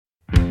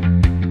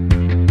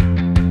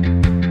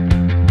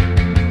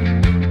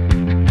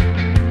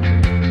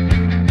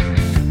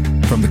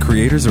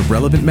creators of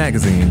Relevant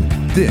Magazine,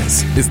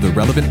 this is the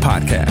Relevant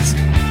Podcast.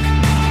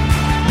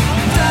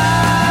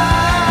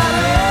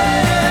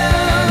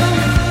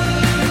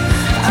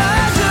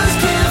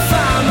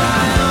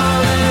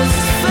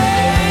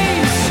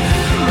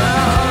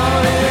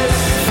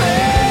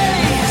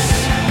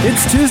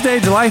 It's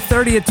Tuesday, July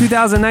 30th,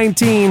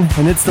 2019,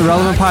 and it's the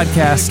Relevant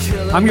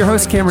Podcast. I'm your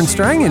host, Cameron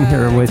Strang, and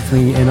here with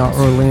me in our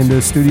Orlando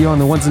studio on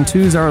the ones and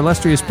twos, our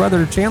illustrious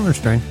brother, Chandler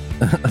Strang.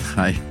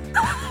 Hi.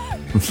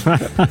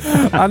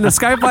 On the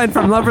Skype line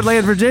from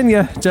Lumberland,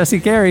 Virginia, Jesse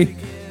Carey.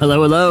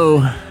 Hello, hello.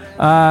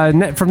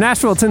 From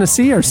Nashville,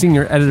 Tennessee, our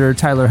senior editor,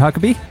 Tyler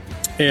Huckabee.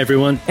 Hey,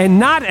 everyone. And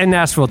not in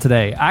Nashville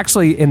today,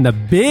 actually in the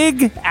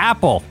Big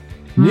Apple,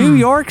 New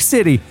York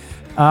City,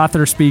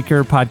 author,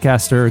 speaker,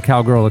 podcaster,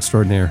 cowgirl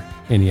extraordinaire,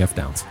 Annie F.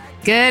 Downs.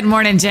 Good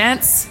morning,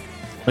 gents.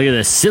 Look at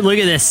this. Look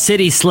at this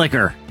city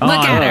slicker. Look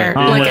at her.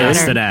 Look at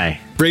her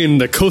today. Bringing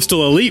the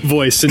coastal elite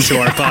voice into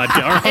our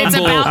podcast. It's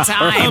about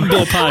time. Our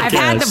humble podcast. I've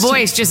had the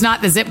voice, just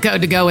not the zip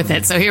code to go with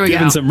it. So here we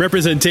Giving go. some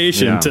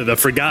representation to the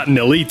forgotten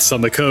elites on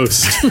the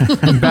coast.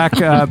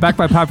 Back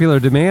by popular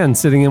demand,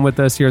 sitting in with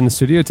us here in the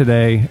studio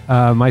today,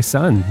 my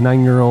son,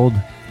 9-year-old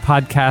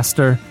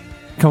podcaster,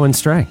 Cohen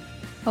Strang.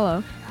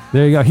 Hello.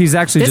 There you go. He's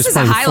actually This just is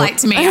a highlight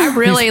to me. I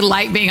really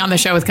like being on the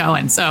show with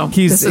Cohen. So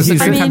this is a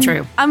dream come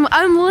true.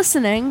 I'm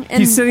listening. And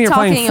He's sitting here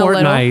playing talking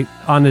Fortnite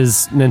on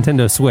his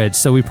Nintendo Switch,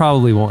 so we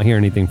probably won't hear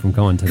anything from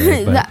Cohen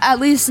today. But At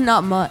least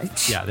not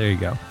much. yeah, there you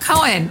go.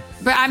 Cohen,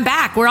 but I'm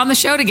back. We're on the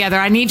show together.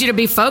 I need you to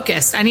be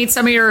focused. I need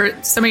some of your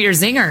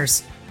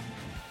zingers.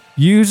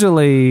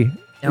 Usually,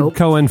 Nope.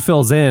 Cohen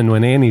fills in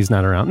when Annie's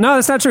not around. No,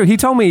 that's not true. He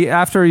told me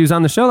after he was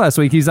on the show last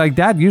week, he's like,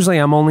 Dad, usually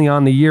I'm only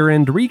on the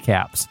year-end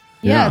recaps.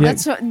 Yeah,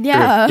 that's what.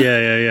 Yeah.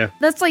 Yeah.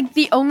 That's like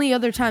the only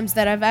other times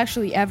that I've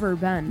actually ever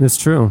been. That's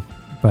true.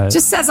 But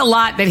Just says a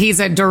lot that he's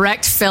a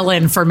direct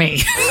fill-in for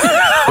me.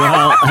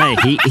 Well,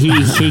 hey,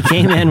 he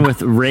came in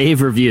with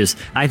rave reviews.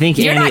 I think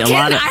You're Annie, not a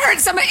lot kidding. of. I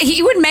heard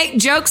he would make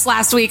jokes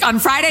last week on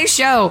Friday's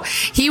show.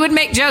 He would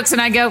make jokes,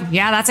 and I go,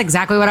 yeah, that's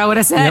exactly what I would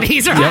have said. Yep.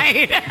 He's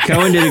right.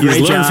 Cohen did a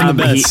great learned job. from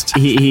the best.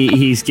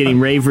 He's getting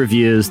rave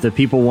reviews. The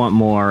people want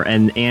more.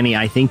 And Annie,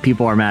 I think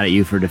people are mad at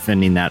you for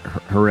defending that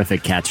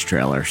horrific Cats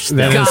trailer.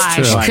 That is Gosh,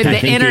 true. could I the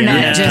think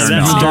internet just they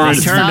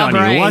turned on you.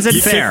 It right. wasn't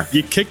You fair.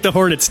 You kicked the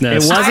hornet's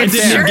nest. It wasn't I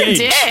didn't Sure engage.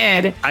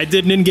 did. I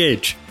didn't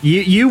engage.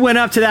 You went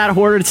up to that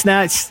hornet's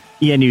nest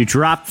and you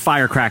dropped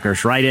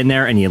firecrackers right in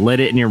there and you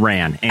lit it and you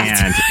ran.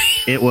 And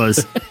it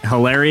was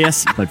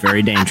hilarious, but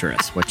very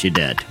dangerous what you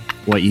did.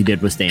 What you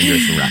did was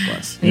dangerous and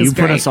reckless. It was You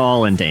put great. us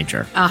all in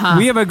danger.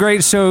 we have a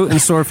great show in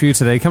store for you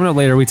today. Coming up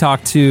later, we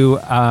talk to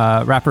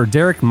rapper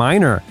Derek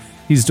Minor.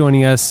 He's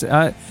joining us.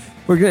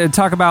 We're going to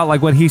talk about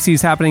like what he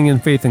sees happening in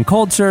faith and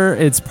culture.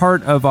 It's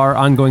part of our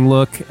ongoing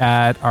look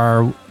at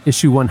our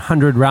issue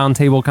 100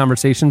 roundtable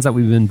conversations that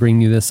we've been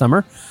bringing you this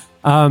summer.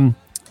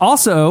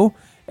 Also,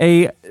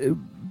 a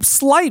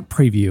slight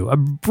preview, a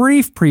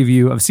brief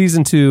preview of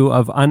season 2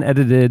 of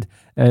Unedited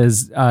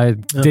as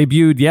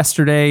debuted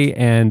yesterday.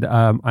 And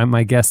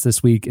my guest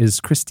this week is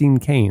Christine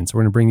Caine. So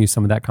we're going to bring you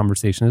some of that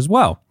conversation as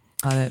well.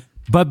 Got it.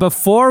 But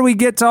before we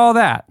get to all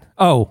that,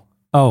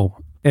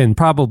 and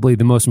probably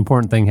the most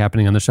important thing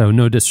happening on the show,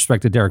 no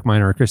disrespect to Derek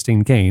Minor or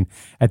Christine Caine,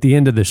 at the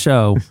end of the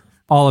show,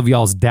 all of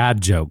y'all's dad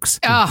jokes.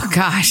 Oh,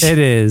 gosh. It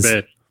is.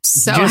 But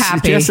So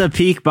happy. Just a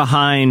peek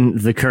behind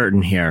the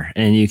curtain here,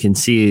 and you can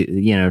see,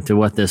 to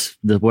what this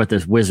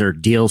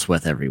wizard deals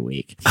with every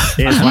week.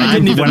 I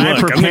didn't even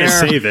look. I'm going to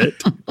save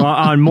it.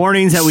 On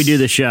mornings that we do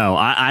the show,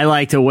 I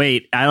like to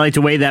wait. I like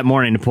to wait that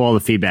morning to pull all the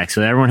feedback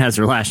so that everyone has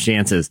their last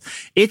chances.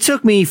 It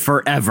took me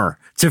forever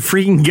to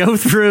freaking go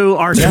through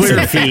our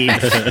Twitter feed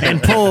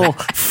and pull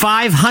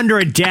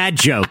 500 dad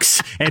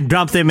jokes and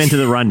dump them into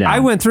the rundown. I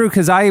went through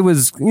because I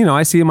was,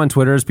 I see them on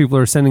Twitter as people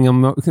are sending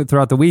them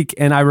throughout the week.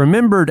 And I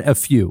remembered a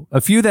few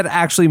that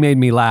actually made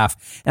me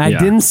laugh. And I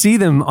didn't see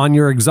them on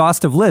your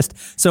exhaustive list.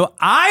 So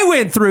I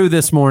went through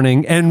this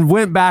morning and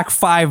went back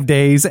 5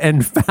 days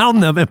and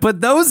found them and put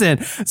those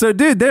in. So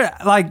dude,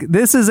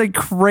 this is a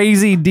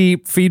crazy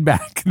deep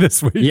feedback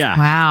this week. Yeah.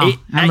 Wow.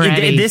 I'm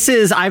ready.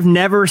 I've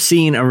never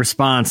seen a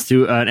response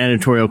to an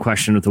editorial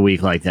question of the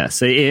week like this.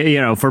 For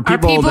Our people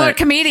people that are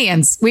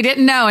comedians. We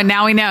didn't know, and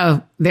now we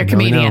know they're Now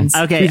we know. comedians.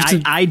 Okay,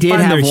 I did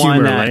Find have their one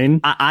humor, that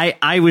Lane.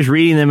 I was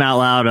reading them out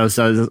loud.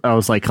 I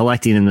was like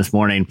collecting them this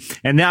morning,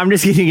 and now I'm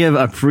just going to give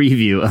a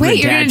preview of Wait,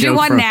 a you're dad going to do joke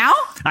one from- now?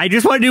 I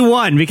just want to do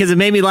one because it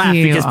made me laugh.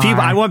 You Because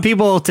I are. want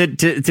people to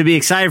be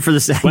excited for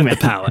the segment. Wet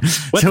the palate.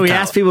 Wet So the we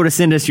palate. asked people to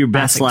send us your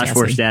best Classic /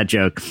 worst Jesse. dad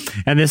joke,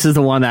 and this is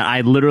the one that I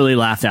literally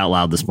laughed out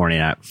loud this morning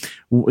at.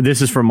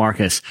 This is from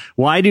Marcus.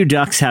 Why do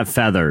ducks have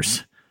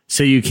feathers?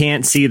 So you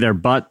can't see their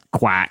butt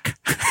quack.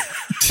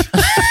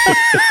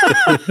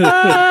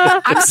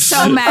 I'm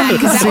so mad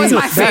because that was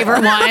my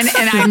favorite one,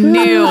 and I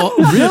knew.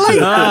 Really?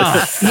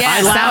 Yes,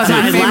 that was my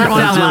I favorite laughed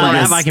one. out loud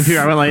at my computer.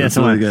 I went like this.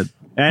 I went,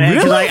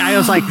 And 'cause I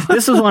was like,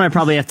 this is one I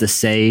probably have to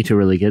say to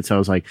really get. So I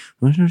was like,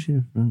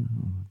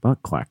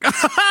 butt clack.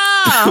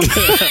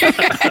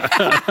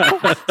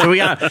 So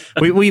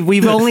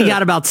we've only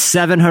got about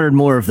 700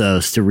 more of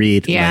those to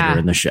read later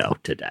in the show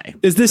today.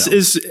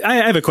 I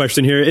have a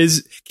question here.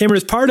 Is Cameron,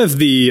 is part of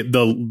the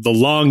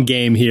long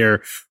game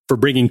here for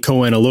bringing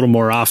Cohen a little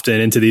more often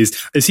into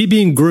these? Is he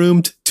being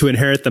groomed to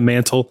inherit the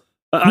mantle?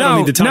 I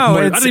don't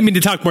mean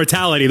to talk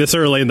mortality this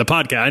early in the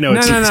podcast. I know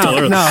it's still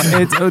early.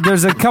 No,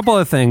 there's a couple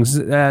of things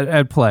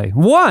at play.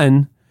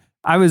 One,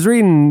 I was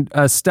reading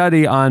a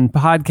study on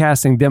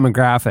podcasting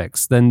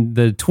demographics. Then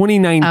the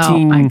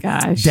 2019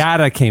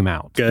 data came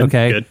out.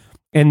 Good.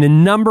 And the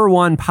number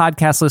one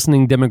podcast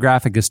listening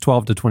demographic is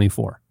 12 to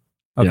 24.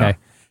 Okay. Yeah.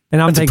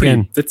 And I'm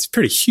thinking that's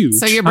pretty huge.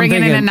 So you're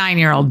bringing in a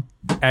 9-year-old.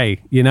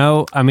 Hey,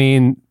 I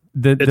mean,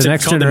 the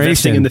next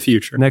generation in the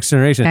future. Next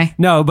generation. Okay.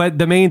 No, but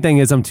the main thing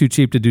is I'm too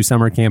cheap to do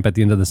summer camp at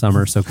the end of the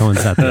summer. So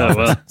Cohen's at the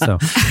office. So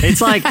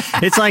it's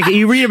like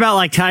you read about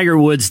like Tiger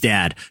Woods'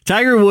 dad.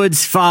 Tiger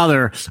Woods'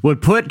 father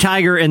would put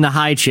Tiger in the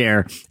high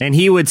chair and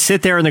he would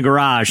sit there in the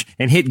garage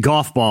and hit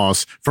golf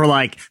balls for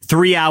like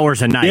 3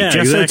 hours a night,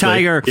 so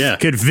Tiger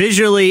could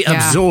visually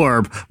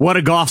absorb what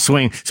a golf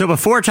swing. So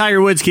before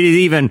Tiger Woods could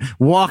even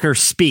walk or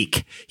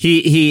speak,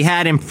 he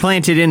had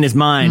implanted in his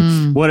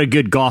mind what a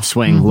good golf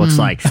swing looks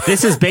like.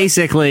 This is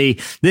basically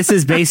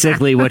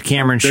what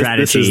Cameron's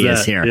strategy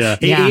is here.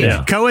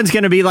 Yeah. Cohen's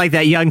going to be like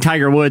that young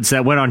Tiger Woods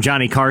that went on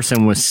Johnny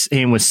Carson was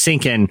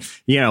sinking,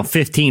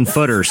 15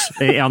 footers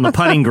on the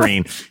putting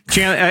green.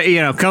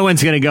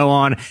 Cohen's going to go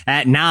on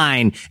at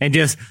 9 and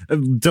just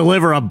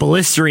deliver a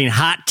blistering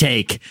hot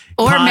take.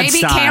 Or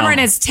maybe Cameron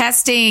is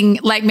testing,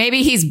 like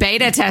maybe he's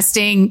beta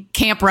testing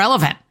Camp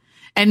Relevant.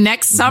 And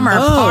next summer,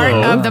 part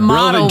of the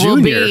model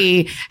will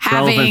be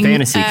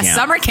having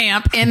summer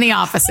camp in the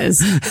offices.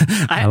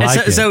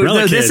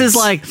 This is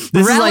like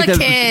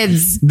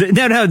kids.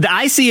 No,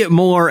 I see it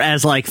more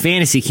as like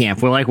fantasy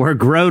camp, where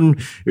grown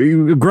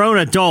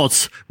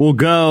adults will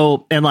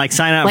go and like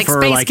sign up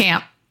for space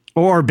camp.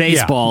 Or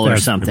baseball or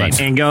something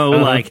and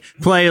go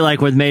play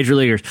with major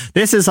leaguers.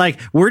 This is like,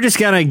 we're just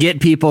going to get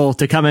people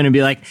to come in and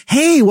be like,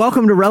 hey,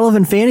 welcome to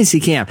Relevant Fantasy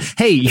Camp.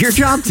 Hey, your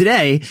job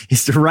today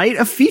is to write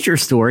a feature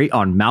story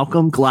on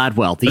Malcolm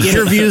Gladwell. The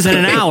interview's in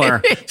an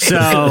hour.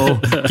 So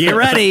get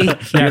ready.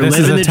 You're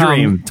living the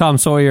dream. Tom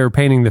Sawyer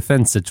painting the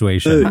fence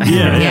situation.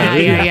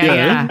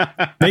 Yeah.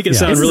 Make it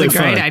sound really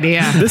fun. This is a great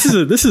idea. This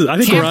is, I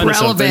think Camp we're on to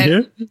something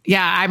here.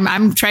 Yeah.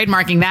 I'm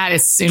trademarking that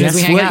as soon as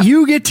we hang up.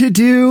 You get to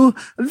do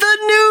the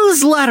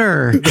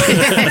newsletter.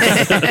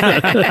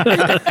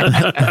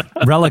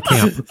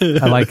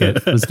 Relicamp. I like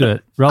it. Let's do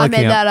it. Relicamp. I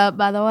made that up,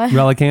 by the way.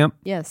 Relicamp?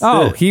 Yes.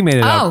 Oh, he made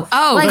it up.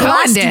 Oh, like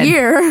last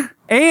year.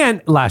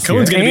 And last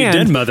Cohen's year. Cohen's going to be a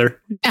dead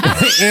mother.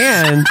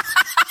 And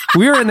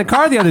we were in the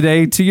car the other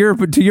day, to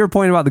your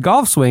point about the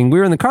golf swing, we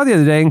were in the car the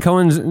other day and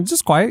Cohen's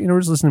just quiet, we're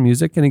just listening to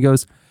music, and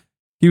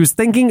he was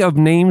thinking of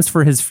names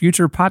for his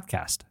future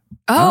podcast.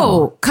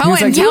 Oh, Cohen,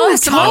 like, tell you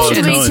us told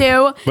me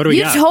to. What do we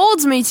got? You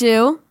told me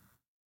to.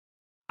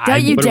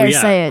 Don't you dare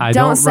say it.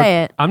 Don't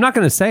say it. I'm not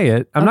going to say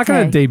it. I'm not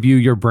going to debut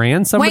your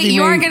brand. Wait,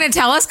 you aren't going to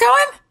tell us,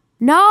 Cohen?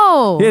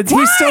 No. He's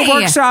still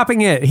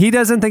workshopping it. He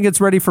doesn't think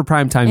it's ready for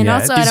prime time yet.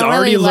 Also, he's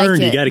already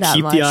learned. You got to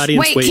keep the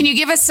audience waiting. Can you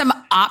give us some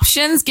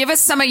options? Give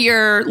us some of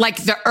your,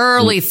 the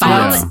early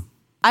thoughts.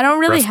 I don't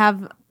really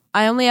have...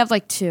 I only have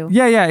 2.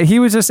 Yeah. He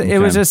was just, it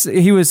was just,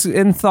 he was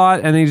in thought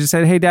and he just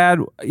said, hey, Dad,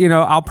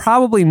 I'll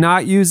probably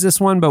not use this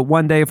one, but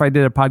one day if I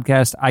did a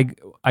podcast,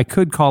 I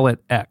could call it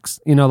X,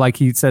 like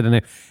he said in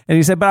it. And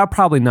he said, but I'll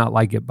probably not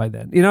like it by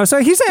then. So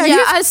he said,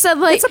 I said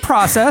it's a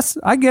process.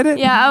 I get it.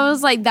 Yeah, I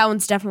was like, that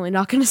one's definitely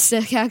not going to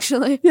stick,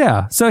 actually.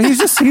 Yeah. So he's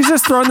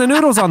just throwing the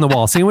noodles on the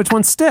wall, seeing which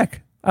ones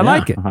stick. I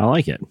like it. I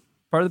like it.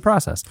 Part of the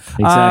process.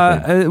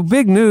 Exactly.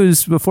 Big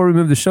news before we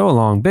move the show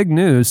along. Big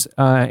news.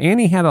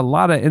 Annie had a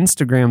lot of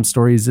Instagram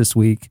stories this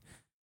week.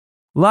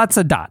 Lots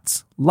of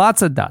dots.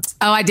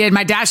 Oh, I did.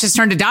 My dash just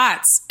turned to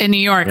dots in New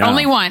York. Yeah.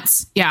 Only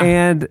once. Yeah.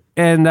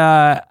 And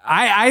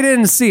I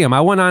didn't see them.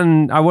 I went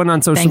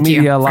on social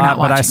media a lot,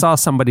 but I saw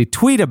somebody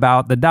tweet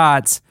about the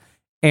dots,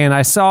 and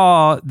I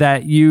saw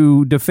that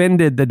you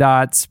defended the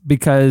dots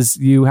because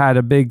you had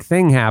a big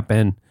thing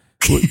happen.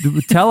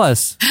 Tell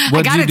us.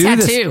 I got a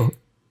tattoo.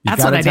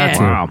 That's what I did.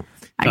 Wow.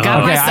 I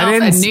got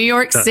myself a New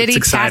York City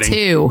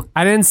tattoo.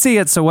 I didn't see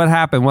it. So what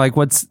happened? What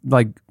is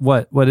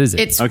it?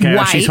 It's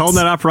white. She's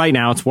holding it up right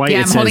now. It's white.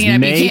 Yeah, it says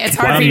 "Make it's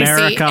hard America."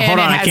 For you to see, hold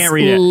on, I can't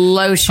read it.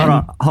 Lotion.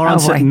 Hold on.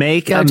 Oh,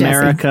 Make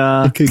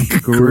America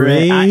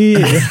great.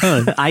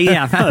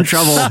 I'm having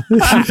trouble.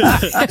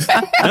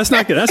 That's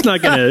not gonna.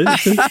 Trump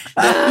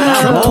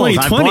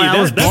 2020.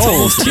 That's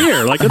almost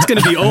here. That's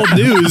gonna be old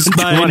news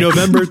by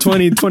November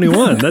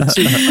 2021. That's.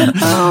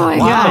 Oh my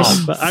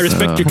gosh! I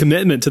respect your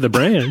commitment to the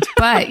brand.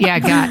 But yeah,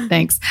 God,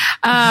 thanks.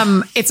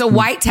 It's a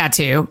white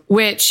tattoo,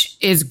 which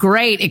is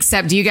great,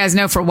 except do you guys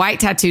know for white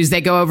tattoos,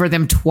 they go over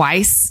them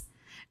twice.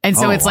 And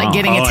so it's like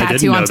getting a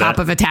tattoo on top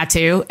of a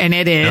tattoo, and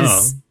it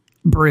is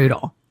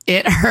brutal.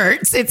 It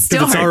hurts. It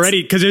still hurts.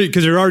 Already because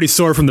you're already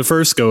sore from the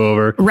first go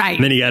over. Right.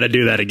 And then you got to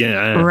do that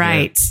again.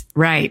 Right.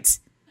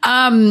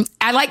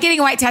 I like getting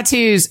white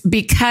tattoos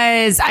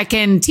because I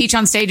can teach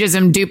on stages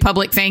and do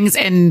public things.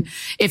 And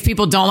if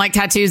people don't like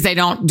tattoos, they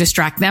don't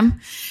distract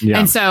them. Yeah.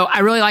 And so I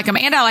really like them.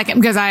 And I like them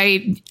because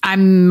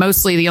I'm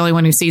mostly the only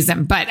one who sees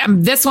them. But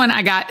this one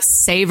I got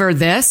Savor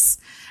This.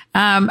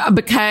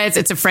 Because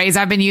it's a phrase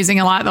I've been using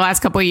a lot the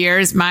last couple of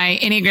years. My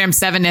Enneagram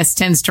 7-ness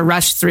tends to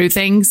rush through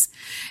things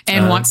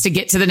and wants to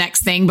get to the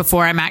next thing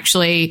before I'm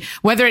actually,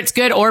 whether it's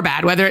good or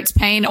bad, whether it's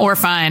pain or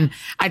fun,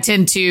 I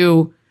tend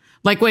to,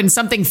 like when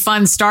something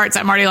fun starts,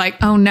 I'm already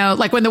like, oh no.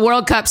 Like when the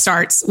World Cup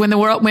starts, when the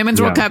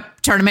Women's World Cup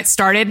tournament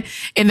started,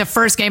 in the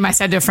first game, I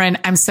said to a friend,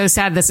 I'm so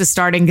sad this is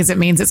starting because it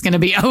means it's going to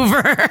be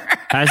over.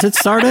 Has it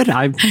started?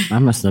 I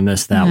must have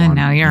missed that one.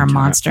 No, you're a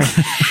monster.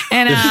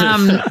 And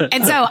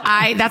so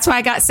that's why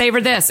I got Savor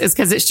This, is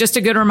because it's just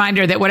a good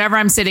reminder that whatever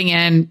I'm sitting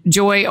in,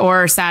 joy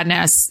or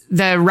sadness,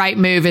 the right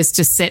move is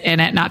to sit in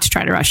it, not to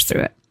try to rush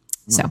through it.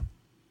 So.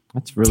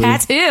 That's really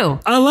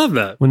tattoo. I love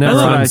that. Whenever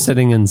I'm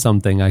sitting in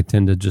something, I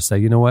tend to just say,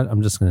 you know what?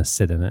 I'm just going to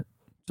sit in it.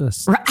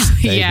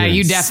 Yeah,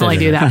 you definitely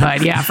do that,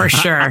 bud. Yeah, for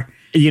sure.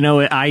 You know,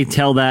 I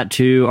tell that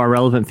to our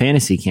relevant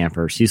fantasy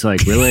campers. He's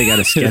like, really? I got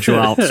to schedule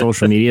out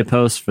social media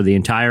posts for the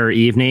entire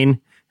evening. And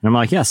I'm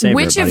like, yeah, save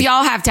Which of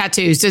y'all have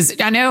tattoos?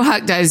 I know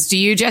Huck does. Do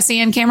you, Jesse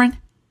and Cameron?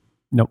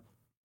 Nope.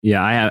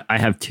 Yeah, I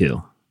have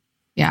 2.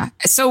 Yeah.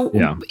 So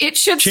it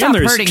should stop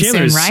hurting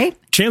soon, right?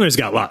 Chandler's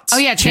got lots. Oh,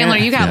 yeah. Chandler,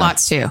 you got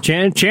lots too.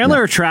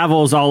 Chandler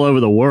travels all over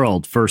the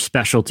world for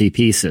specialty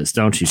pieces,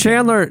 don't you?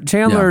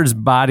 Chandler's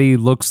body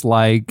looks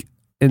like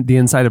the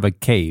inside of a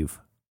cave.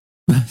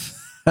 With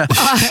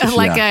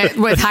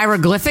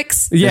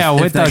hieroglyphics? Yeah,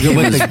 with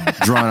hieroglyphics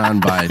drawn on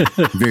by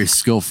very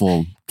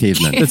skillful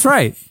cavemen. That's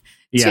right.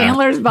 Yeah.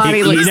 Chandler's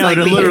body looks like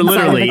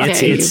literally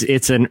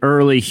it's an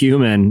early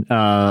human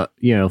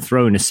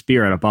throwing a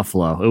spear at a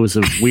buffalo. It was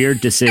a weird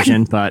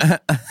decision, but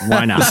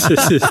why not?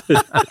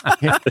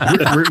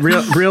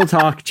 real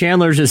talk,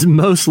 Chandler's is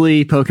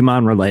mostly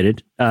Pokemon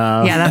related.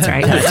 Yeah, that's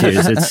right.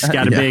 Tattoos.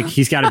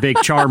 He's got a big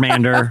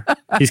Charmander.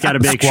 He's got a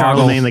big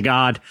Charlemagne the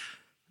God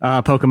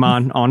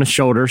Pokemon on his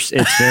shoulders.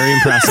 It's very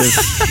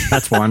impressive.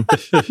 That's one.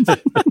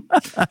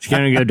 It's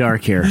gonna go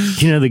dark here.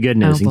 You know the good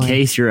news, in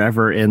case you're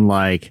ever in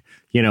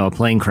a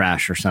plane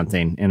crash or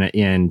something,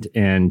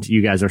 and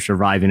you guys are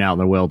surviving out in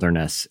the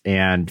wilderness,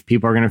 and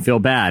people are going to feel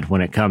bad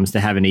when it comes to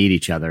having to eat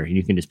each other. And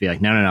you can just be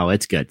like, no,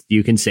 it's good.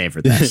 You can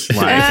savor this.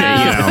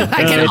 I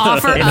can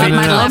offer up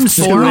my left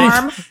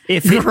forearm.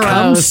 If it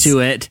comes to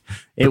it,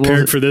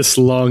 prepared for this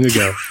long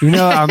ago.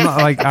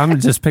 I'm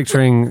just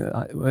picturing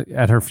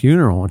at her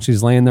funeral when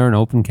she's laying there in an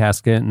open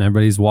casket and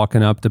everybody's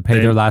walking up to pay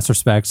their last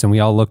respects, and we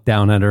all look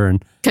down at her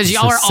and because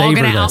y'all are all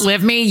going to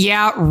outlive me.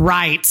 Yeah,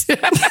 right.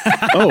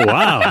 Oh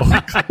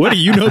wow! What do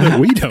you know that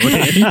we don't?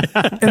 Andy?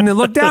 And they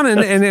look down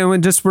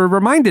and just were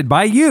reminded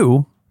by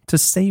you to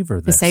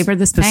savor this. To savor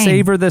this pain. To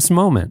savor this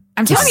moment.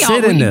 I'm telling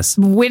y'all,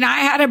 when I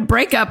had a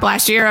breakup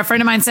last year, a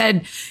friend of mine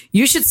said,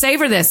 you should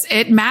savor this.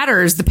 It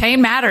matters. The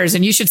pain matters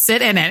and you should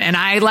sit in it. And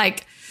I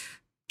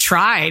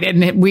tried,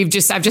 and I've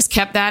just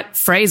kept that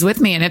phrase with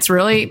me. And it's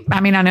really, I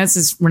know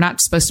we're not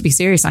supposed to be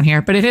serious on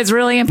here, but it has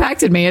really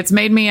impacted me. It's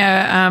made me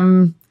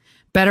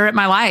better at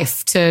my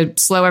life to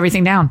slow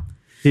everything down.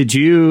 Did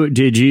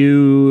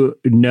you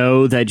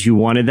know that you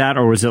wanted that,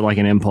 or was it like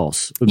an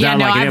impulse?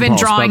 I've been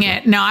drawing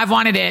it. No, I've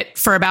wanted it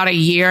for about a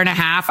year and a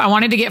half. I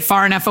wanted to get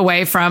far enough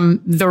away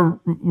from the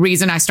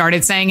reason I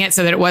started saying it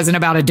so that it wasn't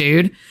about a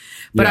dude.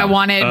 But I've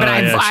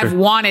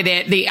wanted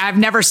it. I've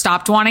never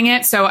stopped wanting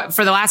it. So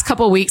for the last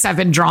couple of weeks, I've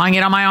been drawing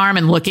it on my arm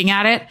and looking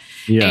at it.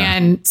 Yeah.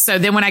 And so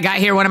then when I got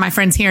here, one of my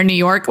friends here in New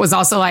York was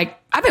also like,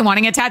 I've been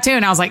wanting a tattoo.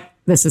 And I was like,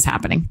 this is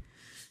happening.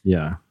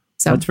 Yeah.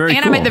 So, that's very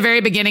cool. I'm at the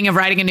very beginning of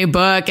writing a new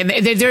book, and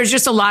there's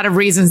just a lot of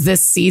reasons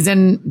this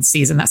season,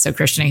 that's so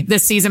Christian-y.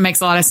 This season makes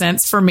a lot of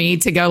sense for me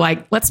to go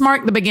let's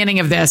mark the beginning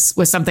of this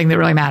with something that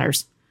really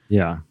matters.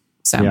 Yeah.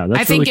 So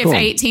I think if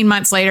 18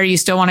 months later you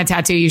still want a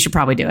tattoo, you should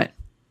probably do it.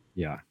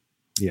 Yeah.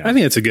 Yeah. I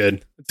think it's a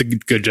good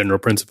general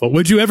principle.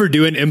 Would you ever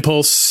do an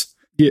impulse?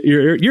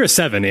 You're a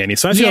 7, Annie.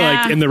 So I feel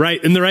like in the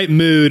right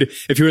mood,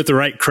 if you were at the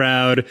right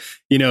crowd,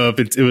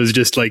 if it was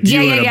just like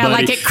you and a buddy.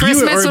 Like at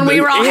Christmas when we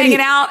were all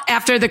hanging out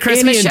after the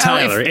Christmas show.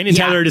 Annie and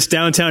Tyler are just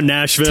downtown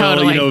Nashville,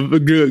 totally.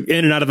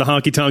 In and out of the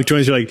honky tonk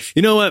joints. You're like,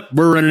 you know what?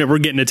 We're running it. We're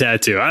getting a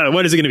tattoo.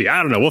 What is it going to be?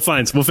 I don't know. We'll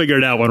figure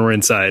it out when we're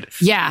inside.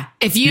 Yeah.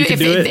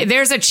 If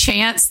there's a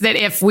chance that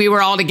if we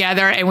were all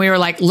together and we were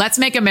like, let's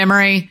make a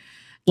memory.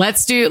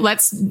 Let's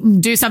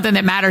do something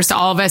that matters to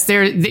all of us.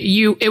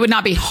 It would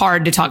not be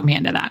hard to talk me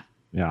into that.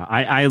 Yeah,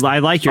 I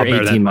like your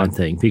 18-month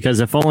thing, because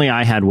if only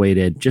I had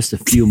waited just a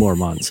few more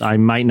months, I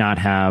might not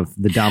have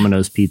the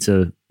Domino's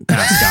Pizza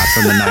mascot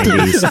from the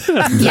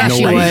 90s. Yes,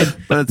 you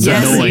would.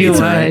 Yes, you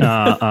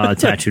would.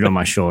 Tattooed on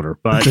my shoulder.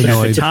 But at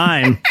the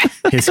time,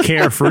 his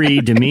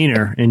carefree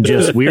demeanor and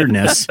just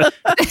weirdness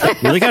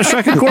really kind of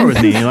struck a chord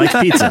with me. He likes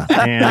pizza.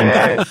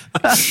 And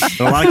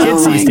a lot of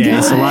kids these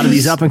days, a lot of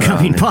these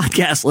up-and-coming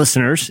podcast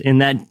listeners in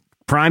that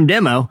Prime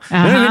demo. They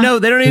don't even know.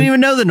 They don't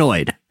even know the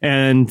Noid,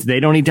 and they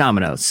don't eat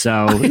Domino's.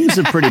 So it was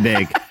a pretty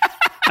big.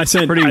 I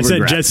sent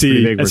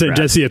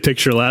Jesse a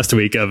picture last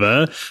week of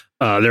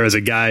there was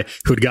a guy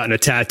who had gotten a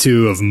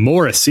tattoo of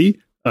Morrissey,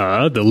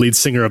 the lead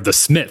singer of the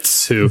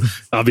Smiths, who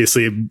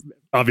obviously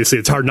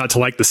it's hard not to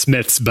like the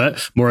Smiths,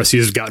 but Morrissey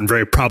has gotten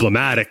very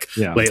problematic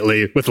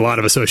lately with a lot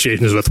of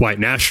associations with white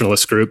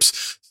nationalist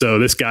groups. So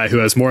this guy who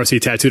has Morrissey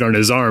tattooed on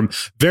his arm,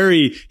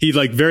 very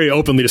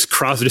openly just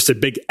crossed just a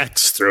big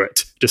X through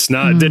it. Just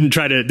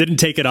didn't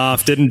take it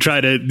off, didn't try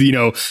to,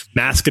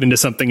 mask it into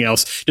something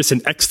else, just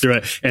an X through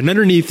it. And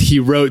underneath he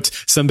wrote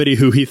somebody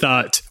who he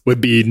thought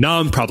would be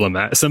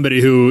non-problematic, somebody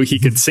who he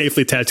could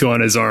safely tattoo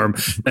on his arm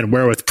and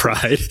wear with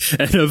pride.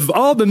 And of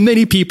all the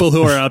many people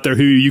who are out there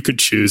who you could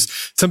choose,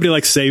 somebody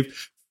like, say,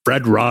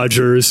 Fred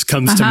Rogers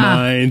comes to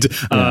mind.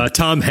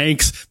 Tom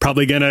Hanks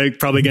probably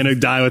gonna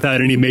die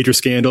without any major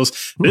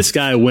scandals. This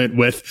guy went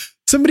with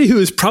somebody who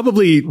is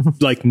probably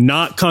like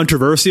not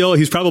controversial.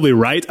 He's probably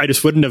right. I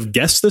just wouldn't have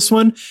guessed this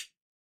one.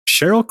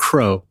 Sheryl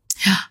Crow.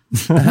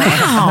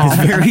 Wow. It's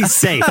very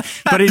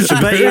safe. But it's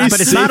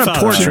not a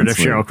portrait of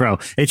Sheryl Crow.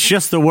 It's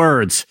just the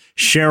words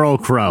Sheryl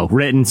Crow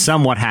written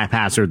somewhat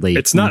haphazardly.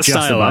 It's not just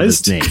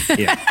stylized. Above his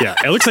name. Yeah.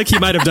 It looks like he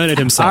might have done it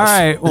himself. All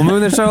right, we'll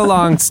move the show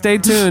along. Stay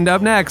tuned.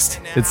 Up next,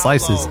 it's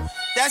Slices.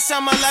 That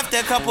summer left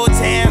a couple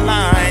tan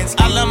lines.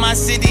 I love my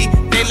city.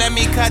 They let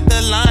me cut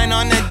the line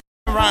on the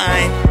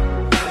Rhine.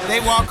 They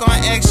walk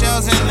on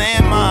eggshells and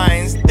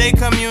landmines. They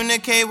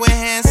communicate with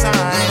hand signs.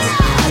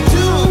 I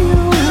do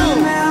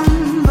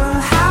remember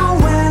how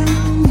when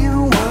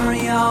you were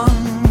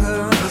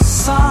younger, the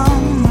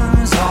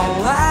summers all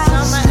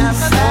lasted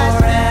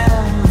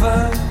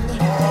forever.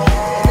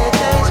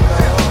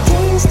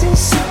 Days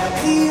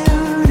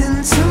disappeared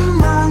into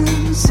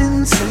months,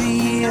 into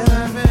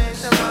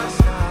years.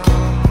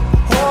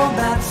 Hold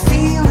that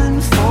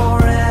feeling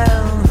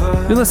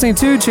forever. You're listening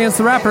to Chance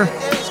the Rapper.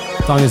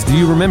 The song is Do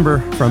You Remember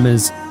from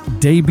his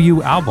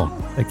debut album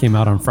that came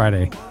out on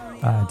Friday.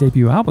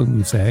 Debut album,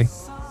 you say?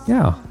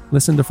 Yeah.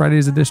 Listen to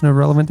Friday's edition of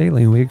Relevant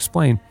Daily and we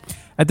explain.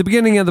 At the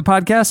beginning of the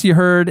podcast, you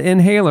heard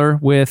Inhaler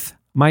with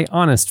My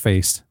Honest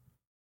Face.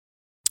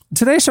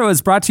 Today's show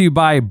is brought to you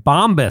by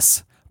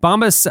Bombas.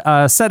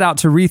 Bombas set out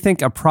to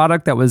rethink a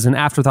product that was an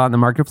afterthought in the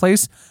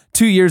marketplace.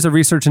 2 years of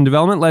research and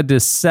development led to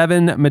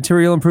 7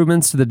 material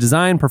improvements to the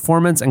design,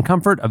 performance, and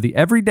comfort of the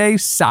everyday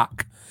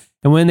sock.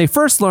 And when they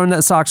first learned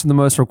that socks are the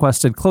most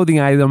requested clothing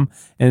item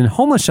in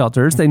homeless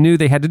shelters, they knew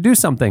they had to do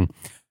something.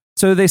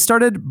 So they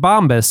started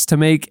Bombas to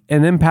make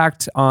an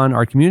impact on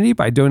our community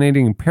by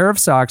donating a pair of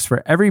socks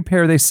for every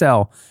pair they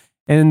sell.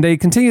 And they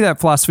continue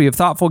that philosophy of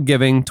thoughtful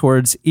giving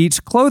towards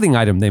each clothing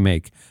item they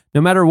make.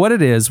 No matter what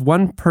it is,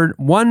 one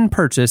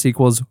purchase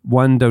equals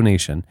one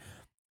donation.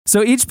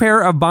 So each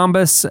pair of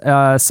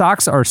Bombas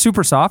socks are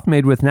super soft,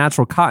 made with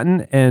natural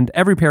cotton, and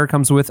every pair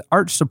comes with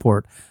arch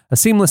support, a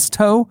seamless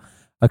toe,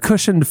 a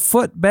cushioned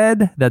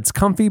footbed that's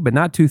comfy but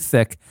not too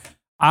thick.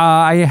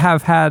 I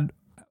have had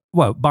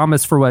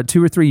Bombas for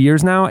 2 or 3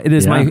 years now. It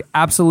is my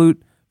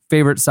absolute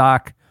favorite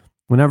sock.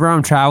 Whenever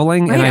I'm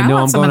traveling and I know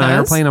I'm going on an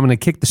airplane, I'm going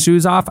to kick the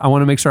shoes off. I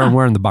want to make sure I'm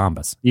wearing the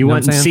Bombas. You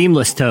want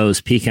seamless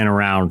toes peeking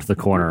around the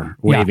corner,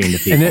 waving to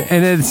people.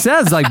 And it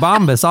says like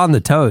Bombas on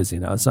the toes,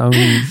 So I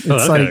mean,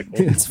 it's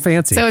it's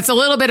fancy. So it's a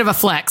little bit of a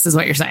flex, is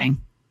what you're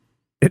saying.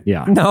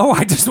 No,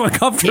 I just want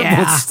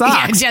comfortable socks.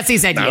 Yeah, Jesse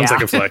said Sounds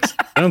like a flex.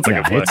 Sounds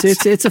like a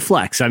flex. It's a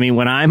flex. I mean,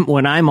 when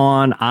I'm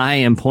on, I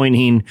am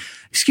pointing,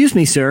 excuse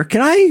me, sir, can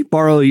I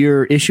borrow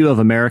your issue of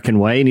American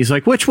Way? And he's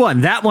like, which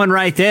one? That one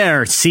right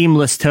there.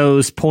 Seamless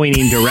toes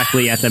pointing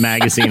directly at the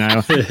magazine.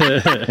 I did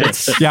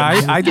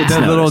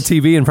that little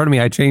TV in front of me.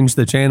 I changed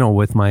the channel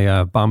with my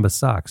Bombas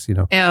socks,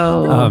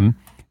 Oh.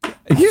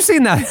 Have you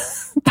seen that?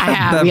 I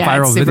have. That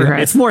viral it's video?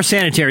 It's more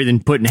sanitary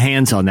than putting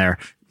hands on there.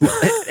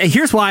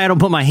 Here's why I don't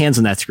put my hands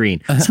on that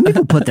screen. Some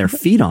people put their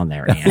feet on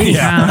there.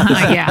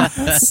 Yeah.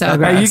 So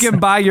gross. You can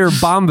buy your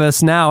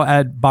Bombas now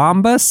at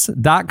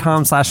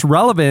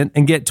bombas.com/relevant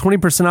and get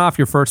 20% off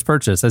your first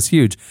purchase. That's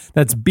huge.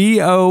 That's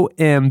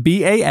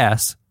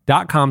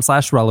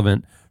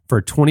BOMBAS.com/relevant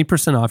for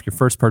 20% off your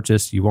first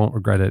purchase. You won't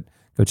regret it.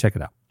 Go check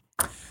it out.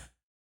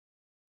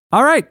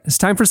 All right. It's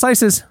time for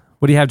Slices.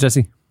 What do you have,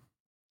 Jesse?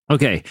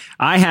 Okay,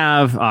 I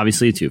have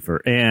obviously a twofer,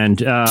 and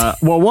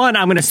one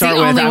I'm going to start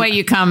with. It's the only way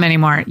you come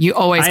anymore. You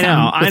always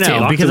come. I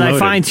know, because I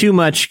find too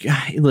much.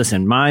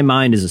 Listen, my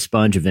mind is a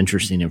sponge of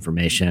interesting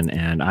information,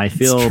 and I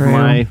feel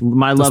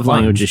my love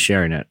language is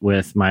sharing it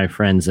with my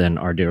friends and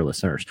our dear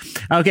listeners.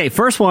 Okay,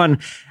 first one,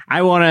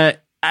 I want to.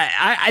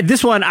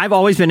 This one, I've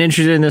always been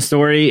interested in this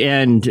story,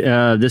 and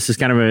this is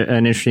kind of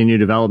an interesting new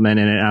development,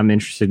 and I'm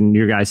interested in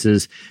your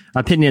guys'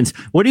 opinions.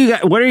 What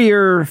are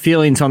your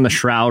feelings on the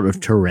Shroud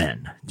of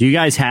Turin? Do you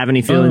guys have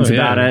any feelings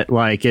about it?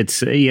 Like,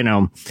 it's, I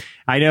know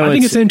I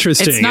think it's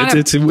interesting.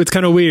 It's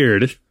kind of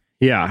weird.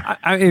 Yeah.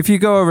 If you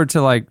go over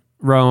to like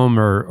Rome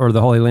or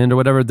the Holy Land or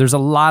whatever, there's a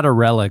lot of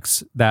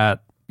relics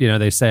that,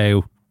 they say,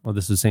 well,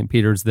 this is St.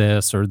 Peter's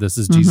this, or this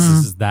is Jesus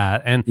is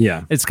that. And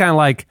it's kind of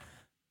like,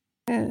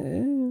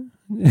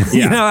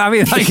 You know, I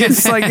mean, like,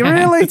 it's like,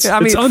 really? It's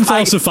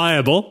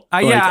unfalsifiable.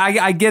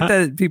 I get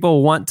that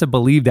people want to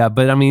believe that,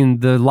 but I mean,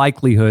 the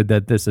likelihood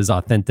that this is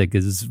authentic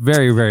is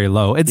very, very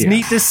low. It's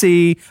neat to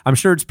see. I'm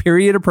sure it's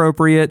period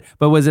appropriate,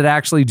 but was it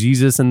actually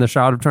Jesus in the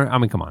Shroud of Turin? I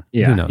mean, come on.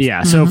 Yeah. Who knows?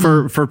 Yeah. So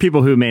for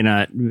people who may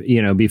not,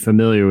 be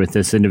familiar with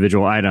this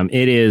individual item,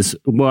 it is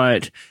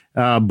what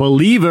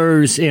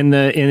believers in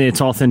its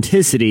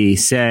authenticity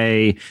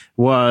say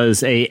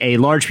was a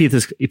large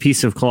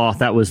piece of cloth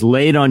that was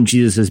laid on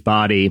Jesus's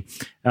body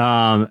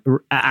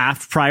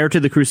prior to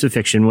the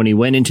crucifixion when he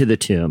went into the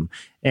tomb,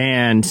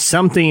 and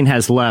something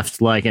has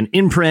left like an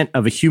imprint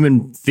of a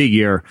human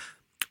figure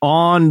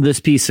on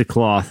this piece of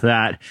cloth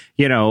that,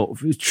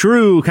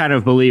 true kind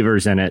of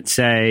believers in it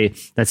say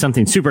that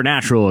something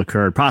supernatural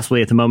occurred,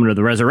 possibly at the moment of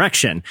the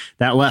resurrection,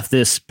 that left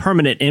this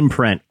permanent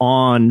imprint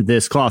on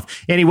this cloth.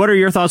 Annie, what are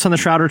your thoughts on the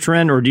Shroud of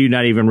Turin, or do you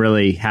not even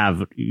really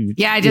have?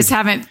 Yeah, I just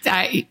haven't.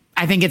 I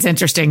think it's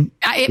interesting.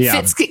 It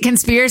fits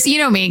conspiracy. You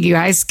know me, you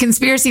guys.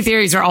 Conspiracy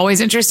theories are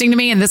always interesting to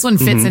me, and this one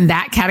fits in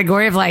that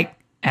category of like,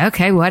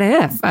 okay, what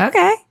if?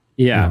 Okay.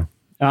 Yeah.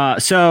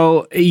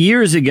 So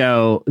years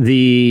ago,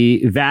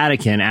 the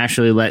Vatican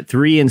actually let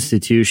 3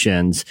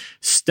 institutions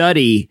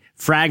study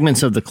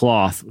fragments of the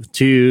cloth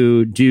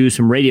to do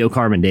some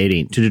radiocarbon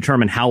dating to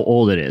determine how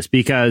old it is,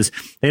 because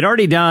they'd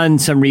already done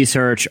some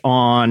research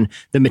on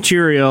the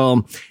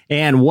material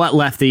and what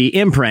left the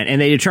imprint. And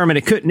they determined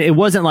it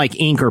wasn't like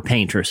ink or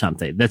paint or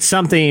something. That's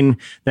something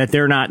that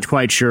they're not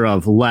quite sure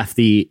of left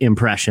the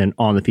impression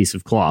on the piece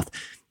of cloth.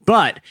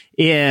 But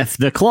if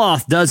the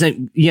cloth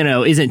isn't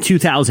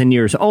 2,000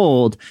 years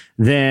old,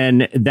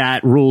 then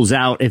that rules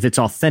out if it's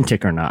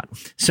authentic or not.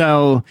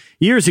 So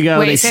years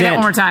ago, say that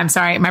one more time.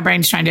 Sorry, my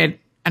brain's trying to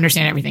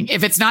understand everything.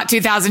 If it's not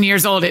 2,000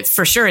 years old, it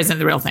for sure isn't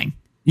the real thing.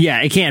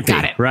 Yeah, it can't be.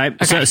 Got it. Right.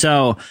 Okay.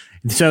 So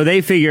they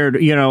figured,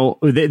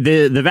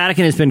 the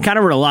Vatican has been kind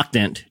of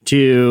reluctant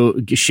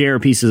to share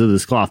pieces of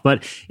this cloth.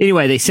 But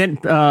anyway, they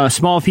sent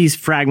small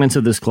fragments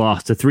of this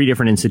cloth to 3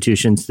 different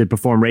institutions to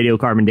perform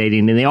radiocarbon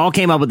dating, and they all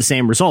came up with the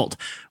same result,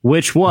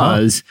 which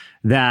was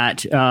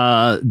that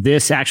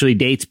this actually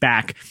dates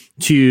back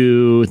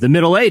to the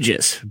Middle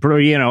Ages,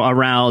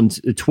 around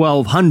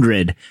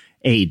 1200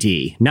 AD,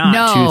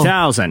 not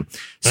 2000.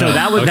 So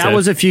that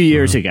was a few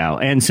years ago.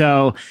 And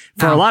so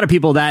for a lot of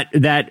people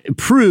that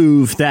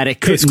proved that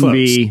it couldn't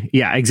be.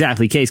 Yeah,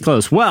 exactly. Case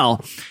closed.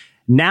 Well,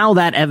 now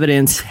that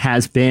evidence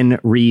has been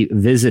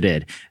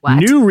revisited. What?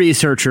 New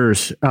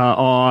researchers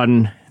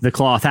on the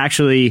cloth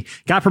actually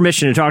got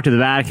permission to talk to the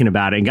Vatican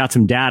about it and got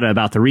some data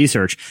about the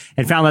research,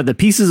 and found that the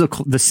pieces of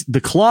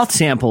the cloth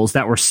samples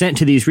that were sent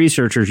to these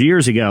researchers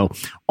years ago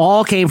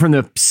all came from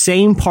the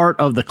same part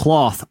of the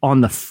cloth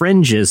on the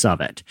fringes of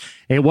it.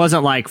 It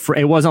wasn't like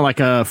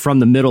from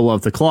the middle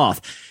of the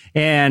cloth.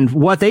 And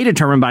what they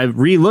determined by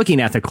re-looking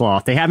at the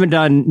cloth, they haven't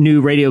done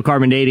new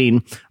radiocarbon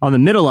dating on the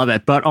middle of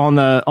it, but on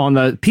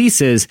the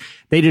pieces,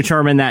 they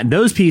determined that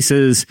those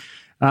pieces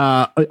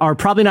are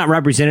probably not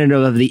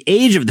representative of the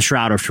age of the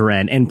Shroud of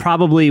Turin, and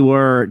probably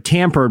were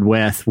tampered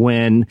with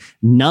when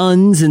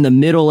nuns in the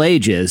Middle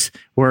Ages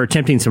were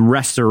attempting some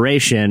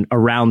restoration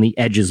around the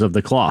edges of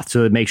the cloth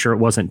so to make sure it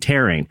wasn't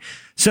tearing.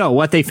 So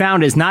what they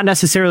found is not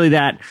necessarily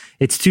that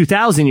it's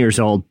 2,000 years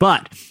old,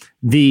 but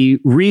the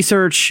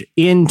research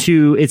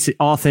into its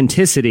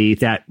authenticity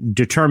that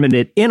determined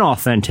it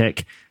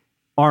inauthentic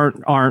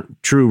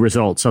aren't true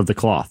results of the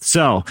cloth.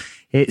 So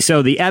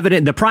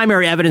the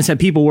primary evidence that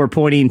people were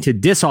pointing to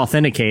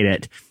disauthenticate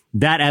it,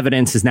 that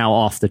evidence is now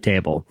off the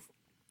table.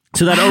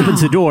 So that opens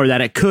the door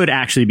that it could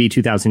actually be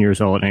 2,000 years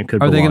old, and it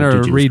could. Are they going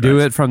to redo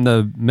Christ. it from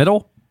the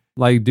middle,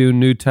 like do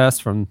new tests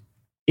from?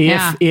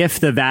 If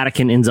the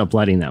Vatican ends up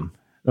letting them,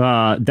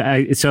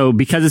 so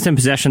because it's in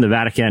possession of the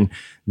Vatican,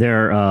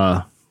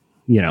 they're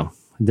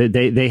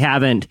they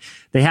haven't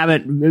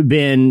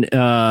been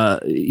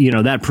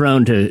that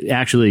prone to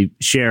actually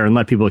share and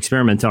let people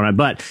experiment on it.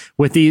 But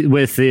with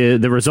the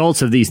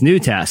results of these new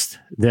tests,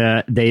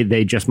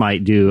 they just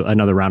might do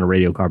another round of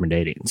radiocarbon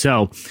dating.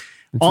 So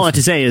all I have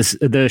to say is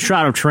the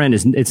Shroud of Turin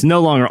it's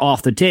no longer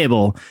off the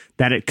table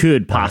that it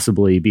could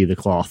possibly be the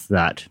cloth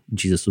that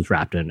Jesus was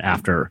wrapped in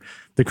after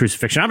the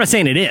crucifixion. I'm not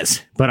saying it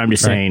is, but I'm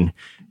just saying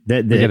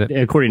that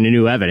according to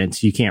new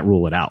evidence, you can't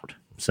rule it out.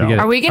 So,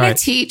 are we going to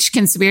teach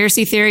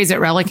conspiracy theories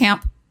at Relic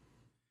Camp?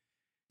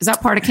 Is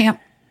that part of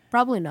camp?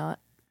 Probably not.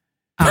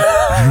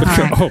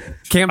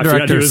 Camp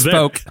director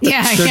spoke.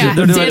 Yeah.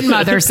 Den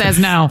Mother says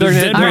no.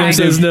 Den Mother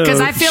says no.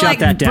 Because I feel like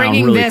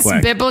bringing really this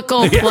quick.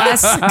 biblical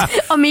plus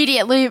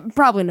immediately,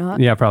 probably not.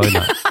 Yeah, probably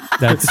not.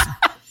 That's.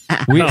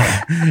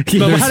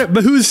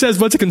 But who says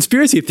what's a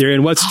conspiracy theory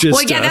and what's just?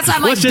 Well, yeah, that's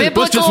not like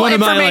biblical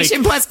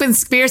information plus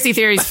conspiracy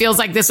theories feels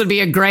like this would be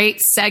a great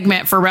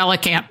segment for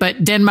Relic Camp,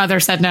 but Den Mother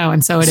said no,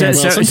 and so it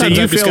is. Well, sometimes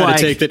I've just got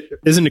to take that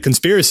isn't a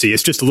conspiracy.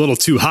 It's just a little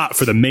too hot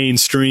for the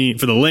mainstream,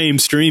 for the lame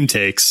stream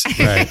takes.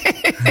 Right.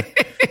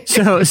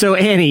 So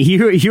Annie,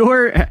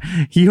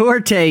 your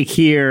take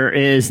here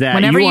is that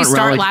whenever you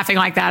start laughing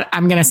like that,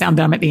 I'm going to sound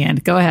dumb at the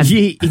end. Go ahead.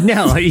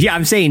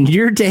 I'm saying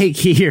your take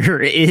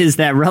here is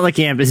that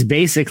Relicamp is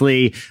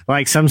basically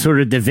like some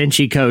sort of Da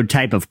Vinci Code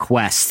type of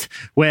quest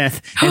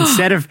with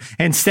instead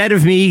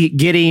of me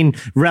getting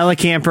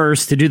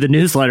Relicampers to do the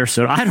newsletter,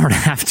 so I don't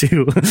have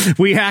to.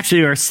 We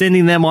actually are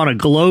sending them on a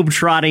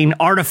globe-trotting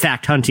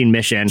artifact hunting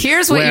mission.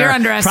 Here's what you're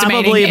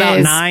underestimating. Probably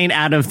about 9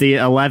 out of the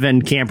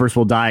 11 campers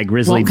will die a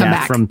grisly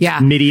death from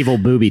medieval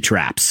booby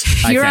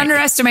traps. You're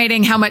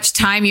underestimating how much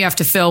time you have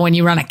to fill when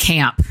you run a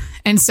camp.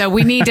 And so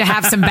we need to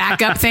have some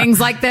backup things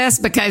like this,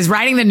 because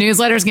writing the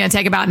newsletter is going to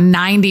take about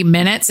 90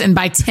 minutes. And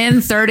by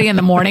 10:30 in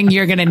the morning,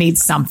 you're going to need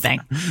something.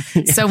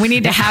 So we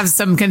need to have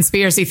some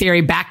conspiracy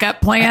theory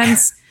backup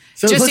plans.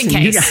 Just in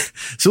case.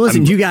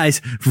 You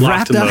guys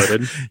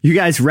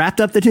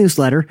wrapped up the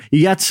newsletter.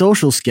 You got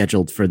social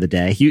scheduled for the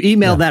day. You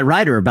emailed that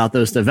writer about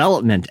those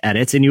development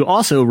edits, and you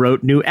also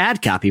wrote new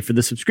ad copy for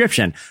the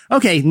subscription.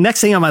 Okay, next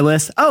thing on my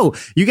list. Oh,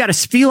 you got to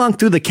spelunk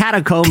through the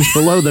catacombs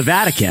below the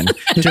Vatican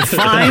to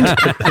find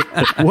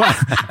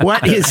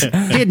what is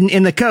hidden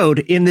in the code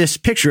in this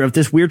picture of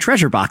this weird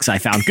treasure box I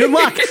found. Good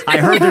luck. I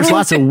heard there's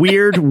lots of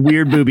weird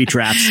booby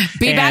traps.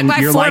 Be back by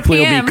 4 you're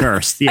likely to be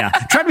cursed. Yeah,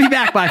 try to be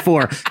back by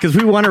 4 because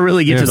we want to really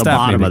get to the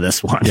bottom of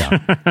this one.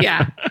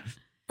 Yeah.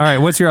 All right.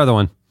 What's your other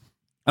one?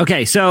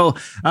 Okay. So,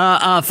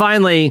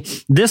 finally,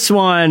 this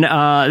one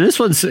I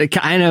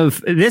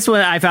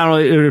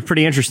found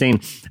pretty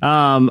interesting.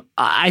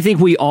 I think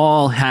we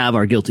all have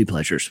our guilty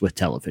pleasures with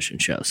television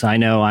shows. I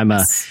know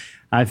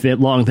I've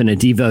long been a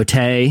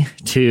devotee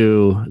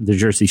to the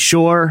Jersey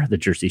Shore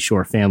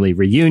family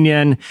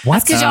reunion.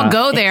 That's because y'all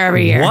go there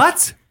every year.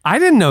 What? I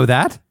didn't know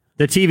that.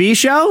 The TV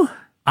show?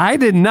 I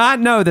did not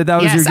know that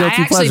was your guilty pleasure.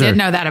 I actually did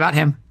know that about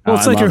him. Well,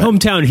 it's like your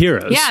hometown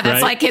heroes. Yeah,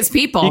 that's like his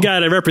people. You got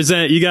to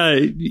represent. You got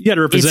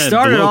to represent. It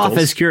started off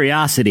as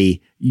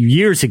curiosity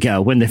years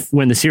ago when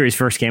the series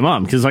first came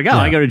on, because I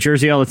go to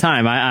Jersey all the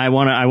time. I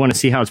want to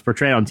see how it's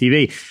portrayed on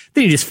TV.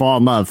 Then you just fall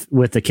in love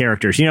with the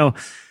characters. You know,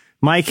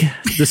 Mike,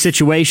 the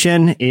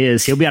situation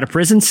is he'll be out of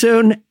prison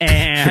soon,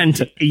 and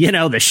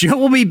the show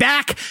will be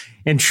back.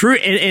 And true,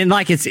 and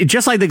like it's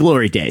just like the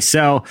glory days.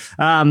 So,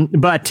 I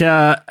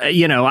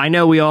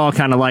know we all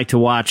kind of like to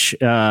watch,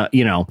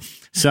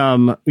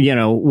 some,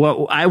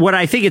 what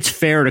I think it's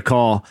fair to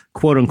call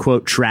quote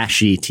unquote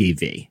trashy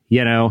TV.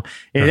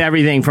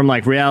 Everything from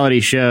like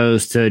reality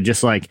shows to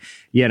just like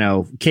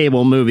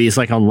cable movies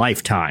like on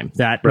Lifetime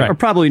that are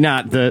probably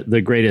not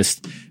the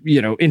greatest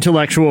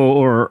intellectual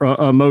or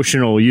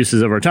emotional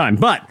uses of our time,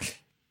 but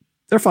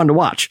they're fun to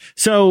watch.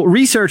 So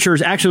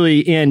researchers actually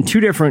in 2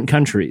 different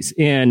countries,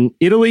 in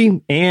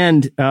Italy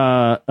and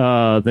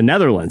the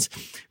Netherlands,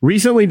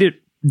 recently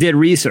did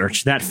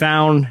research that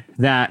found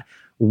that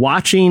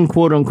watching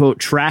quote unquote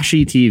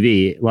trashy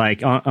TV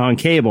like on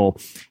cable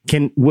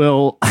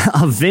will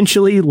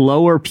eventually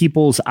lower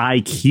people's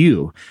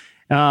IQ.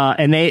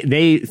 And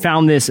they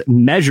found this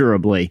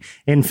measurably.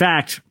 In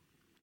fact,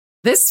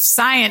 this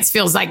science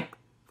feels like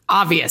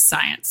obvious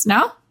science,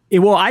 no?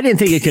 Well, I didn't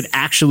think it could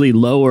actually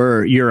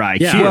lower your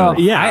IQ.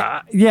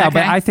 But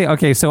I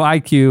think, so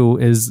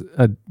IQ is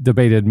a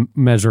debated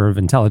measure of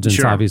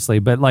intelligence, obviously.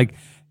 But like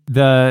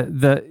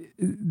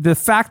the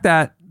fact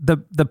that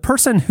the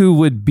person who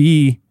would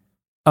be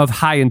of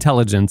high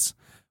intelligence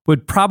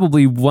would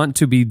probably want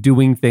to be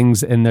doing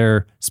things in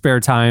their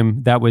spare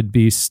time that would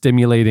be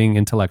stimulating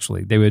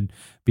intellectually. They would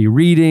be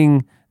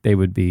reading, they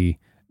would be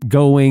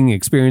going,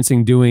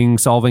 experiencing, doing,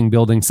 solving,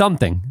 building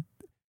something.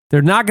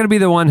 They're not going to be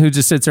the one who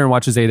just sits there and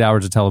watches 8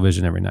 hours of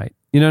television every night.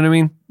 You know what I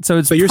mean? So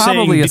it's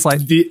probably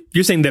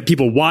you're saying that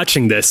people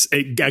watching this,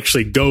 it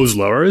actually goes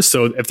lower.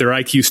 So if their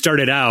IQ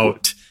started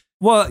out,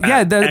 but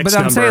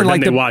I'm saying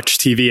like they watch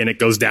TV and it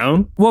goes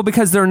down. Well,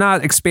 because they're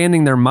not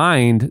expanding their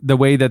mind the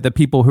way that the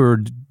people who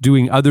are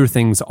doing other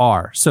things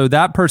are. So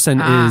that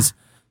person is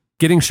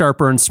getting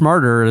sharper and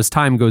smarter as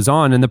time goes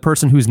on, and the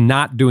person who's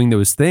not doing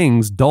those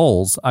things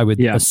dulls, I would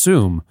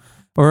assume.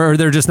 Or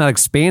they're just not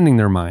expanding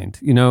their mind,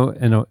 in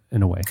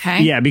a way.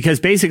 Okay. Yeah,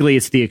 because basically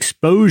it's the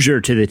exposure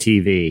to the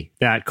TV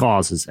that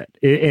causes it.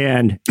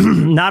 And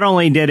not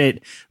only did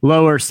it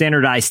lower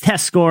standardized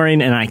test scoring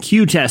and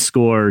IQ test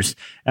scores,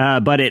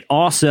 but it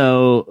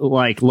also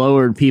like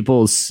lowered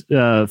people's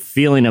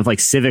feeling of like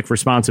civic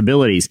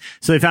responsibilities.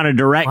 So they found a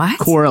direct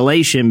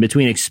correlation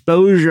between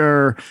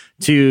exposure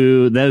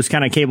to those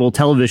kind of cable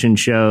television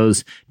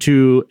shows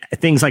to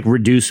things like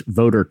reduced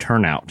voter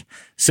turnout.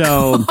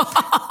 So,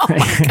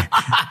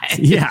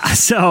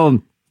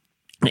 so,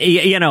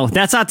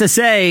 that's not to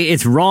say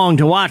it's wrong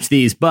to watch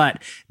these,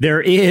 but there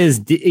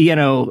is,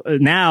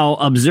 now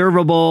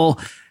observable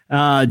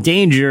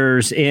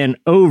dangers in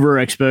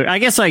overexposure. I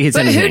guess like it's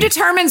But who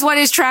determines what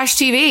is trash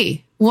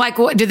TV? Like,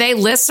 what do they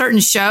list certain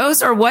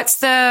shows, or what's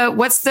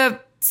the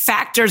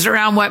factors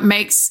around what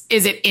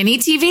is it any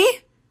TV?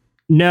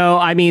 No,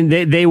 I mean,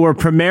 they were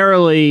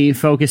primarily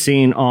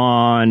focusing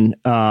on,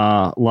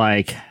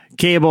 like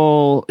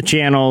cable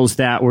channels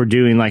that were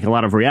doing like a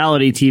lot of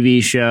reality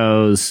TV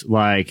shows,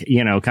 like,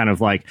 you know, kind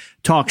of like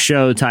talk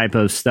show type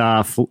of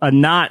stuff,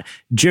 not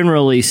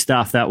generally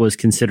stuff that was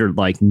considered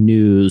like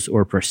news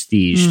or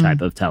prestige type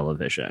of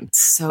television.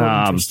 So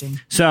interesting.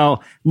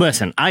 So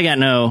listen, I got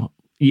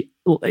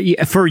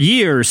for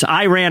years,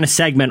 I ran a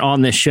segment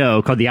on this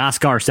show called the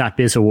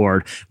Oscars.biz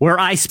Award, where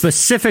I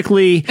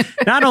specifically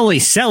not only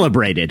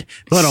celebrated,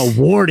 but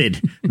awarded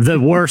the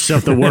worst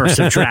of the worst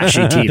of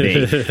trashy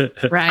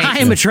TV. Right. I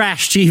am a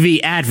trash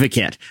TV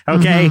advocate.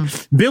 Okay.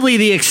 Billy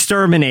the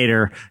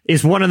Exterminator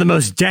is one of the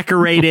most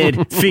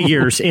decorated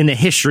figures in the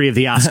history of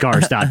the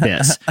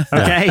Oscars.biz.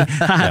 Okay.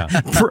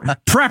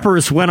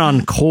 Preppers went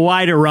on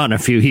quite a run a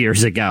few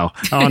years ago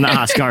on the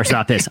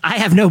Oscars.biz. I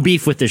have no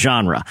beef with the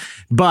genre,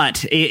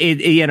 but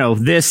you know,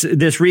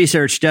 this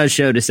research does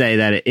show to say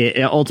that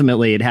it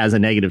ultimately it has a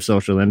negative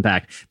social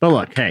impact. But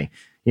look, hey,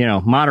 you know,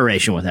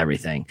 moderation with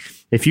everything.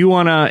 If you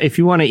wanna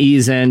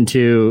ease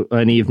into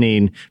an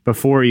evening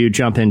before you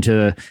jump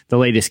into the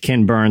latest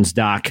Ken Burns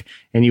doc,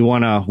 and you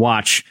wanna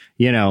watch,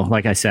 you know,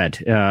 like I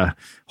said,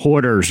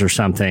 Hoarders or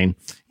something,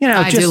 you know,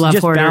 I do love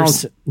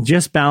Hoarders.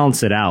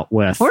 Balance it out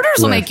with Hoarders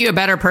will make you a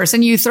better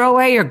person. You throw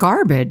away your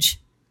garbage.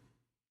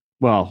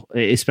 Well,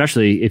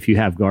 especially if you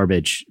have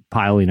garbage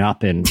piling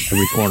up in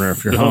every corner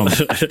of your home.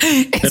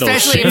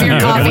 Especially if your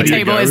coffee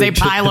table is a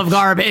pile of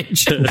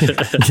garbage.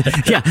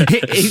 Yeah,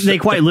 they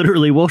quite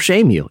literally will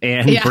shame you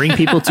and bring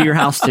people to your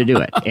house to do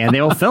it. And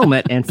they'll film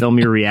it and film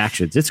your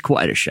reactions. It's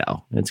quite a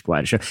show.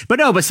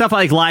 But stuff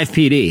like Live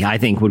PD, I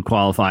think, would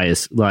qualify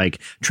as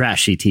like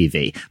trashy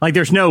TV. Like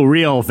there's no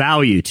real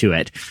value to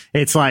it.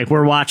 It's like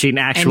we're watching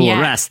actual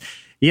arrests.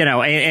 You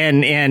know,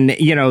 and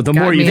you know, the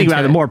more you think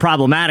about it, the more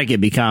problematic it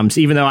becomes,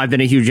 even though I've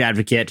been a huge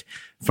advocate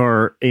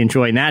for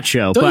enjoying that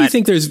show. Don't you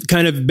think there's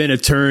kind of been a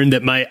turn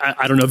that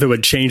I don't know if it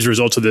would change the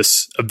results of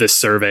this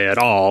survey at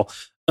all,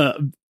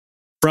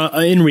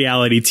 in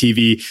reality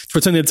TV, for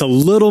something that's a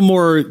little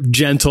more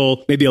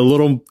gentle, maybe a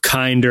little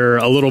kinder,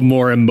 a little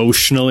more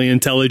emotionally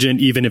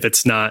intelligent, even if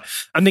it's not.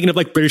 I'm thinking of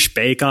like British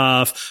Bake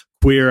Off,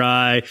 Queer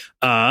Eye.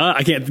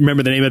 I can't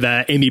remember the name of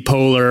that Amy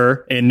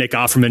Poehler and Nick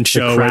Offerman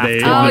show where they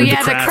the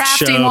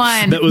crafting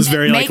one that was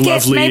very like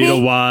lovely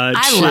to watch.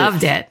 I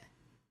loved it.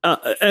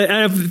 And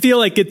I feel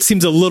like it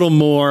seems a little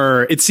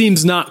more. It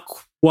seems not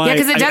quite. Yeah,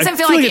 because it doesn't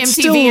feel like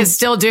MTV is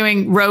still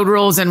doing Road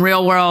Rules and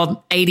Real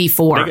World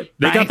 84.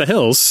 They got the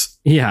Hills.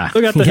 Yeah,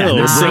 they got the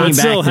Hills. So it's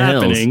still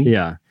happening.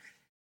 Yeah.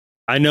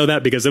 I know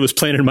that because it was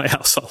playing in my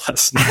house all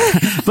last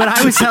night. But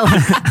I was telling,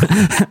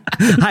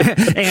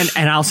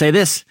 and I'll say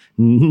this: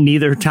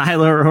 neither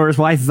Tyler or his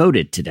wife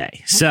voted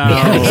today. So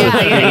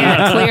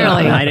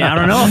clearly, I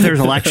don't know if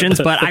there's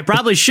elections, but I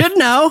probably should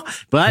know.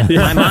 But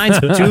my mind's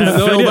too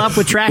filled up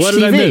with trash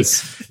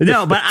TV.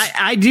 No, but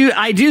I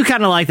do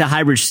kind of like the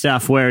hybrid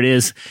stuff where it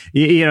is,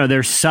 you know,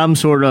 there's some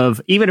sort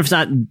of, even if it's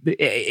not,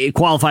 it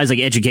qualifies like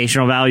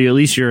educational value. At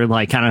least you're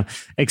like kind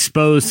of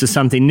exposed to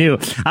something new.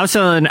 I was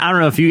telling, I don't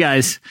know if you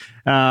guys.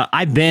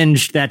 I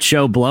binged that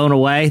show Blown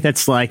Away.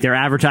 That's like they're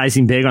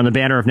advertising big on the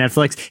banner of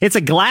Netflix. It's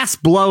a glass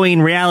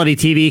blowing reality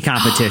TV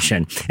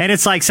competition. And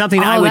it's like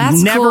something I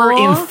would never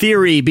in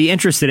theory be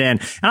interested in.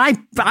 And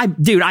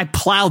I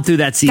plowed through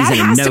that season in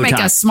no time. That has to make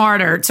us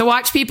smarter. To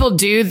watch people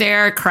do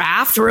their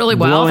craft really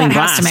well, blowing that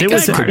has to make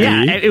us smarter.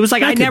 Yeah, it was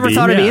like I never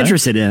thought I'd be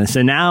interested in it.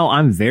 So now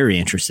I'm very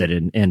interested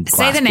in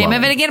Say the name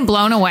of it again,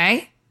 Blown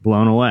Away.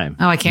 Blown Away.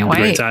 Oh, I can't wait.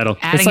 Great title.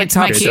 It's like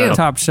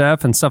Top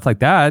Chef and stuff like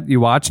that. You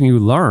watch and you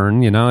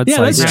learn, you know. It's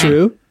like, that's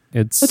true.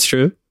 That's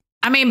true.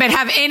 I mean, but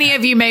have any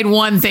of you made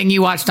one thing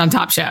you watched on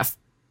Top Chef?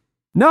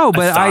 No,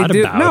 but I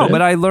do. No,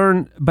 but I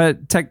learn,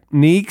 but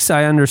techniques,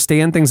 I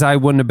understand things I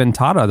wouldn't have been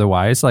taught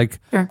otherwise. Like,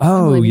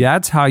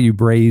 that's how you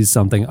braise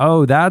something.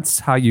 Oh, that's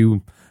how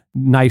you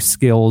knife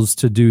skills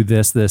to do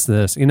this.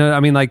 You know, I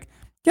mean, like,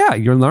 yeah,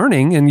 you're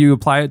learning and you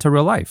apply it to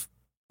real life.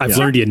 I've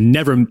learned you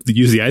never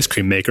use the ice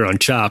cream maker on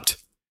Chopped.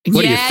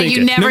 What do you think?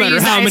 You never no matter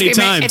use how many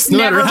times, it's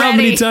never how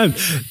many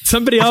times,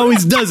 somebody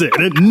always does it,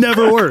 and it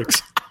never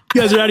works.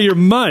 You guys are out of your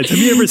minds. Have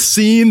you ever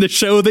seen the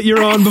show that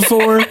you're on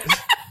before?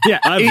 Yeah,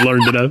 I've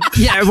learned enough.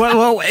 Yeah,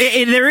 well,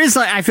 there is,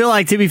 like, I feel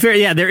like, to be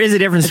fair, there is a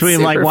difference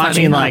between like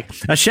watching like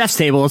a chef's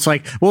table. It's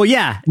like, well,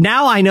 yeah,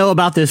 now I know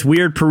about this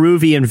weird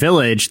Peruvian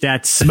village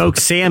that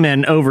smokes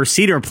salmon over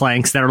cedar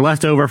planks that are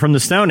left over from the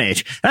Stone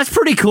Age. That's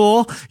pretty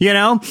cool, you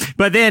know?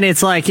 But then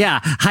it's like,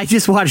 I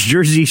just watched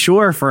Jersey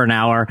Shore for an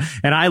hour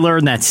and I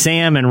learned that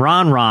Sam and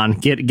Ron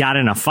got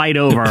in a fight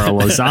over a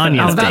lasagna.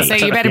 I was about to say,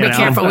 you better be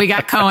careful. We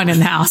got Cohen in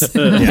the house.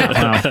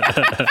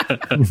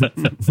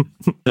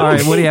 All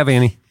right, what do you have,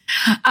 Annie?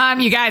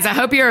 You guys, I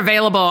hope you're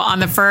available on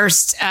the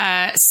first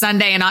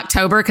Sunday in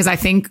October, because I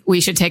think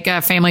we should take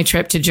a family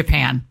trip to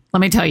Japan.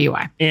 Let me tell you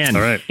why. All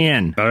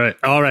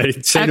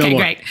right. Say no more.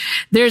 Great.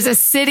 There's a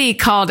city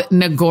called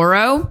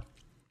Nagoro.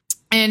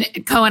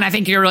 And Cohen, I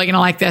think you're really going to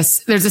like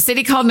this. There's a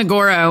city called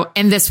Nagoro,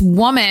 and this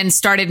woman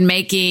started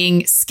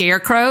making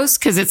scarecrows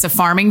because it's a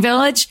farming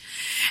village.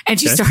 And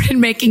she started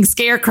making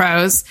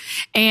scarecrows,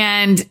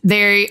 and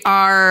they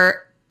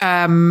are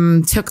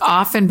took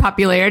off in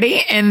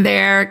popularity in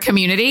their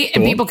community,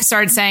 and people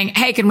started saying,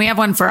 "Hey, can we have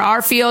one for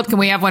our field? Can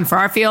we have one for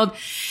our field?"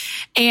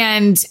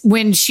 And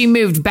when she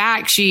moved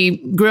back, she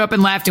grew up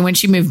and left. And when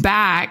she moved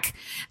back,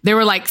 there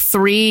were like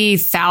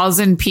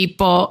 3,000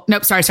 people.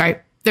 Nope, sorry.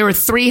 There were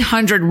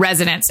 300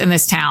 residents in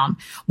this town.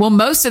 Well,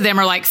 most of them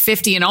are like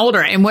 50 and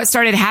older. And what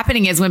started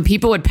happening is when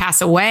people would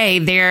pass away,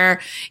 their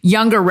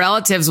younger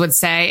relatives would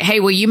say, "Hey,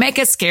 will you make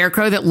a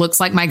scarecrow that looks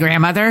like my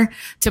grandmother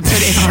to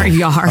put in our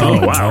yard?"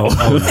 Oh, wow.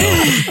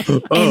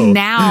 Oh, no. And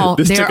now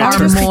there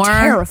are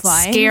more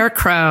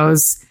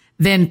scarecrows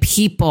than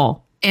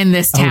people in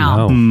this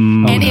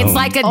town. It's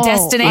like a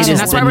destination.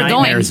 That's why we're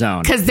going.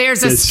 Because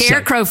there's a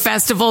scarecrow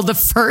festival the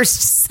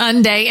first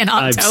Sunday in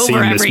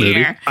October every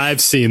year.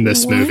 I've seen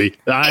this movie.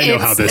 I know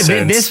how this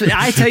ends.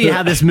 I tell you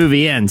how this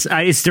movie ends.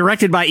 It's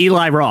directed by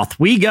Eli Roth.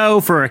 We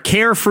go for a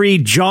carefree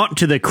jaunt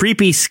to the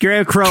creepy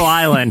Scarecrow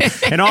Island,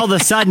 and all of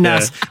a sudden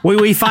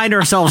we find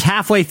ourselves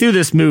halfway through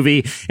this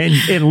movie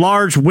in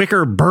large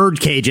wicker bird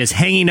cages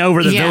hanging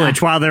over the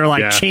village while they're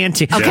like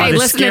chanting. Okay, the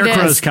listen scarecrows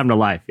to this. come to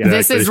life.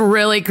 This is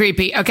really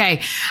creepy. Okay.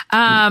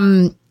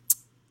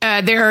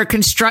 There are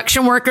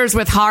construction workers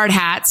with hard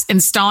hats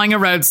installing a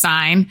road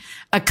sign,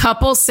 a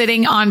couple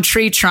sitting on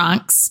tree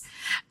trunks,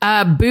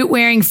 a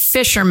boot-wearing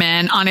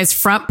fisherman on his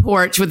front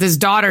porch with his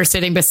daughter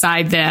sitting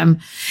beside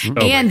them,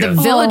 and the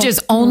village's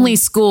only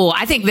school.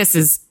 I think this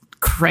is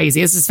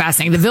crazy. This is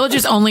fascinating. The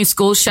village's only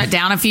school shut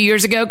down a few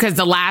years ago because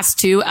the last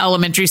 2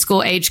 elementary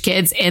school age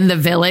kids in the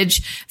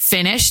village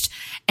finished.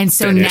 And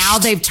so now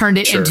they've turned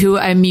it into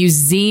a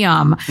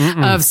museum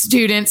of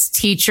students,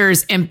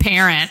 teachers, and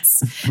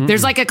parents.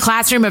 There's like a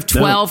classroom of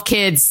 12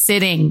 kids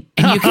sitting,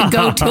 and you can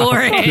go tour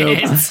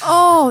it.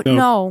 Oh,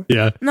 no.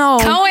 Yeah. No.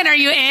 Cohen, are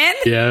you in?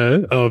 Yeah.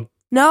 Oh.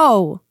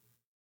 No.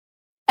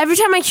 Every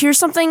time I hear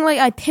something, like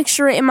I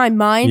picture it in my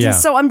mind, and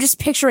so I'm just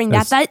picturing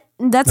that's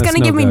going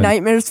to give me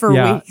nightmares for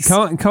weeks.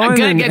 Cohen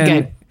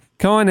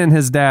Cohen and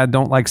his dad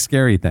don't like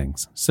scary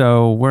things,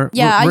 so we're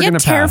I gonna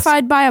get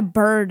terrified by a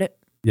bird.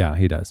 Yeah,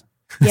 he does.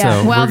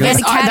 Yeah. So well,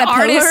 the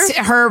artist,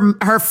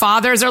 her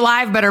father's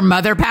alive, but her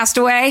mother passed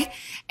away,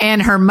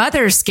 and her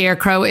mother's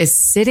scarecrow is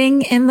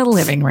sitting in the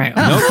living room.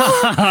 No.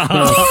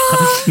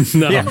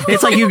 Yeah,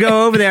 it's like you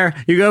go over there,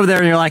 and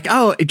you're like,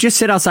 "Oh, just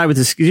sit outside with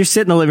this. Just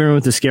sit in the living room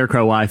with the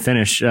scarecrow while I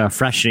finish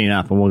freshening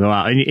up, and we'll go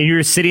out." And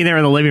you're sitting there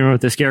in the living room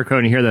with the scarecrow,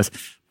 and you hear this,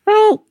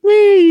 "Help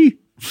me!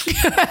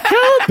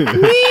 Help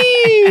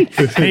me!"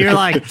 And you're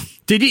like,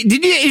 "Did you?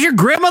 Is your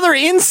grandmother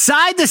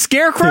inside the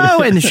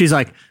scarecrow?" And she's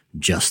like,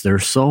 "Just their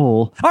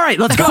soul." All right,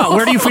 let's go out.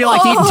 Where do you feel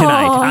like eating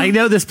tonight? I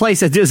know this place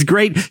that does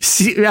great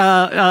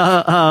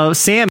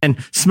salmon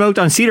smoked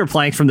on cedar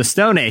planks from the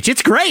Stone Age.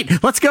 It's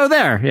great. Let's go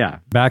there. Yeah.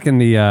 Back in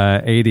the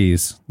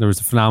 80s, there was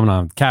a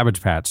phenomenon of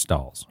Cabbage Patch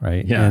dolls,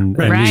 right? Yeah. And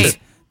right.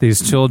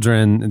 These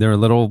children, they were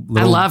little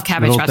I love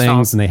Cabbage Patch things,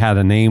 dolls. and they had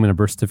a name and a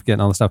birth certificate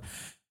and all this stuff.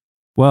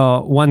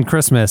 Well, one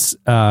Christmas,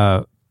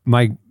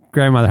 my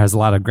grandmother has a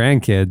lot of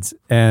grandkids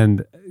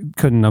and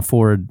couldn't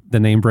afford the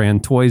name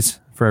brand toys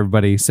for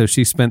everybody, so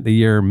she spent the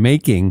year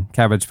making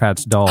Cabbage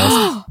Patch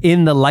dolls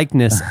in the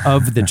likeness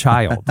of the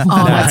child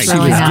that she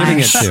was giving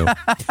it to.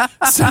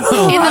 So,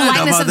 in the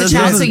likeness of the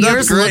child, so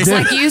yours looks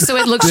like you, so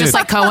it looks just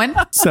like Cohen.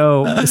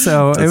 So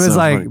it was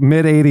like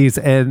mid '80s,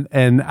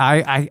 and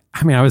I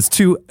mean, I was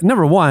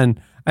number one,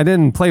 I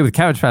didn't play with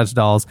Cabbage Patch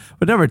dolls,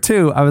 but number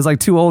two, I was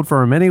like too old for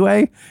them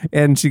anyway,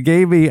 and she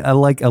gave me a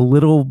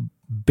little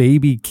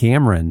baby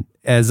Cameron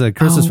as a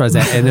Christmas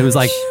present, and it was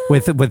like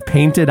with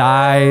painted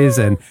eyes,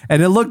 and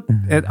it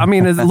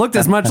looked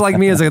as much like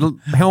me as a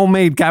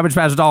homemade Cabbage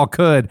Patch doll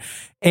could.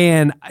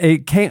 And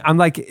I'm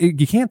like,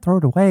 you can't throw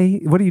it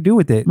away. What do you do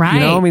with it? Right.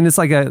 You know, I mean, it's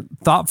like a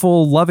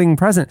thoughtful, loving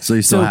present. So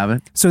you still have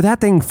it? So that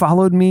thing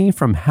followed me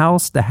from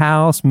house to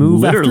house,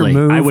 move Literally, after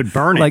move. I would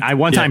burn it. I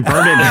one time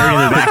burned it in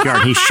the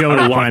backyard. He showed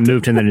it when I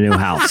moved into the new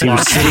house. He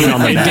was sitting on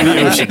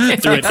the ocean.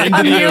 Threw it into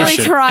I'm the really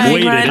ocean.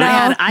 crying right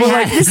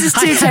now. This is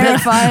too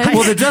terrifying.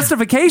 Well, the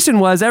justification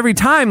was every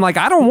time, like,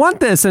 I don't want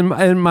this. And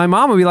my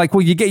mom would be like,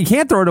 well, you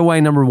can't throw it away,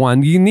 number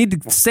one. You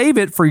need to save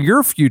it for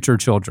your future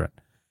children.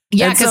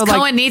 Yeah, because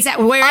Cohen needs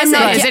that. Where is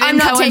it? Is it in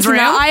Cohen's room?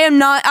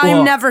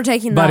 I'm never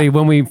taking that. Buddy,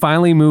 when we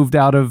finally moved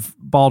out of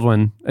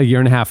Baldwin a year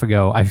and a half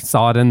ago, I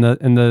saw it in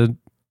the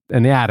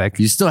attic.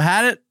 You still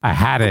had it? I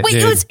had it. Wait,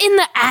 dude. it was in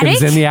the attic?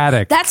 It was in the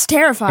attic. That's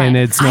terrifying. And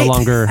it's no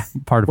longer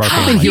part of our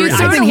family.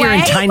 I've been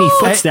hearing tiny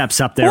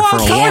footsteps up there for a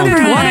long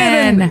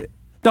time.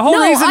 The whole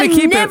reason to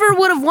keep I never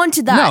would have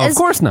wanted that. No, of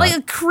course not. Like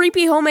a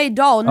creepy homemade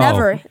doll.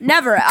 Never. Cohen,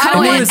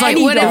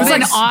 it would have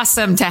been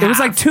awesome to have. It was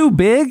like too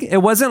big.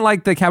 It wasn't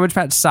like the Cabbage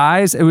Patch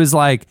size. It was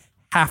like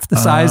half the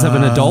size of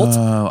an adult.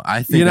 Oh,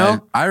 I think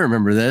I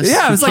remember this.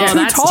 Yeah, it was like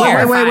too tall.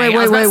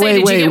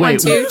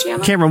 Wait.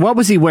 Cameron, what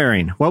was he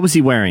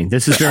wearing?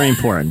 This is very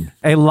important.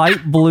 A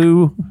light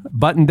blue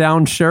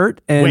button-down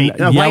shirt and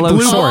yellow light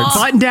blue shorts.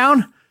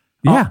 Button-down?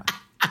 Yeah.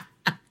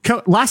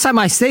 Last time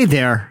I stayed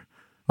there,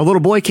 a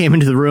little boy came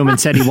into the room and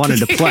said he wanted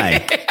to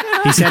play.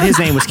 He said his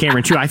name was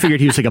Cameron too. I figured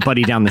he was like a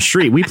buddy down the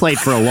street. We played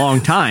for a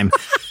long time,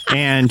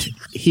 and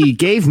he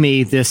gave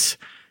me this.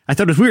 I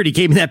thought it was weird he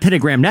gave me that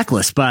pentagram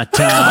necklace, but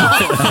guys,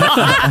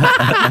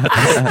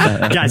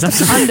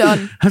 I'm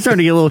done. I'm starting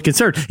to get a little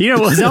concerned. You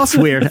know what's else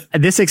weird?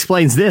 This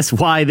explains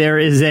why there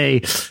is a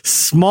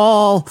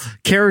small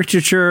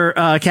caricature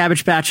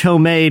Cabbage Patch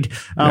homemade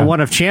one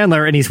of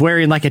Chandler, and he's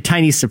wearing like a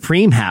tiny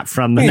Supreme hat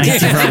from the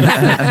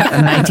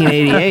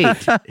 1988. I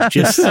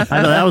thought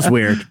that was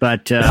weird,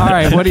 but all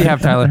right, what do you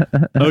have, Tyler?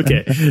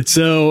 Okay,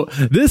 so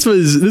this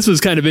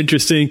was kind of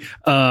interesting.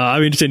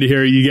 I'm interested to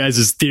hear you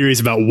guys' theories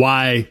about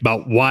why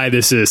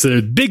this is. So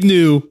there's a big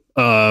new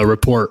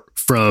report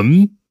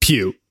from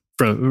Pew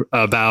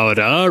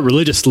about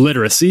religious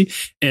literacy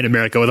in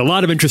America, with a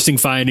lot of interesting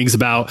findings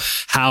about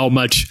how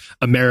much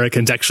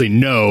Americans actually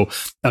know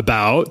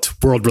about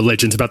world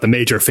religions, about the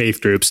major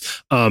faith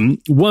groups.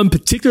 One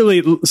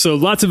particularly, so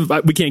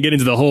we can't get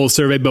into the whole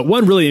survey, but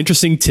one really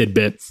interesting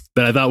tidbit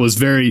that I thought was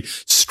very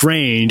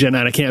strange, and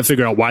I can't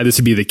figure out why this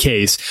would be the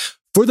case.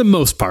 For the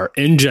most part,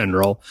 in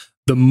general,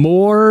 the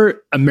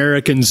more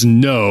Americans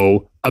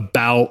know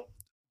about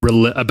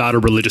a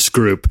religious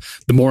group,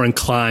 the more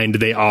inclined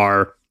they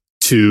are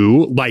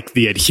to like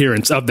the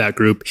adherents of that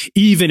group,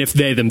 even if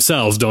they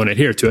themselves don't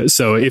adhere to it.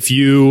 So if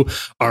you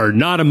are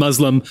not a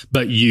Muslim,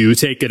 but you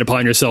take it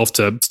upon yourself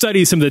to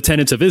study some of the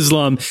tenets of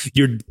Islam,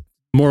 you're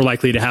more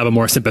likely to have a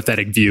more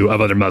sympathetic view of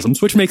other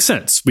Muslims, which makes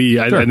sense.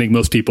 I think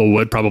most people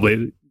would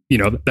probably,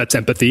 that's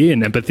empathy,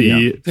 and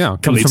empathy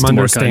comes from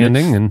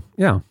understanding, and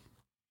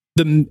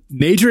The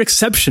major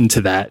exception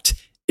to that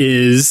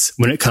is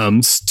when it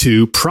comes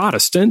to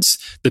Protestants.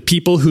 The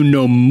people who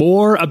know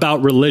more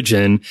about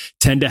religion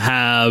tend to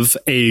have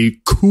a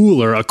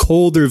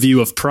colder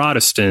view of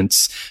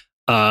Protestants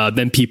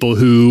than people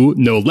who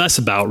know less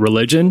about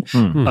religion.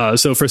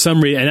 So for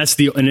some reason,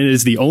 and it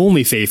is the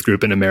only faith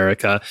group in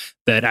America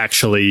that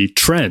actually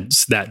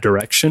trends that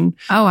direction.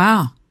 Oh,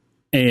 wow.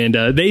 And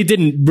they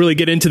didn't really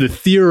get into the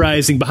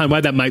theorizing behind why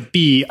that might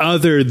be,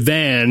 other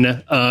than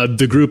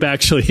the group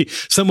actually,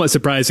 somewhat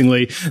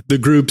surprisingly, the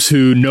groups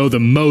who know the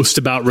most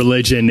about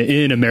religion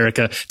in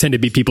America tend to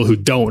be people who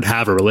don't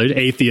have a religion.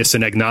 Atheists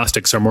and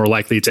agnostics are more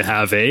likely to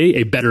have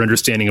a better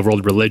understanding of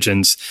world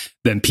religions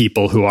than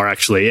people who are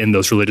actually in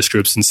those religious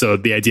groups. And so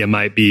the idea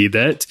might be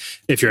that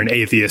if you're an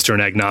atheist or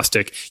an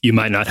agnostic, you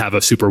might not have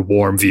a super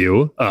warm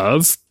view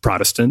of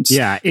Protestants.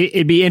 Yeah,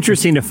 it'd be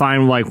interesting to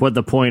find what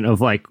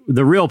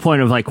the real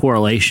point of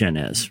correlation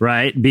is,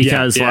 right?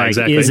 Because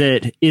exactly.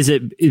 is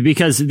it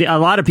because a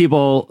lot of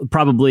people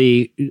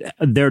probably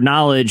their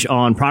knowledge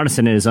on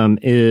Protestantism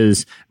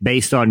is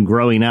based on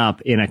growing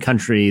up in a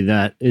country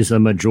that is a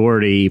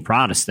majority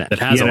Protestant, that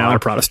has a lot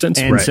of Protestants,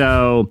 and right.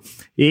 So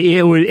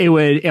it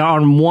would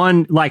on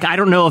one, I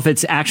don't know if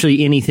it's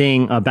actually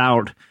anything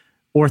about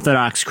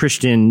Orthodox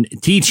Christian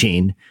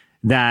teaching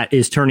that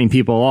is turning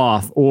people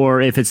off,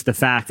 or if it's the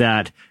fact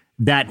that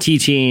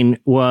teaching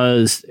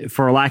was,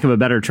 for lack of a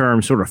better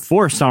term, sort of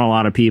forced on a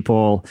lot of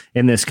people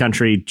in this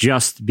country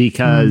just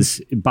because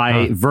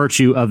by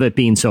virtue of it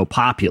being so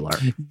popular.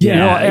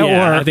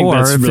 I think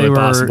that's really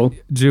possible.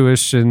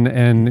 Jewish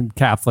and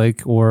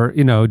Catholic, or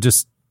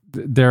just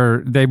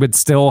they would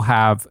still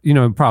have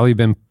probably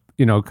been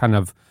kind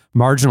of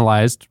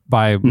marginalized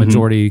by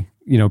majority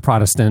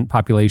Protestant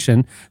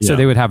population, so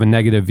they would have a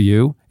negative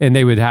view, and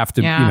they would have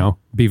to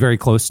be very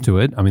close to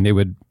it. I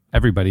mean,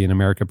 everybody in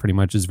America pretty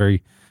much is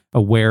very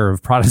aware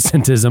of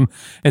Protestantism,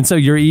 and so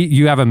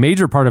you have a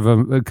major part of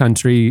a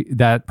country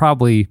that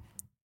probably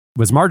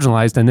was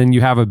marginalized, and then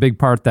you have a big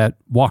part that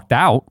walked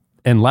out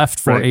and left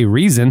for a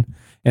reason,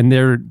 and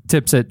they're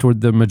tips it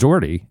toward the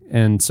majority,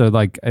 and so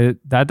that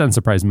doesn't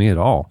surprise me at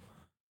all.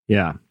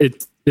 Yeah,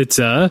 This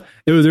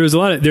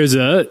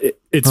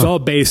is all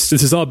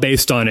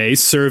based on a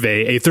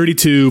survey, a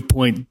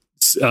 32-point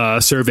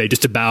survey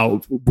just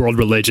about world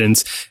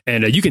religions,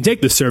 and you can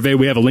take the survey.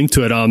 We have a link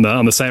to it on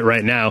the site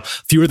right now.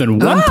 Fewer than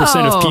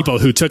 1% of people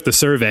who took the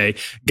survey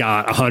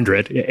got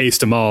 100, aced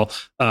them all.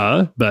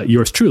 But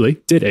yours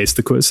truly did ace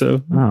the quiz.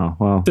 So,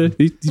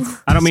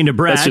 I don't mean to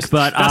brag,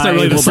 but that's not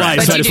really the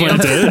slice. I just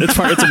wanted to.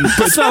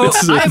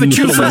 I have a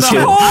truth for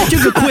you. I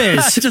took a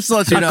quiz, just to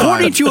let you know,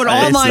 according to an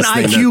online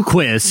IQ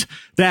quiz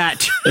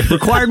that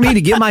required me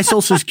to give my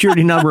social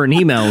security number and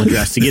email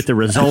address to get the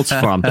results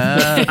from.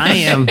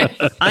 I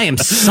am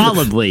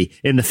solidly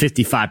in the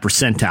 55th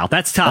percentile.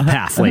 That's top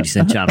half, ladies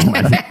and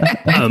gentlemen.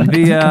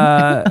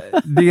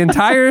 The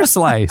entire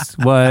slice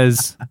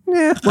was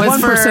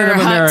 1% of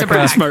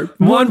America. Smart.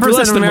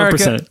 1% of America.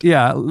 1%.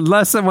 Yeah,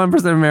 less than 1%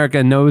 of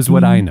America knows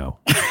what I know.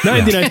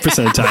 99th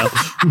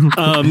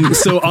percentile.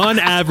 So on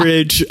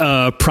average,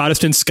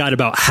 Protestants got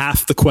about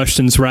half the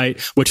questions right,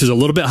 which is a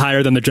little bit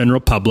higher than the general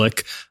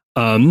public.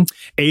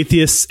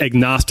 Atheists,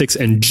 agnostics,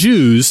 and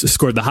Jews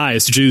scored the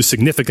highest. Jews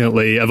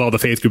significantly, of all the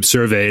faith groups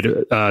surveyed,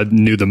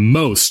 knew the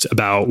most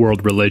about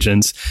world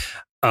religions.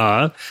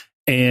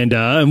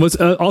 And what's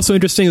also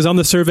interesting is on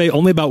the survey,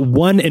 only about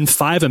 1 in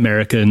 5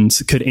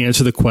 Americans could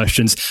answer the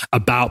questions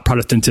about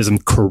Protestantism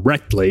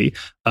correctly.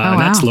 And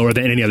that's lower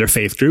than any other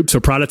faith group. So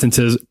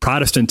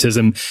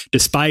Protestantism,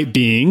 despite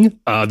being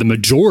the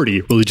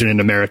majority religion in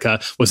America,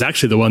 was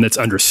actually the one that's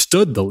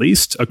understood the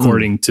least,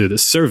 according to the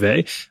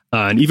survey.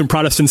 And even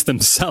Protestants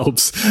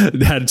themselves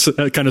had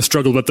kind of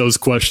struggled with those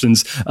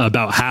questions.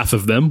 About half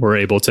of them were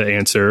able to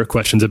answer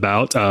questions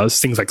about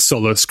things like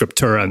sola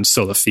scriptura and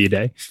sola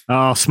fide.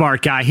 Oh,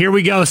 smart guy. Here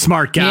we go,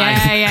 smart guy.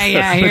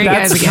 Yeah. Here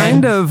that's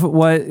kind of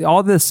what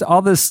all this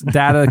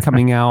data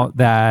coming out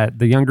that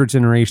the younger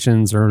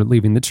generations are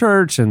leaving the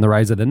church and the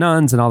rise of the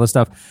nuns and all this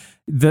stuff.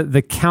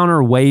 The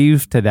counter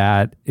wave to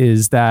that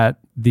is that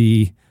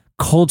the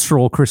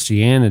cultural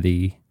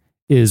Christianity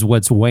is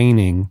what's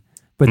waning,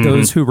 but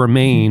those who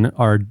remain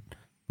are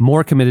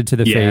more committed to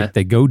the faith.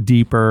 They go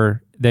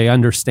deeper. They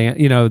understand.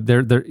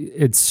 They're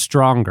it's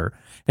stronger.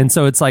 And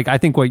so it's like, I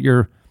think what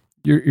you're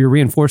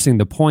reinforcing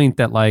the point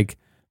that, like,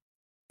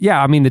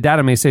 yeah, I mean, the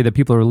data may say that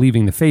people are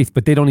leaving the faith,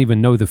 but they don't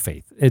even know the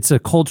faith. It's a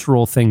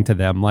cultural thing to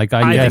them. Like,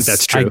 I guess think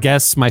that's true. I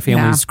guess my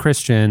family's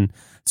Christian.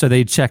 So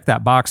they check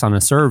that box on a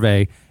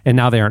survey, and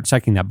now they aren't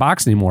checking that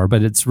box anymore.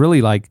 But it's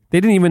really like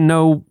they didn't even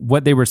know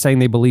what they were saying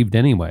they believed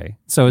anyway.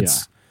 So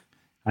it's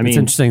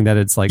interesting that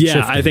it's like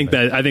shifting, I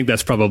think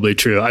that's probably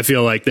true. I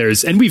feel like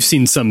and we've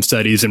seen some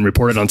studies and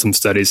reported on some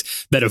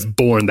studies that have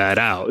borne that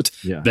out.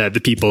 That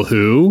the people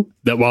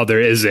that while there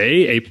is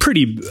a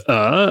pretty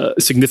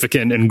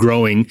significant and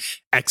growing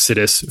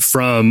exodus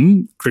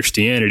from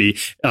Christianity,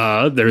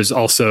 there's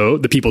also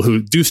the people who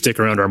do stick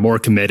around are more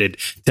committed,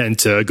 tend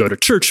to go to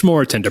church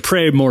more, tend to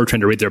pray more,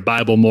 tend to read their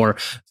Bible more.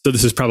 So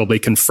this is probably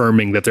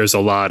confirming that there's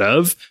still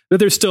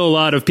a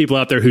lot of people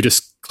out there who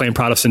just claim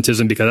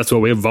Protestantism because that's what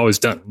we've always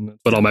done. That's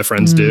what all my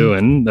friends do,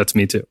 and that's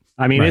me too.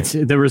 I mean,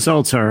 the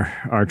results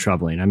are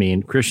troubling. I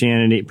mean,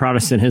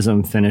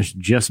 Protestantism finished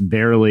just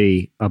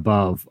barely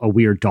above a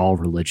weird doll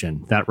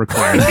religion that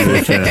requires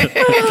you to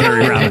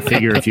carry around a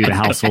figure of you to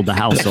household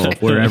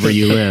wherever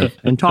you live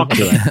and talk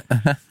to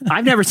it.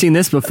 I've never seen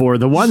this before.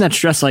 The one that's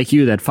dressed like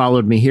you that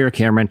followed me here,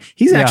 Cameron,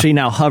 he's actually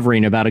now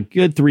hovering about a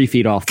good 3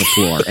 feet off the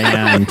floor,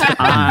 and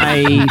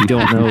I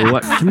don't know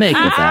what to make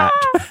with that.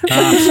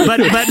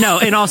 But no,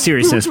 in all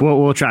seriousness,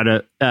 we'll try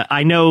to.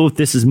 I know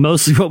this is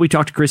mostly what we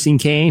talked to Christine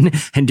Kane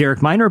and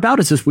Derek Minor about,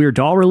 is this weird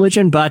doll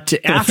religion. But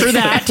after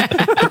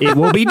that, it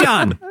will be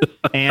done,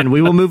 and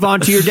we will move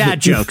on to your dad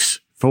jokes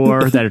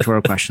for the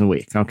editorial question of the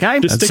week. Okay,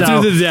 just stick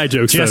to the dad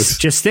jokes.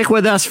 Just stick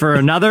with us for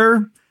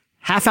another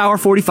half hour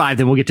 45.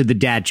 Then we'll get to the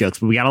dad jokes.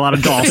 But we got a lot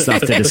of doll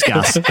stuff to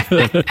discuss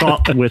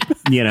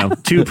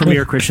with two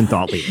premier Christian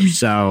thought leaders.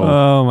 So,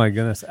 oh my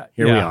goodness,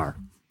 here we are.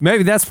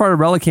 Maybe that's part of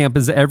Relic Camp,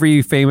 is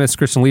every famous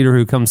Christian leader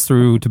who comes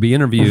through to be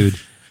interviewed,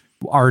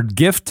 our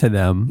gift to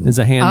them is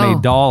a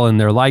handmade doll in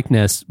their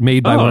likeness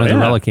made by one of the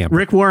Relic Campers.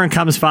 Rick Warren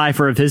comes by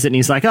for a visit, and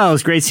he's like, "Oh,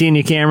 it's great seeing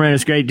you, Cameron.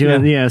 It's great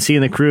doing,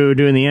 seeing the crew,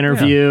 doing the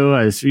interview.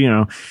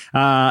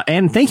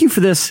 And thank you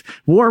for this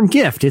warm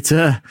gift. It's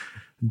a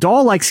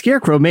doll like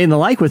Scarecrow made in the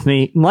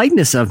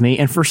likeness of me,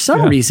 and for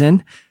some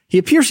reason, he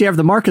appears to have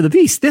the mark of the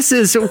beast. This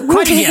is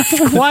quite a gift.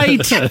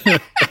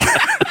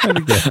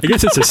 I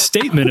guess it's a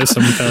statement of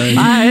some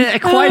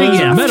kind. Quite a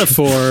gift. A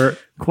metaphor.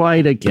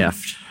 Quite a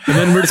gift. And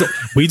then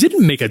we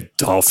didn't make a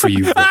doll for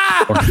you. then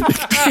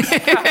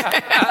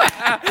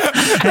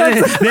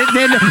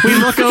we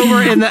look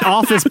over in the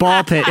office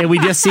ball pit, and we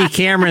just see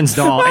Cameron's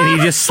doll, and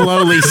he's just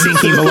slowly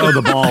sinking below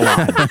the ball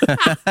line.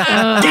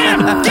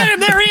 Get him!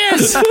 There he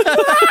is!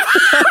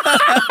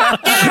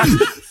 Get him!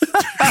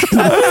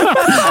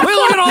 We're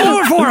looking all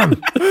over for him.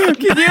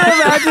 Can you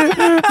imagine?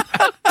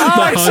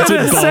 I should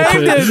have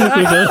saved it.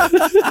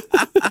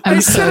 I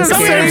should have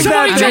saved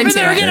that. Jump in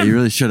there and get him. You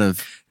really should have.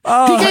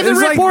 He gave the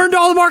Rick Warren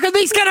doll the mark of the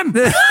beast. Get him!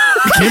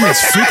 Cameron's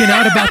freaking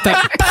out about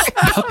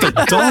the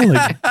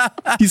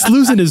doll. He's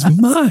losing his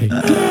mind.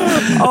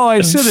 Oh,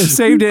 I should have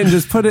saved it and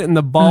just put it in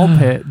the ball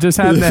pit. Just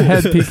have the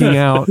head peeking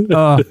out.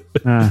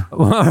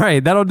 All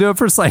right, that'll do it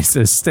for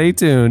Slices. Stay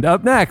tuned.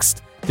 Up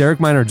next, Derek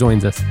Minor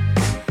joins us.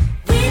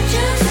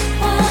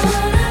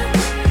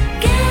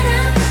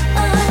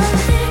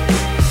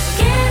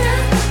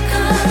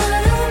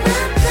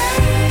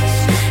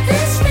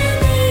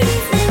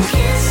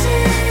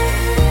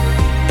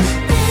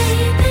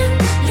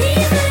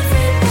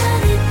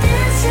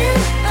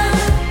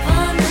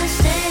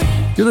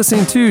 You're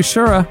listening to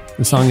Shura.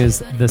 The song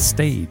is The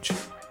Stage.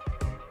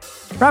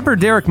 Rapper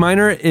Derek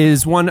Minor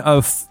is one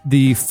of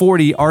the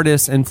 40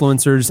 artists,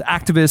 influencers,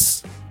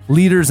 activists,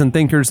 leaders, and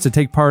thinkers to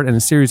take part in a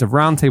series of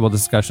roundtable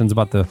discussions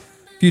about the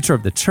future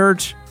of the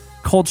church,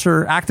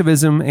 culture,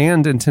 activism,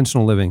 and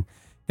intentional living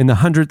in the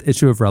 100th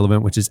issue of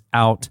Relevant, which is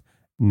out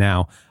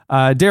now.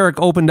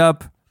 Derek opened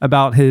up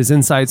about his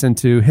insights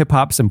into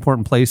hip-hop's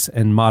important place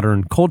in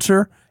modern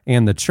culture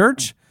and the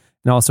church,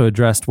 and also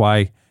addressed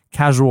why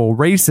casual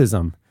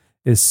racism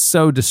is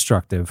so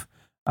destructive.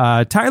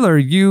 Tyler,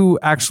 you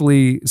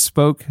actually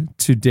spoke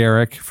to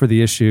Derek for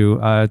the issue.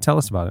 Tell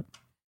us about it.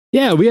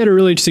 Yeah, we had a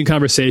really interesting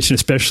conversation,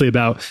 especially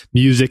about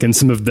music and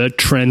some of the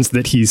trends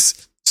that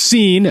he's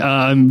seen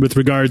with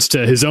regards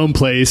to his own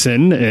place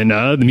in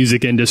the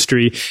music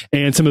industry,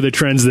 and some of the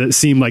trends that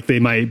seem like they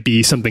might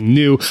be something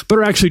new, but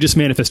are actually just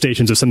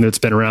manifestations of something that's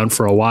been around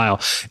for a while.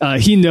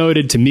 He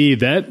noted to me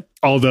that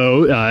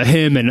although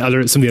him and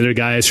some of the other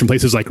guys from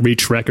places like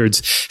Reach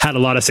Records had a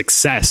lot of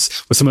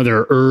success with some of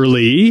their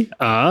early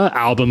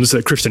albums,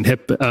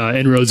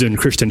 inroads in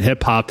Christian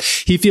hip hop,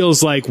 he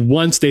feels like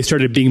once they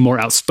started being more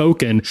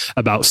outspoken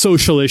about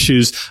social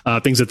issues,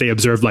 things that they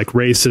observed like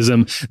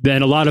racism,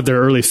 then a lot of their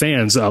early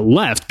fans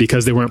left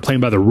because they weren't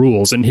playing by the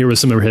rules. And here was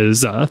some of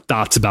his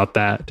thoughts about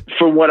that.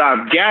 From what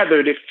I've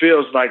gathered, it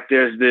feels like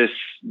there's this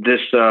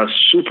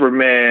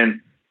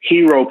Superman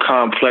hero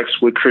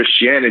complex with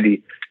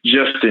Christianity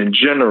just in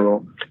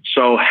general.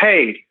 So,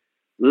 hey,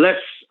 let's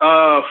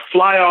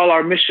fly all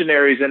our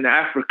missionaries into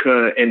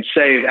Africa and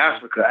save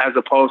Africa, as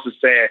opposed to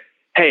saying,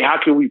 hey, how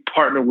can we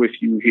partner with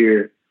you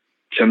here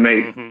to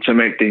make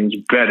things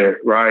better,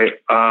 right?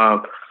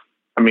 I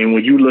mean,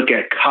 when you look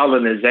at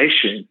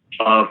colonization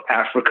of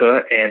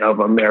Africa and of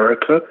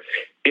America,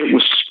 it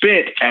was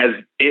spent as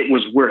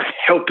we're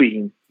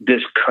helping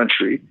this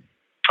country.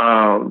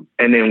 And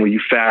then when you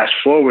fast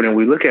forward and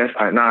we look at it,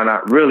 like, nah,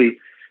 not really.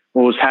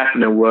 What was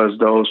happening was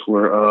those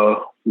were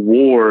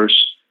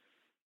wars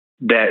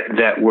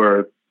those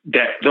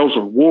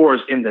were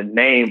wars in the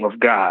name of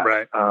God.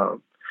 Right.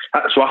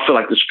 So I feel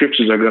like the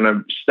scriptures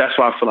that's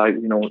why I feel like,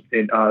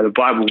 in the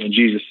Bible, when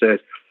Jesus said,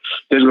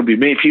 there's going to be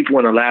many people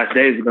in the last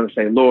days that are going to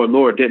say, Lord,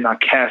 Lord, didn't I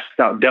cast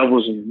out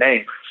devils in your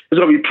name? There's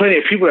going to be plenty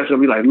of people that's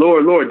going to be like,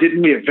 Lord, Lord,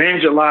 didn't we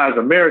evangelize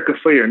America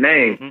for your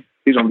name? Mm-hmm.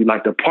 He's going to be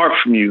like, depart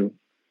from you,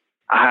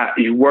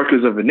 you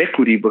workers of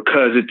iniquity,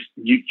 because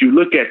you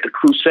look at the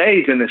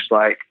Crusades and it's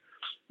like,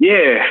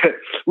 yeah,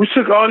 we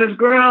took all this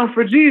ground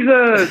for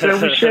Jesus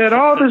and we shed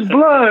all this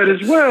blood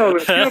as well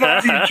and killed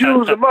all these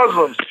Jews and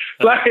Muslims.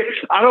 Like,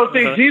 I don't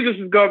think Jesus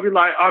is going to be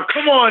like, oh,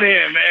 come on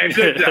in, man.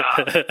 Good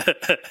job.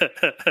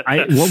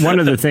 One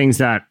of the things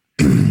that,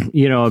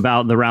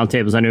 about the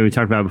roundtables, I know we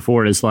talked about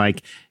before, is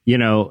like,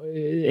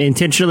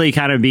 intentionally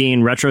kind of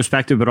being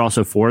retrospective, but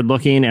also forward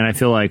looking. And I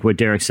feel like what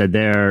Derek said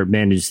there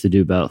manages to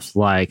do both.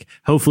 Like,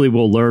 hopefully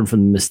we'll learn from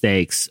the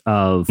mistakes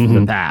of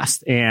the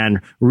past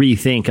and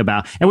rethink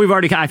about, and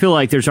I feel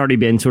like there's already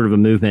been sort of a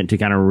movement to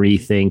kind of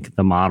rethink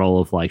the model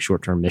of like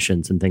short-term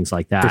missions and things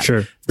like that.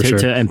 For sure.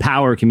 To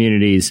empower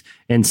communities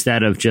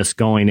instead of just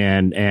going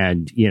in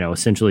and,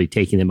 essentially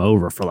taking them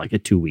over for like a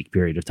 2-week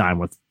period of time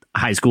with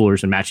high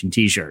schoolers and matching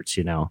t-shirts,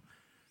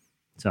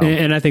 So.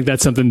 And I think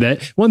that's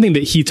one thing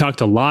that he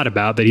talked a lot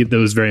about that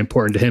was very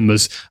important to him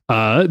was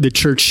the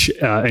church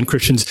and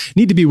Christians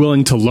need to be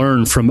willing to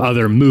learn from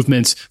other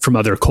movements, from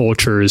other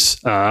cultures,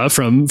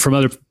 from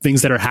other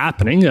things that are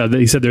happening.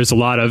 He said there's a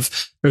lot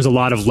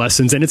of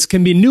lessons, and it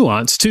can be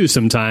nuanced too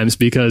sometimes,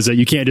 because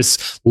you can't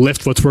just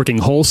lift what's working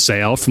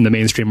wholesale from the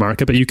mainstream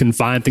market, but you can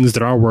find things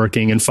that are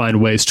working and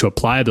find ways to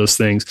apply those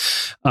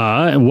things.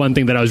 And one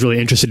thing that I was really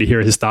interested to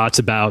hear his thoughts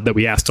about, that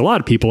we asked a lot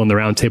of people in the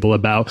roundtable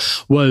about,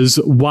 was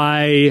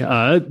why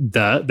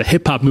the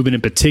hip hop movement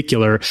in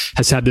particular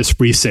has had this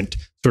recent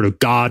sort of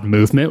God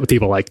movement with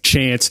people like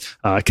Chance,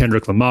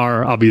 Kendrick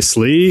Lamar,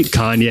 obviously,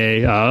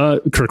 Kanye,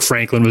 Kirk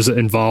Franklin was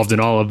involved in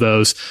all of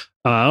those.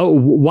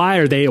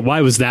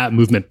 Why was that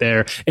movement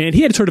there? And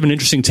he had sort of an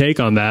interesting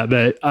take on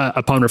that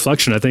upon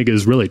reflection, I think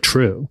is really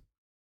true.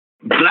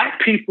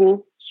 Black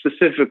people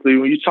specifically,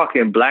 when you're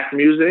talking black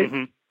music,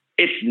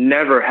 it's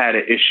never had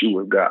an issue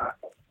with God.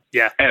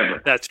 Yeah,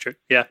 ever. That's true.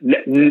 Yeah,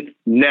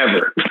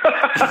 never.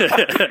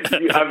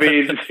 I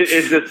mean,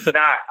 it's just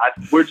not.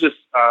 We're just,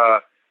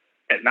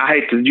 and I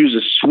hate to use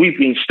a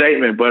sweeping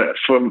statement, but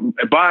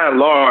by and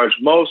large,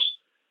 most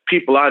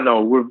people I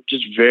know, we're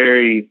just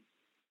very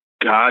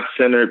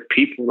God-centered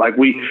people. Like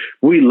we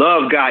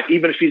love God,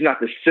 even if He's not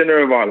the center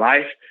of our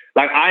life.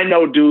 Like I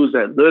know dudes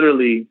that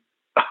literally,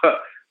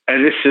 I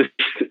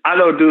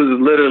know dudes that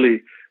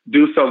literally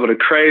do some of the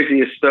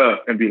craziest stuff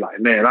and be like,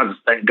 man, I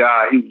just thank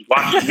God He was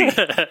watching me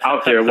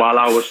out there while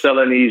I was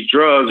selling these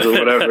drugs or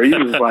whatever. He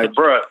was like,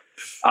 bruh,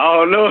 I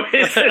don't know.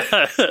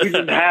 We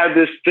just have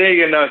this thing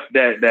in us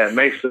that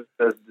makes us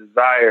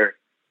desire,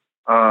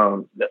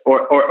 or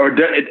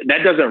that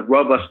doesn't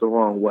rub us the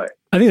wrong way.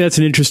 I think that's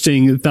an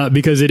interesting thought,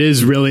 because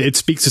it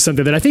speaks to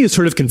something that I think is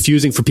sort of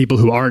confusing for people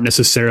who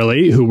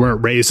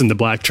weren't raised in the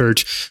black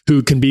church,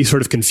 who can be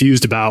sort of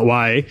confused about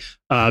why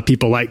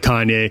people like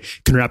Kanye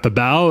can rap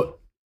about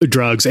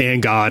drugs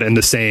and God in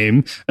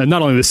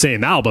not only the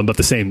same album, but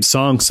the same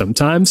song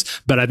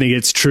sometimes. But I think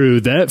it's true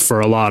that for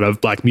a lot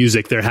of black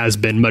music, there has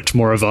been much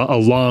more of a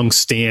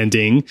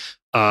long-standing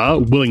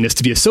willingness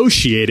to be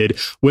associated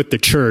with the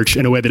church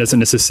in a way that doesn't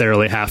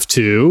necessarily have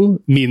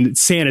to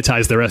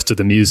sanitize the rest of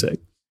the music.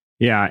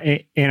 Yeah.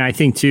 And I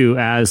think too,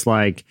 as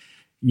like,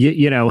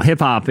 hip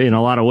hop in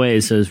a lot of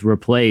ways has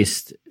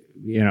replaced,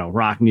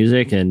 rock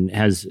music, and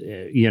has,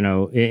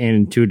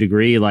 and to a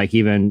degree, like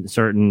even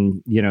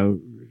certain,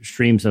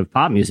 streams of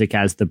pop music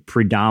as the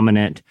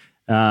predominant,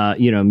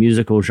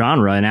 musical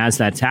genre. And as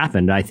that's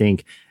happened, I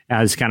think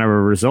as kind of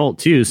a result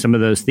too, some of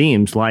those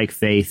themes like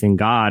faith and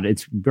God,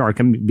 are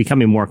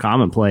becoming more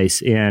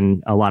commonplace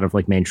in a lot of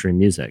like mainstream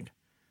music.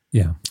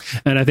 Yeah.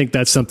 And I think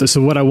that's something.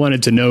 So what I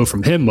wanted to know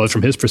from him was,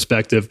 from his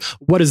perspective,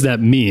 what does that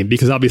mean?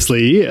 Because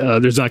obviously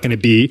there's not going to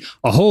be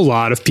a whole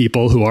lot of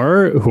people who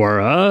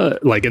are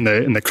like in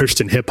the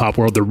Christian hip hop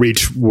world, the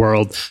Reach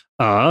world,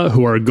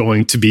 who are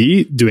going to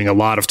be doing a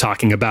lot of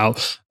talking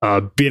about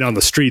being on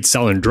the street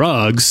selling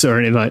drugs or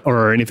anything,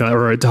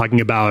 or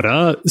talking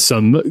about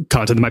some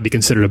content that might be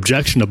considered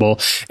objectionable.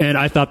 And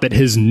I thought that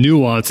his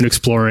nuance in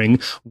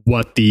exploring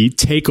what the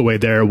takeaway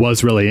there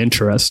was really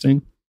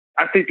interesting.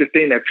 I think the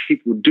thing that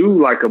people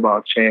do like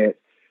about Chance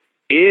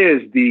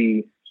is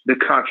the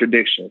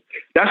contradiction.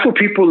 That's what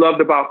people loved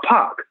about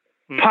Pac.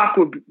 Pac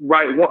would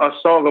write a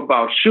song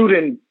about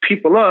shooting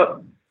people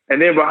up,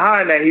 and then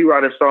behind that, he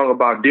write a song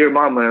about Dear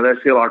Mama and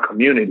Let's Heal Our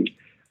Community.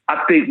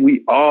 I think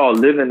we all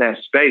live in that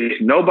space.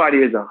 Nobody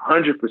is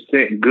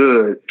 100%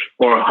 good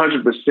or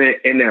 100%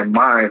 in their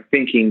mind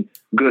thinking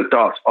good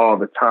thoughts all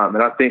the time.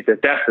 And I think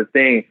that that's the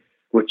thing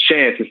with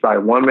Chance. It's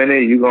like 1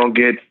 minute you're going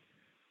to get,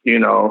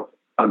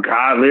 a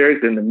God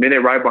lyric, and the minute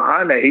right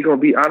behind that, he's going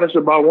to be honest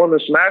about wanting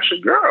to smash a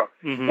girl.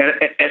 Mm-hmm.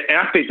 And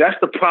I think that's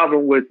the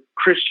problem with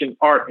Christian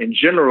art in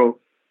general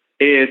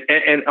is,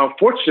 and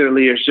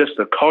unfortunately, it's just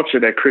the culture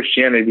that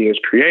Christianity has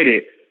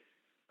created.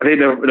 I think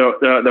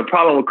the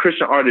problem with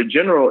Christian art in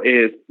general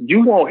is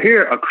you won't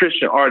hear a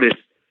Christian artist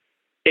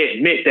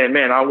admit that,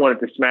 man, I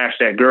wanted to smash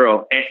that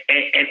girl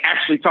and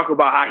actually talk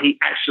about how he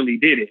actually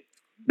did it.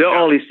 They'll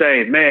only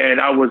say, man,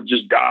 I was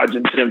just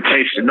dodging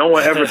temptation. No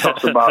one ever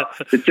talks about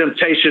the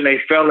temptation they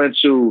fell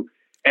into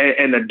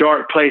and the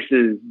dark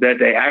places that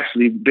they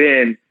actually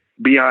been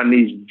beyond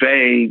these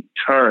vague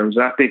terms.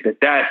 And I think that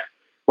that's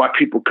why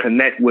people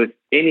connect with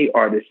any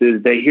artist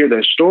is they hear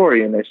their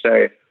story and they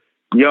say,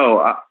 yo,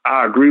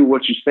 I agree with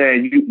what you're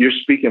saying. You're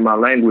speaking my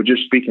language. You're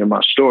speaking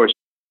my story.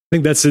 I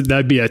think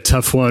that'd be a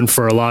tough one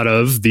for a lot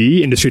of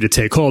the industry to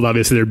take hold.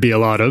 Obviously, there'd be a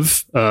lot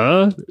of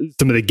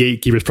some of the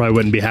gatekeepers probably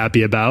wouldn't be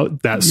happy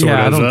about that sort of.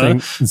 I don't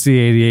think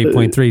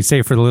Z88.3,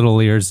 say for the little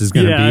ears, is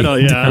going to be. I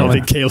don't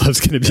think Caleb's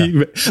going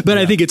to be. But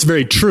I think it's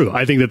very true.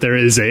 I think that there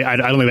is I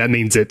don't think that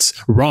means it's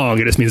wrong.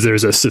 It just means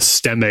there's a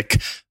systemic.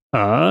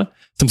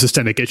 Some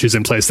systemic issues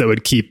in place that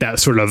would keep that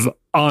sort of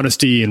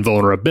honesty and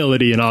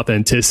vulnerability and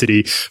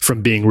authenticity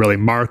from being really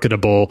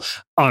marketable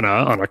on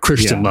a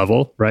Christian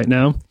level right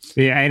now.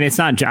 Yeah, and it's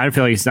not. I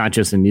feel like it's not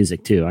just in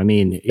music too. I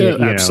mean,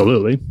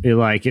 absolutely.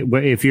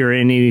 If you're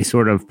in any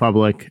sort of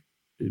public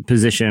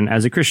position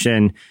as a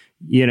Christian,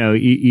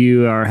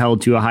 you are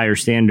held to a higher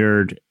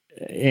standard.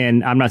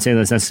 And I'm not saying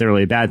that's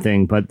necessarily a bad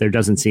thing, but it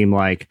does seem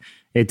like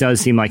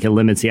it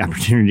limits the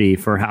opportunity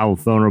for how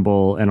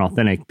vulnerable and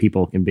authentic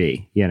people can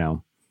be.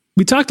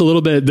 We talked a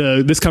little bit.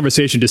 This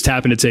conversation just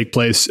happened to take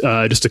place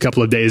just a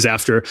couple of days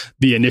after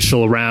the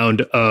initial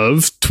round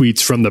of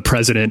tweets from the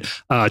president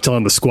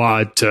telling the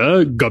squad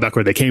to go back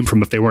where they came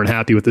from if they weren't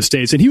happy with the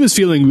states, and he was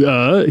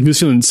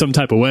feeling some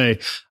type of way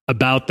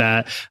about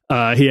that.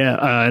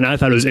 And I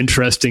thought it was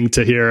interesting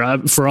to hear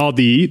for all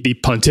the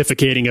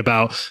pontificating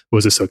about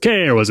was this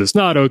okay or was this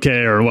not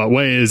okay or in what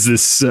way is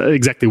this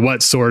exactly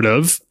what sort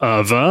of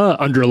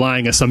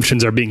underlying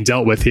assumptions are being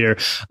dealt with here.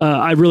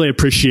 I really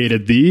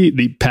appreciated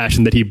the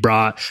passion that he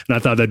brought, and I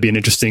thought that'd be an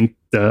interesting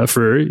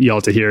for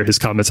y'all to hear his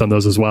comments on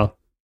those as well.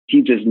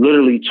 He just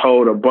literally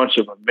told a bunch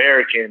of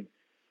American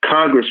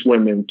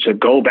congresswomen to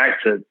go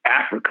back to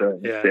Africa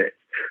instead.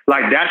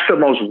 Like, that's the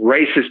most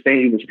racist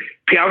thing.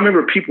 I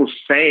remember people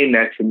saying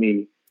that to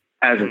me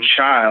as a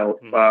child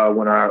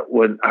when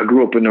I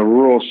grew up in the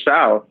rural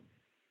South.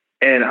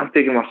 And I'm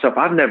thinking to myself,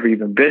 I've never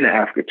even been to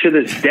Africa. To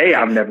this day,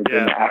 I've never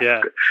been to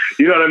Africa.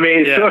 You know what I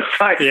mean? So it's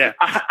like,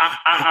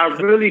 I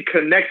really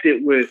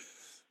connected with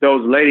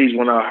those ladies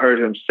when I heard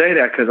him say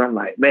that, because I'm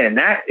like, man,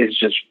 that is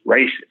just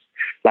racist.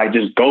 Like,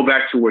 just go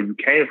back to where you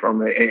came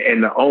from.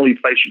 And the only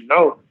place you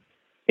know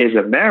is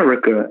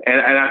America.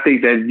 And I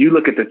think that you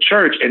look at the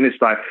church and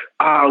it's like,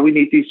 we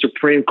need these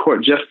Supreme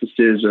Court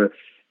justices or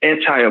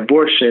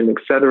anti-abortion,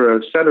 et cetera,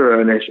 et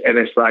cetera. And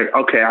it's like,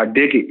 okay, I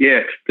dig it. Yeah,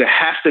 there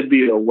has to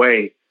be a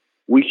way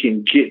we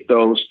can get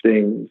those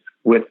things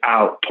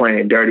without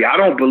playing dirty. I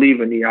don't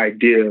believe in the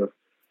idea of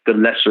the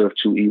lesser of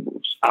two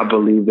evils. I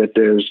believe that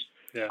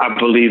I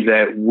believe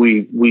that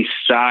we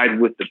side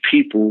with the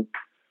people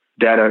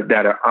that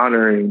are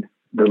honoring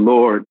the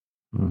Lord.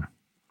 We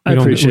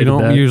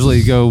don't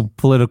usually go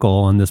political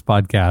on this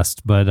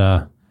podcast,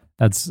 but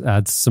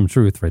that's some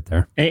truth right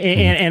there.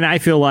 And I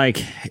feel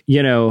like,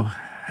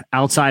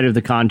 outside of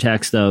the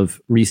context of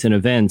recent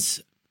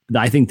events,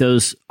 I think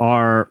those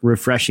are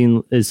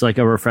refreshing. It's like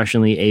a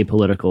refreshingly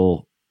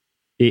apolitical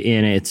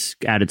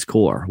at its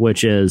core,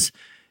 which is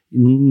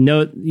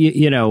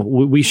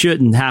we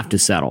shouldn't have to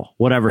settle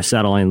whatever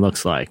settling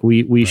looks like.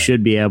 We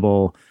should be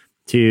able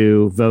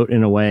to vote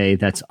in a way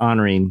that's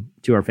honoring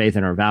to our faith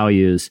and our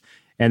values.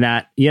 And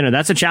that,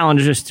 that's a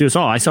challenge just to us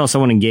all. I saw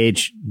someone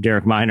engage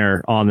Derek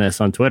Minor on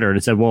this on Twitter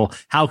and said, well,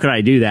 how could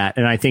I do that?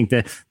 And I think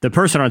that the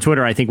person on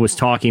Twitter, was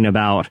talking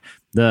about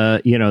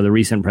the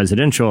recent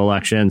presidential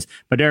elections,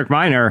 but Derek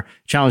Minor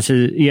challenged,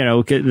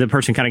 the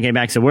person kind of came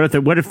back and said,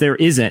 what if there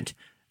isn't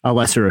a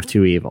lesser of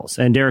two evils.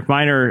 And Derek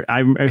Minor,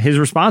 his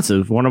response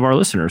of one of our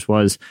listeners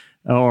was,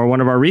 or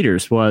one of our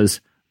readers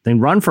was, then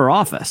run for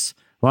office.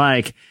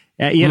 Like,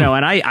 you know,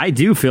 and I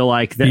do feel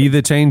like that. Be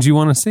the change you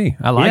want to see.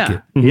 I like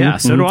it. Mm-hmm. Yeah,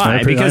 so do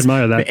I. Because, I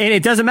admire that. And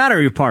it doesn't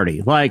matter your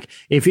party. Like,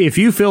 if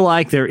you feel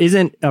like there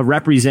isn't a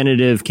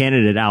representative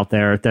candidate out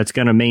there that's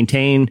going to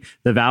maintain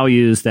the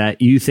values that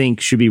you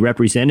think should be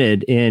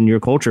represented in your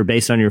culture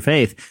based on your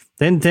faith,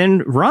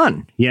 then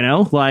run. You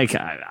know, like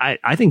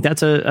I think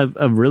that's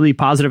a really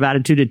positive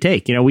attitude to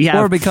take. You know, we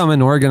have or become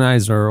an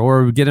organizer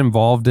or get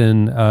involved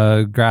in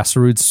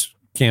grassroots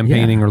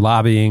campaigning or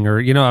lobbying, or,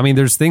 you know, I mean,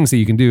 there's things that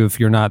you can do if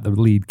you're not the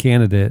lead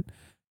candidate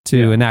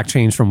to enact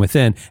change from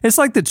within. It's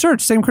like the church,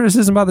 same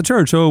criticism about the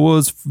church. Oh, well,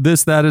 it's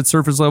this, that, at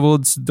surface level.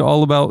 It's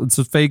all about, it's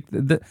a fake,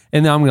 and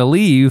then I'm going to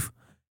leave.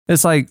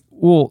 It's like,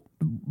 well,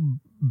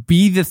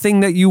 be the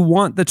thing that you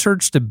want the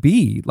church to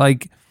be.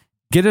 Like,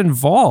 get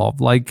involved,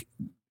 like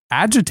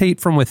agitate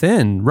from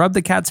within, rub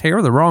the cat's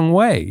hair the wrong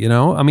way. You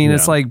know, I mean,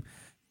 it's like,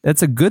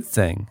 it's a good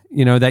thing,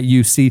 you know, that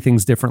you see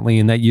things differently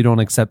and that you don't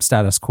accept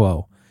status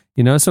quo.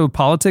 You know, so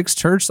politics,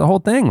 church, the whole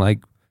thing, like,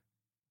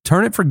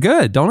 turn it for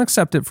good. Don't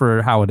accept it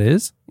for how it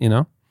is, you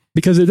know?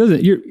 Because it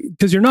doesn't,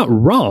 you're not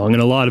wrong in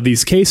a lot of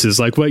these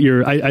cases. Like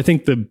I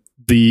think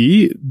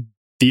the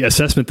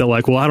assessment that,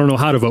 like, well, I don't know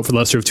how to vote for the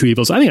lesser of two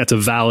evils. I think that's a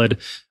valid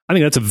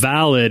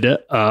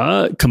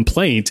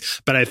complaint,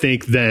 but I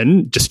think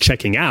then just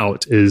checking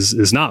out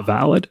is not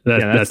valid.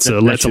 That's a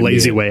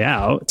lazy way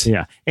out.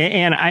 Yeah.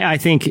 And I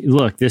think,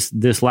 look,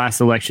 this last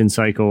election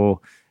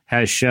cycle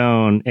has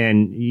shown,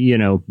 and, you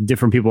know,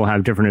 different people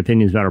have different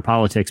opinions about our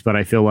politics, but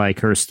I feel like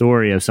her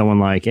story of someone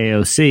like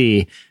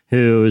AOC,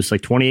 who's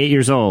like 28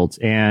 years old,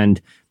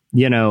 and,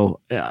 you know,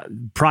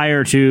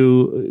 prior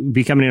to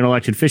becoming an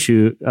elected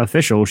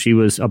official, she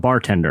was a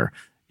bartender.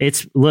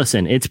 It's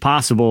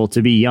possible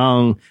to be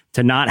young,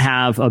 to not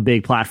have a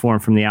big platform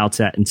from the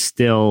outset and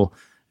still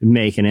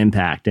make an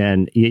impact.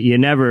 And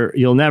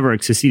you'll never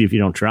succeed if you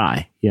don't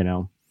try, you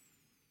know?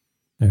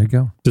 There you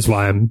go. That's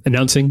why I'm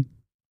announcing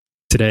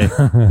today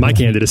my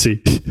candidacy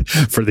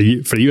for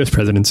the U.S.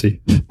 presidency.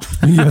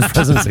 U.S.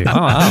 presidency. Oh,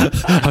 wow.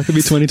 How could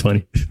be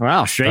 2020?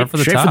 Wow, straight for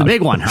the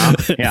big one, huh?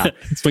 Yeah.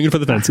 Swinging for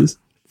the fences.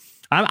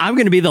 I'm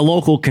going to be the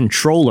local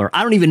controller.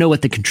 I don't even know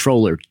what the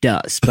controller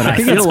does, but I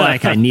feel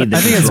like I need the I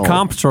think it's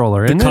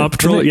comptroller, isn't it?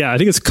 Comptroller? Yeah, I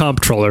think it's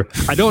comptroller.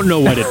 I don't know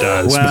what it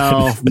does.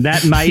 Well,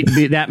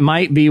 that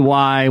might be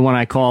why when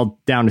I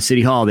called down to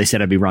City Hall, they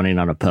said I'd be running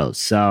unopposed.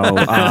 So,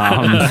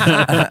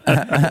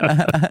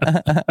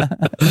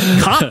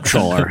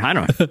 comptroller. I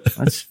don't know.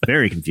 That's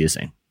very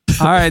confusing.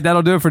 All right,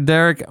 that'll do it for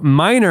Derek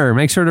Minor.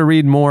 Make sure to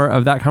read more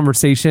of that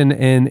conversation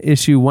in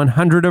issue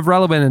 100 of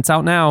Relevant. It's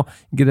out now.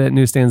 You get it at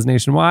newsstands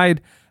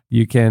nationwide.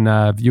 You can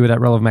view it at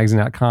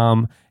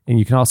relevantmagazine.com, and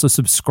you can also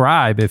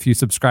subscribe. If you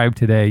subscribe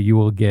today, you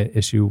will get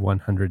issue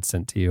 100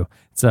 sent to you.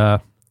 It's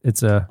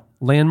a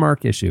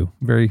landmark issue,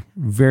 very,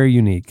 very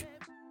unique.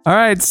 All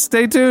right,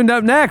 stay tuned.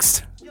 Up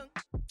next,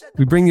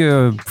 we bring you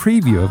a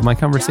preview of my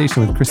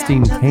conversation with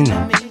Christine Caine.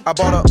 I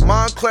bought a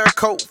Montclair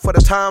coat for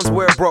the times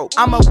where it broke.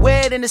 I'ma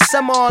wear it in the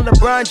summer on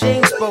LeBron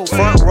James boat.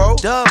 Front row,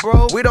 duh,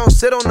 bro. We don't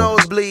sit on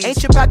nosebleeds.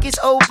 Ain't your pockets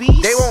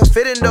obese? They won't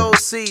fit in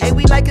those seats. Hey,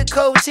 we like a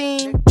cold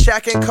team.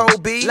 Shaq and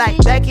Kobe. Like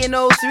back in 03.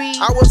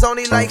 I was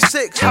only like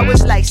 6. I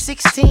was like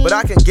 16. But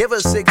I can give her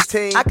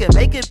 16. I can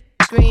make it.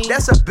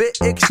 That's a bit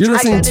extreme. You're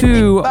listening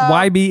to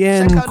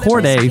YBN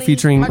Corday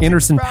featuring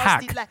Anderson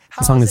 .Paak.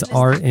 The song is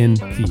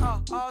RNP.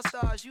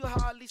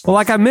 Well,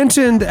 like I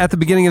mentioned at the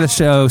beginning of the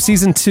show,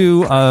 season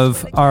 2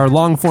 of our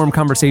long-form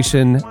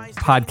conversation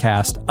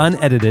podcast,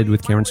 Unedited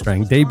with Cameron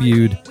Strang,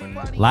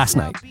 debuted last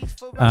night.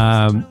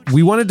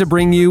 We wanted to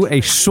bring you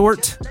a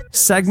short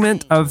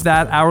segment of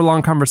that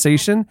hour-long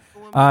conversation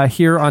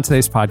here on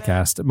today's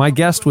podcast. My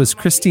guest was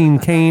Christine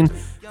Caine,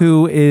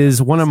 who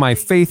is one of my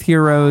faith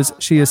heroes.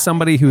 She is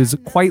somebody who is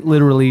quite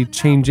literally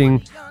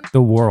changing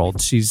the world.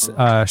 She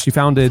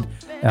founded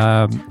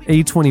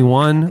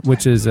A21,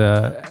 which is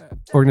a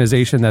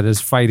organization that is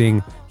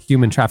fighting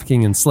human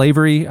trafficking and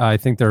slavery. I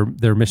think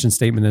their mission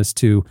statement is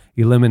to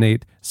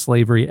eliminate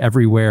slavery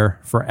everywhere,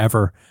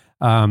 forever.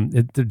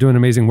 They're doing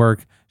amazing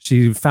work.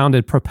 She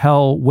founded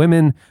Propel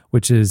Women,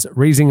 which is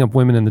raising up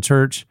women in the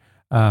church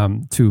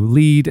to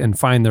lead and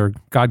find their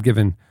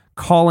God-given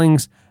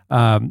callings.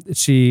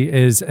 She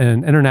is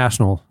an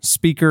international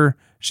speaker.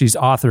 She's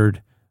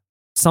authored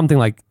something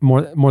like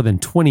more than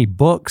 20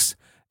 books.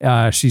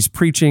 She's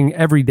preaching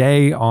every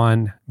day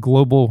on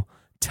global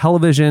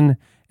television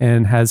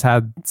and has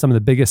had some of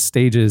the biggest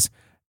stages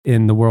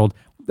in the world.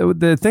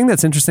 The thing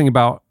that's interesting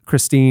about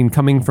Christine,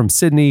 coming from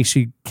Sydney,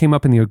 she came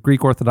up in the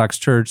Greek Orthodox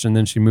Church, and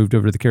then she moved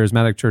over to the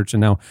Charismatic Church, and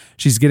now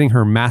she's getting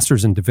her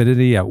master's in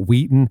divinity at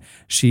Wheaton.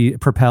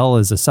 Propel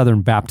is a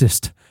Southern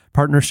Baptist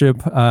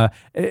partnership.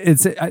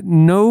 It's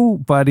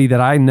nobody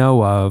that I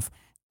know of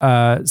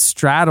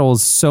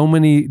straddles so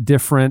many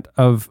different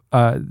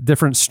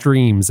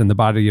streams in the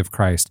body of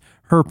Christ.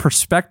 Her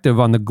perspective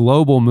on the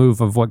global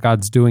move of what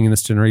God's doing in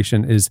this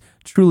generation is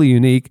truly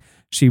unique.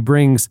 She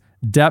brings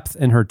depth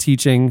in her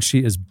teaching.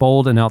 She is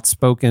bold and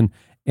outspoken,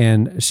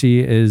 And she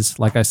is,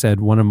 like I said,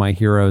 one of my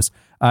heroes.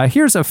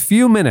 Here's a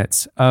few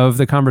minutes of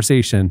the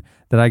conversation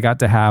that I got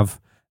to have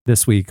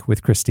this week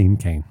with Christine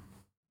Caine.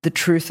 The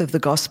truth of the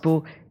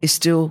gospel is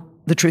still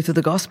the truth of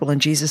the gospel. And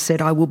Jesus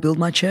said, I will build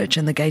my church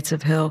and the gates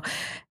of hell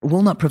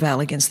will not prevail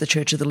against the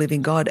church of the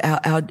living God.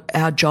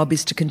 Our job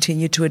is to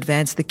continue to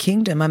advance the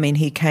kingdom. I mean,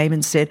 he came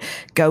and said,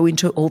 go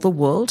into all the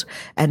world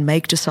and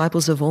make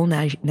disciples of all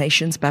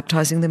nations,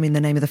 baptizing them in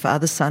the name of the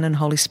Father, Son, and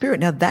Holy Spirit.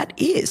 Now that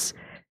is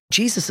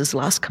Jesus'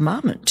 last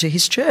commandment to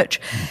his church.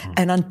 Mm-hmm.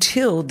 And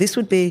until this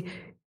would be,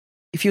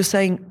 if you're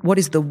saying, what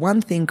is the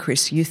one thing,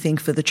 Chris, you think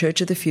for the church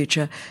of the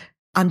future?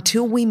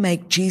 Until we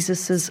make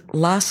Jesus'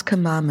 last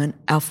commandment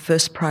our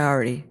first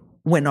priority,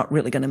 we're not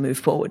really going to move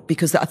forward,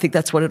 because I think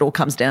that's what it all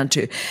comes down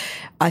to.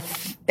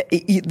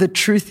 The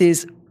truth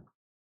is,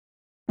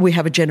 we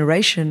have a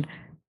generation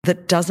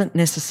that doesn't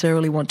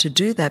necessarily want to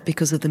do that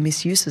because of the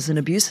misuses and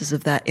abuses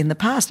of that in the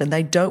past. And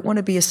they don't want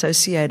to be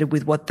associated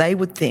with what they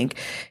would think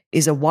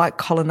is a white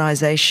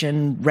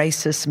colonization,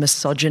 racist,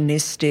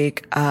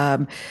 misogynistic,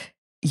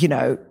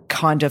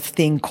 kind of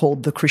thing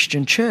called the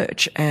Christian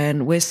church.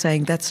 And we're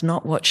saying that's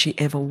not what she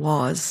ever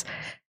was.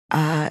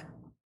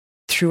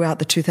 Throughout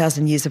the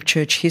 2,000 years of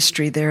church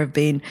history, there have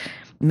been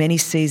many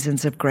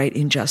seasons of great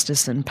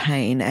injustice and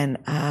pain,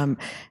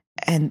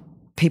 and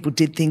people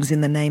did things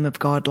in the name of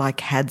God, like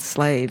had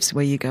slaves,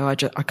 where you go,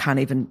 I can't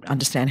even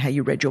understand how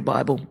you read your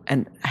Bible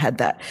and had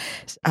that.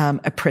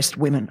 Oppressed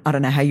women, I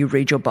don't know how you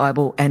read your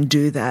Bible and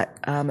do that.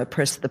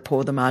 Oppressed the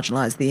poor, the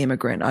marginalized, the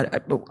immigrant. I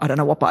don't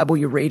know what Bible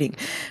you're reading.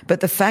 But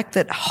the fact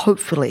that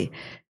hopefully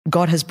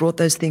God has brought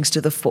those things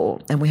to the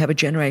fore, and we have a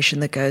generation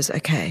that goes,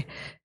 okay,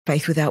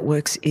 faith without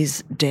works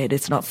is dead.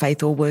 It's not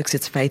faith or works,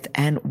 it's faith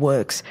and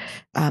works.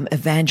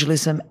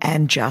 Evangelism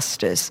and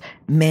justice,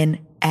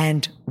 men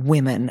and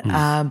women,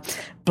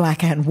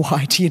 black and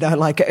white,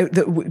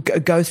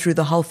 go through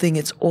the whole thing.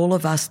 It's all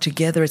of us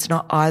together. It's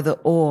not either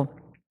or.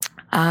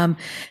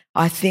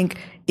 I think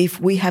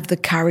if we have the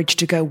courage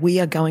to go, we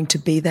are going to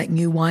be that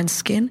new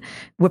wineskin,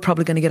 we're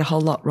probably going to get a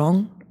whole lot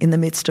wrong in the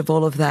midst of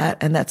all of that.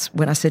 And that's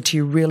when I said to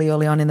you really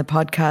early on in the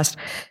podcast,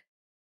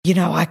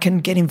 I can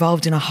get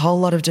involved in a whole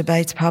lot of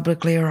debates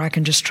publicly, or I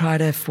can just try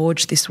to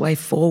forge this way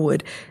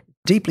forward.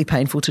 Deeply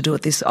painful to do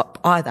it. This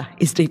either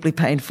is deeply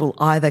painful,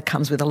 either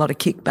comes with a lot of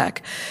kickback.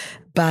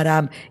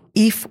 But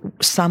if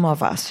some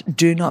of us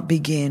do not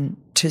begin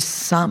to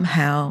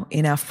somehow,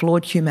 in our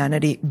flawed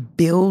humanity,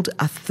 build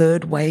a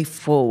third way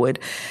forward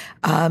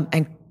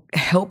and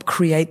help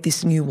create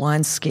this new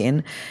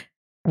wineskin,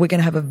 we're going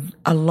to have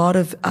a lot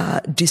of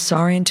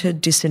disoriented,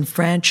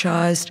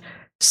 disenfranchised,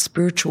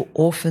 spiritual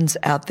orphans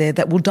out there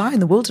that will die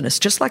in the wilderness,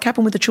 just like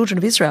happened with the children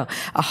of Israel.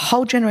 A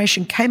whole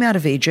generation came out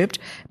of Egypt,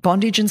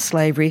 bondage and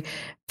slavery.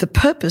 The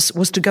purpose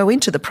was to go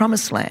into the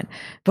promised land.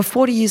 But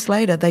 40 years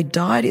later, they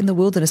died in the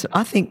wilderness.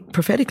 I think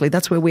prophetically,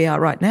 that's where we are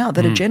right now,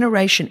 that a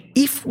generation,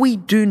 if we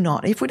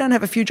don't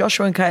have a few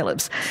Joshua and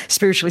Calebs,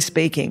 spiritually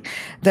speaking,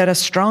 that are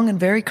strong and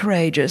very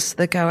courageous,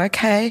 that go,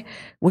 okay,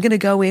 we're going to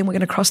go in, we're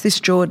going to cross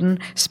this Jordan,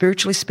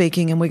 spiritually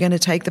speaking, and we're going to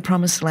take the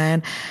promised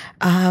land,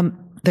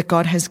 that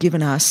God has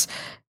given us,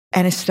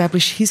 and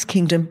establish his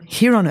kingdom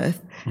here on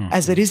earth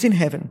as it is in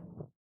heaven.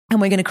 And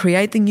we're going to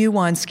create the new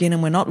wineskin,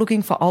 and we're not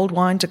looking for old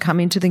wine to come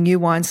into the new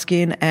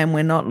wineskin, and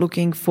we're not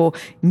looking for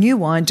new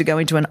wine to go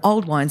into an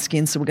old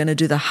wineskin. So we're going to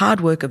do the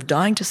hard work of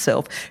dying to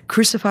self,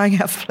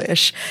 crucifying our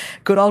flesh,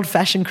 good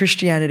old-fashioned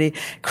Christianity,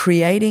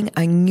 creating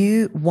a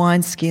new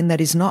wineskin that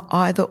is not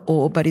either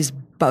or, but is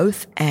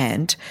both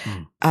and.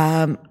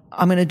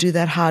 I'm going to do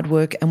that hard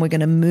work, and we're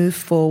going to move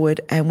forward,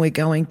 and we're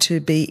going to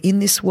be in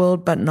this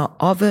world, but not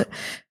of it.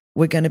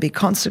 We're going to be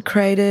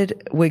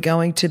consecrated. We're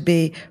going to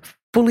be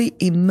fully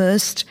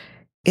immersed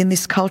in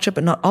this culture,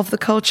 but not of the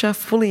culture,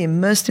 fully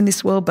immersed in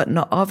this world, but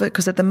not of it.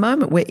 Because at the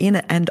moment we're in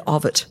it and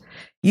of it.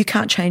 You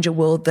can't change a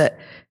world that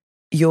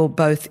you're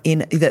both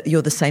in, that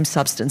you're the same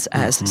substance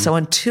as. So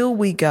until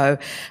we go,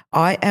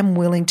 I am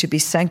willing to be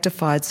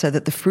sanctified so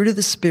that the fruit of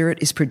the Spirit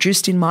is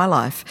produced in my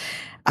life.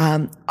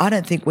 I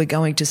don't think we're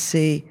going to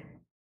see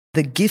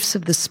the gifts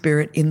of the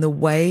Spirit in the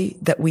way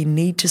that we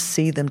need to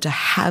see them to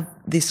have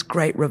this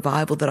great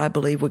revival that I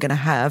believe we're going to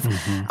have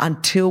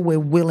until we're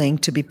willing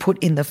to be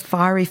put in the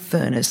fiery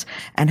furnace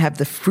and have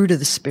the fruit of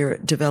the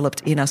Spirit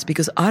developed in us.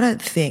 Because I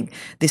don't think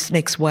this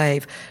next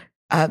wave,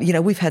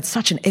 we've had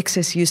such an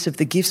excess use of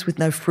the gifts with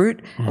no fruit,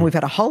 and we've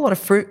had a whole lot of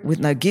fruit with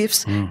no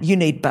gifts. You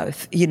need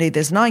both.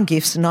 There's 9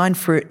 gifts, 9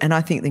 fruit, and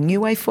I think the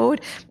new way forward,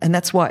 and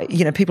that's why,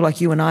 people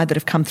like you and I that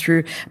have come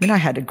through, I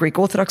had a Greek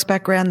Orthodox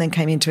background, then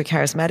came into a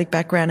charismatic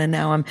background, and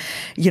now I'm,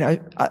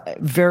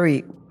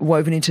 very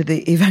woven into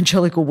the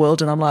evangelical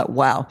world, and I'm like,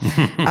 wow.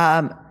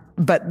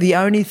 But the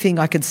only thing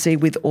I can see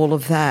with all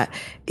of that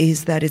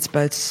is that it's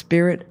both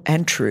spirit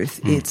and truth.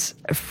 It's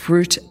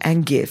fruit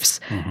and gifts.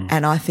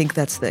 And I think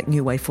that's the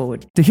new way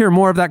forward. To hear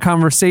more of that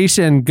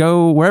conversation,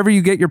 go wherever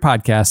you get your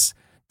podcasts,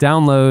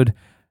 download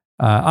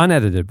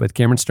Unedited with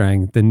Cameron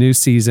Strang. The new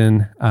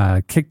season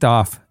kicked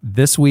off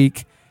this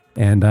week,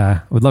 and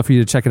would love for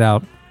you to check it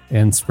out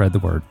and spread the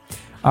word.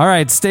 All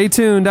right, stay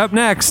tuned. Up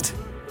next,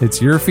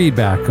 it's your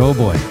feedback. Oh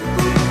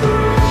boy.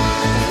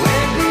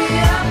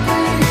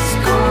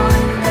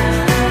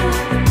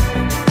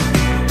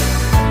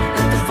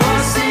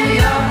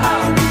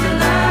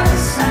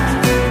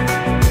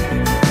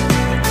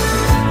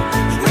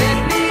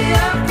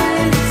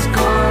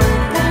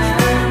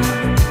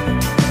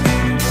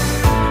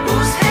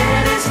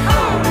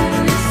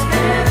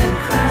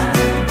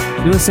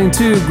 listening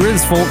to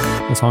Grizzfolk.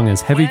 The song is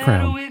Heavy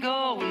Crown.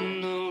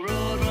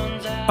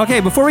 Okay,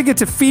 before we get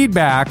to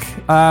feedback,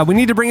 we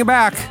need to bring it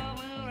back.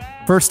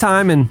 First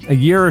time in a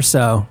year or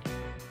so.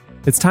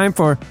 It's time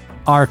for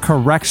our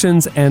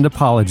corrections and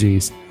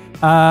apologies.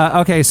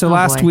 Okay, so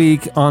last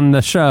week on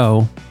the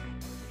show,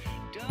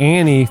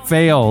 Annie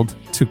failed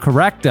to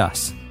correct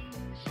us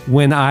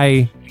when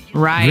I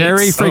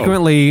very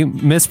frequently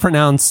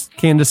mispronounced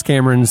Candace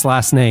Cameron's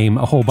last name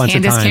a whole bunch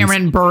of times. Candace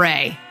Cameron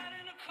Bure.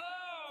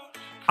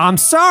 I'm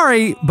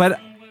sorry, but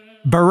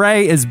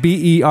Beret is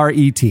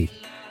B-E-R-E-T.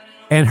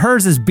 And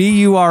hers is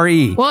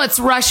B-U-R-E. Well, it's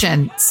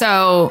Russian,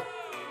 so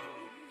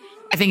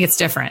I think it's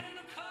different.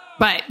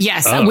 But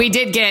yes, we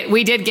did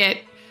get,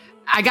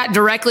 I got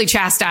directly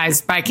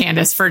chastised by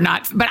Candace for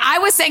not, but I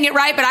was saying it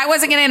right, but I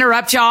wasn't going to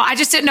interrupt y'all. I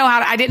just didn't know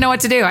I didn't know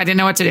what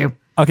to do.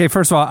 Okay,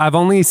 first of all, I've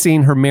only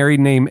seen her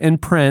married name in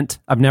print.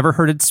 I've never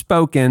heard it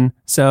spoken.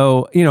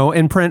 So,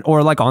 in print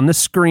or like on the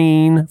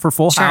screen for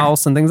Full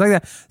House and things like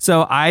that.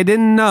 So I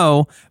didn't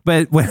know.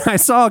 But when I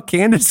saw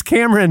Candace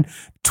Cameron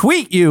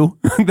tweet you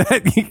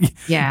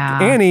that,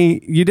 Annie,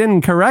 you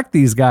didn't correct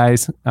these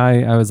guys,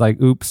 I was like,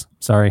 oops,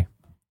 sorry.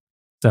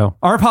 So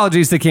our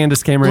apologies to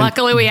Candace Cameron.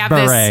 Luckily, we have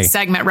this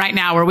segment right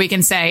now where we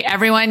can say,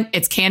 everyone,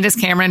 it's Candace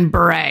Cameron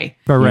Bure.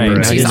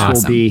 This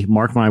will be,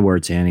 mark my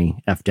words,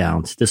 Annie F.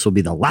 Downs, this will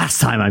be the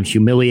last time I'm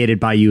humiliated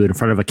by you in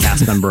front of a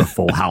cast member of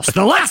Full House.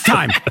 The last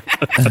time!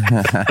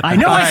 I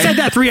know I said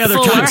that 3 other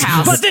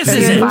times, but this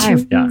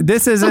isn't. Yeah.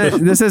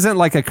 This isn't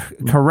like a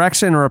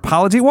correction or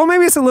apology. Well,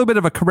 maybe it's a little bit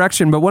of a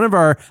correction, but one of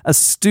our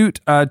astute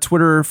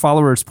Twitter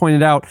followers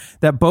pointed out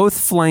that both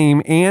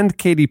Flame and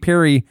Katy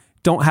Perry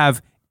don't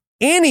have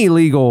any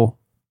legal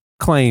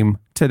claim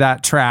to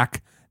that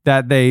track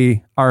that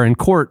they are in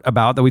court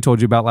about, that we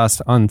told you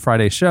about on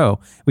Friday's show.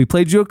 We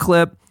played you a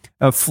clip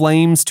of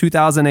Flame's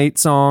 2008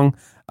 song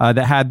that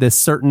had this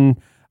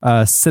certain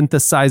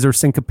synthesizer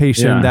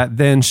syncopation that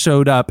then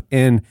showed up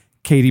in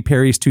Katy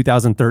Perry's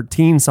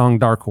 2013 song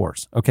Dark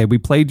Horse. Okay, we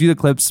played you the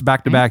clips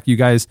back to back. You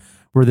guys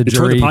were the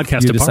jury. Tore the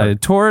podcast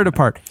tore it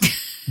apart.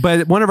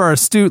 But one of our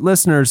astute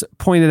listeners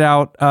pointed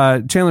out,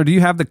 Chandler, do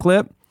you have the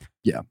clip?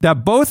 Yeah.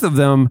 That both of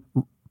them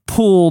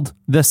pulled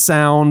the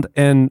sound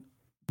and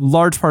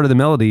large part of the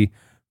melody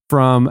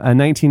from a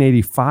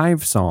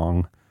 1985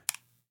 song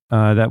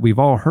that we've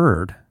all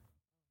heard.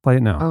 Play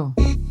it now.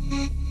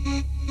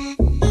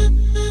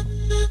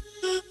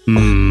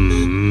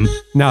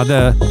 Now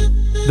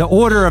the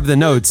order of the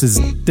notes is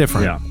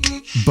different,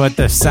 but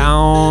the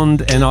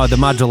sound and the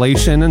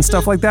modulation and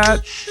stuff like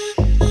that,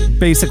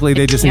 basically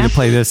they just need to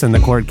play this in the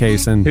court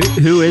case. And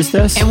who is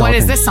this? And what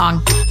is this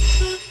song?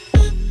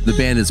 The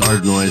band is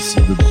Art Noise.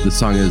 The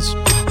song is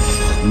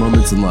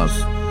Moments in Love.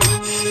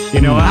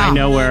 You know, I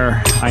know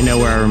where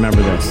I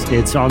remember this.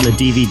 It's on the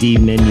DVD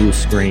menu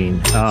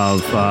screen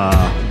of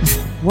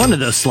one of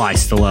those Sly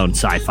Stallone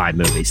sci-fi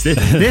movies.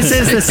 This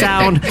is the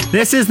sound.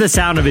 This is the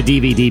sound of a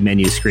DVD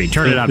menu screen.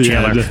 Turn it up,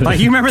 Chandler. Like,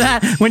 you remember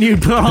that when you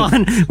put on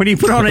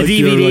a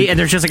DVD and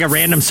there's just like a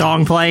random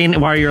song playing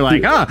while you're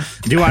like,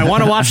 do I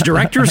want to watch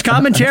director's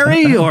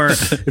commentary, or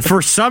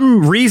for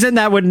some reason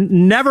that would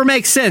never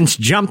make sense,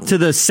 jump to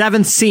the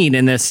 7th scene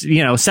in this,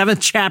 7th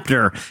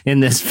chapter in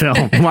this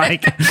film?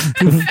 Like,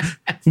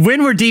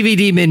 when were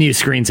DVD menu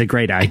screens a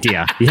great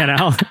idea?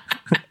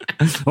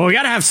 Well, we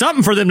got to have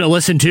something for them to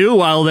listen to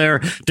while they're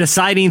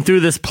deciding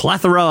through this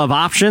plethora of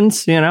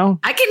options,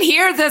 I can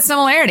hear the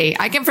similarity.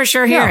 I can for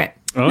sure hear it.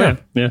 Oh, yeah.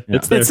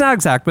 It's there. It's not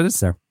exact, but it's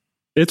there.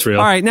 It's real.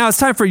 All right, now it's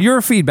time for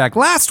your feedback.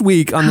 Last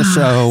week on the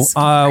show,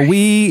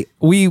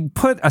 we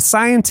put a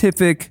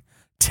scientific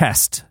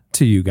test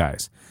to you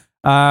guys.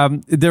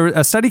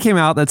 A study came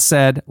out that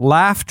said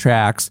laugh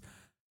tracks,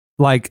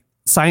 like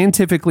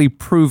scientifically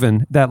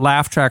proven that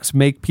laugh tracks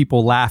make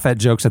people laugh at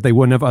jokes that they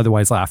wouldn't have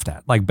otherwise laughed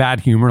at, like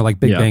bad humor, like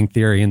Big Bang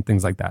Theory and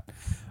things like that.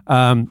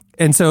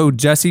 And so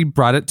Jesse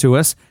brought it to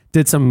us,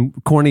 did some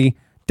corny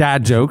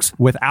dad jokes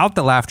without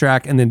the laugh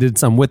track, and then did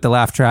some with the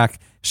laugh track.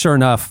 Sure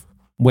enough,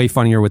 way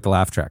funnier with the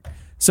laugh track.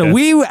 So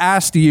we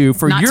asked you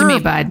for Not to me,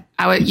 bud.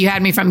 You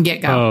had me from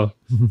get-go.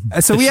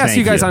 So we asked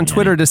you guys on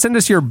Twitter to send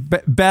us your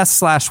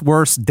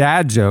best/worst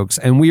dad jokes,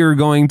 and we are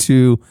going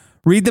to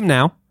read them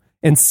now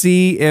and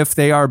see if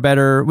they are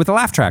better with the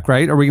laugh track,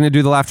 right? Are we going to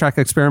do the laugh track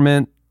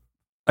experiment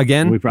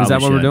again? Is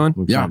that what we're doing?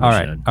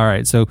 All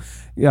right. So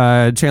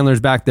Chandler's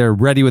back there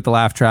ready with the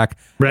laugh track.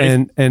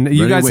 Ready. And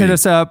you guys hit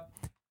us up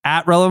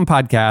at Relevant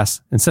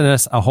Podcast and send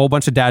us a whole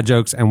bunch of dad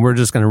jokes, and we're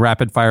just going to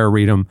rapid fire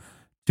read them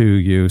to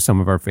you,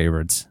 some of our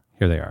favorites.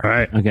 Here they are. All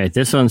right. Okay.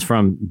 This one's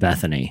from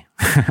Bethany.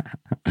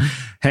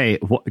 Hey,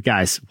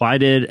 guys, why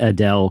did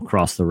Adele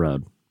cross the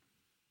road?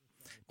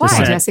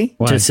 Why, Jesse?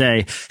 To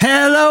say,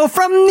 hello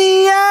from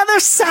the other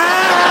side.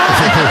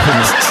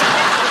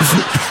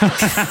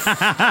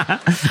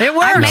 It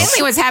works. I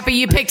mainly was happy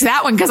you picked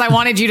that one because I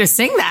wanted you to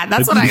sing that.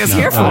 That's what I was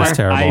here for. That's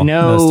terrible. I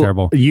know that's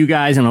terrible. You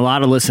guys and a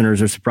lot of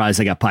listeners are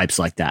surprised I got pipes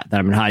like that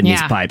I've been hiding these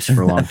pipes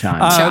for a long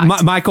time.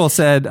 Michael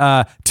said,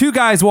 2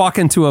 guys walk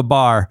into a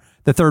bar,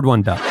 the third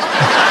one ducked.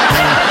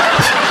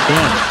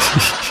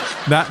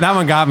 That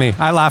one got me.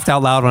 I laughed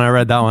out loud when I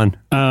read that one.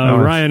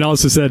 Ryan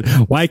also said,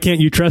 "Why can't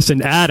you trust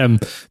an atom?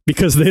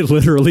 Because they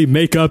literally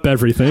make up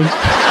everything."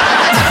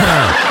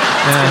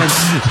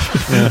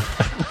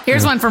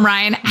 Here's one from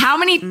Ryan. How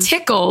many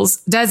tickles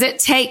does it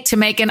take to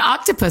make an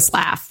octopus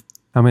laugh?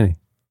 How many?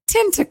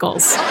 10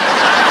 tickles.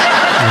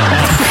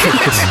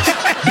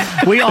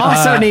 We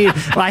also need,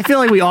 I feel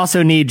like we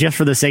also need, just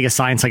for the sake of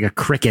science, like a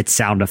cricket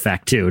sound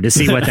effect too, to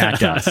see what that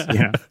does. You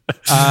know?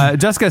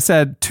 Jessica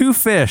said 2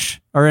 fish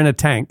are in a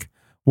tank.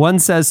 One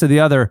says to the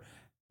other,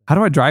 "How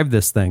do I drive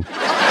this thing?" All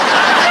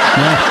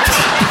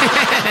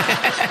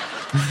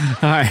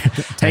right.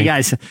 Hey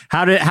guys,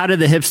 how did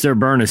the hipster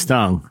burn his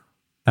tongue?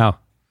 Oh.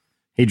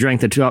 He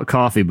drank the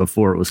coffee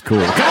before it was cool.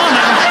 Come on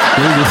now.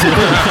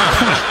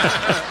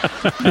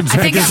 I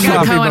think I've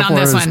got Cohen on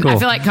this one. Cool. I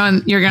feel like,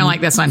 Cohen, you're going to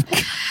like this one.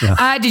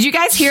 Yeah. Did you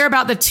guys hear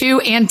about the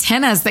 2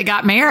 antennas that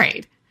got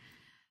married?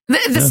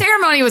 The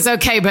ceremony was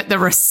okay, but the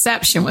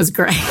reception was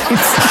great.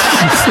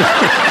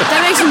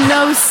 That makes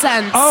no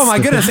sense. Oh my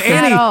goodness,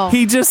 Annie!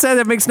 He just said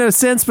it makes no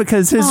sense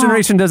because his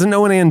generation doesn't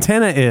know what an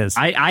antenna is.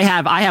 I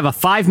have a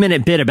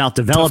 5-minute bit about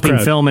developing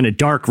film in a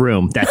dark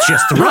room. That's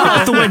just thrown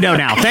out the window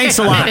now. Thanks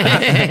a lot.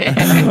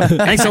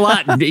 Thanks a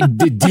lot,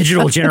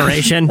 digital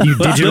generation. You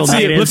digital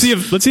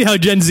natives. Let's see how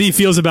Gen Z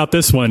feels about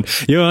this one.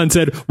 Johan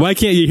said, "Why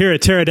can't you hear a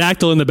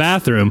pterodactyl in the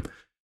bathroom?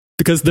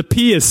 Because the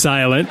P is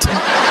silent."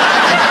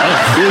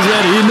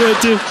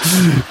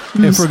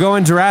 If we're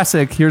going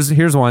Jurassic,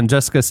 here's one.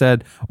 Jessica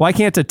said, "Why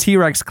can't a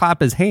T-Rex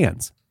clap his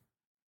hands?"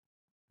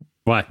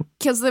 Why?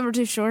 Because they were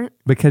too short.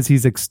 Because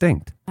he's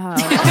extinct. We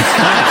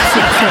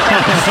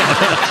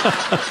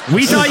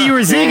thought you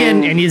were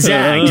zigging and you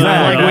zagged.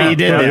 I like what you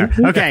did there.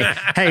 Okay.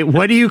 Hey,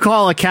 what do you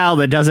call a cow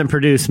that doesn't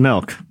produce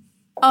milk?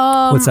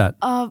 What's that?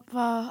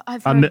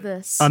 I've heard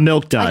this. A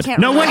milk dud.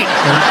 No, wait. An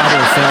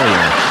utter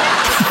failure.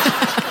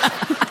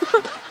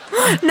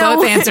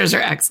 Both answers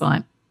are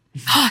excellent.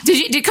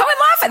 Did Cohen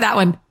laugh at that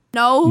one?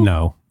 No.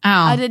 Oh.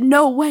 I didn't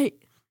know.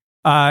 Wait.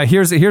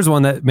 Here's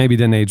one that maybe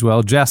didn't age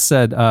well. Jess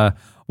said,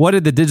 "What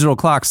did the digital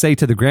clock say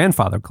to the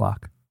grandfather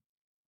clock?"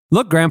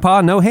 "Look,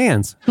 Grandpa, no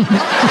hands."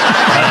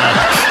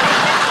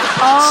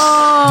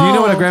 Oh. Do you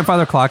know what a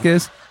grandfather clock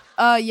is?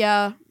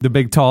 Yeah. The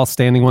big, tall,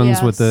 standing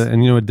ones with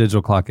and you know what a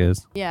digital clock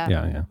is? Yeah.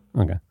 Yeah.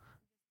 Okay.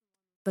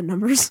 The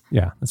numbers.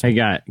 Yeah. That's right.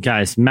 Hey,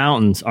 guys,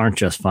 mountains aren't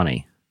just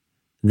funny.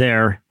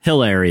 They're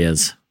hill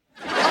areas.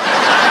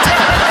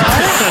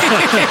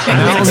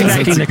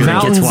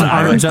 Mountains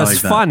aren't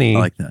just funny.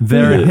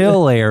 They're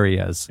hill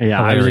areas.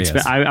 Yeah,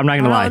 I'm not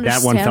going to lie.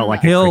 That one felt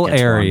like hill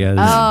areas.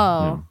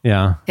 Oh.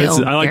 Yeah.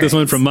 I like this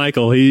one from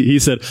Michael. He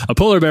said, "A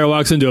polar bear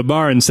walks into a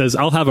bar and says,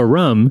 'I'll have a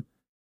rum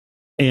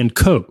and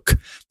Coke.'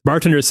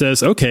 Bartender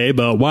says, 'Okay,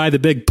 but why the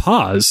big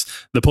paws?'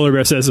 The polar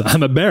bear says,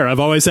 'I'm a bear. I've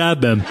always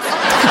had them.'"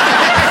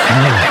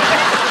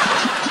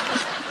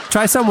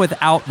 Try some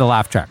without the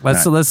laugh track.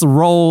 Let's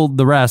roll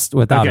the rest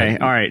without it. Okay,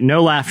 all right.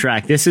 No laugh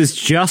track. This is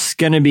just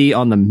going to be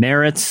on the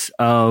merits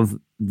of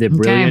the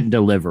brilliant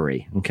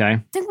delivery. Okay.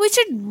 I think we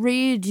should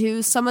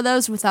redo some of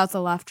those without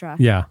the laugh track.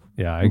 Yeah,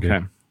 I agree.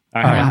 Okay.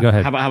 All right, go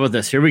ahead. How about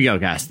this? Here we go,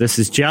 guys. This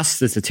is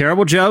it's a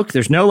terrible joke.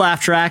 There's no laugh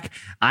track.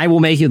 I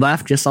will make you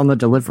laugh just on the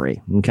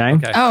delivery. Okay.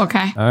 Oh,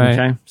 okay. All right.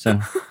 Okay. So,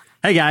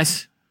 hey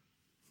guys.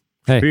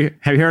 Hey.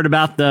 Have you heard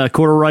about the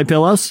corduroy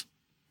pillows?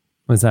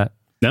 What's that?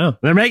 No.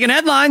 They're making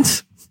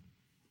headlines.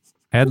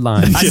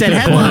 Headlines. I said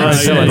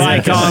headlines.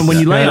 Like when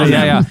you lay on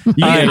them.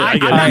 I'm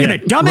not going to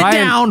dumb it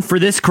down for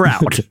this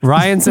crowd.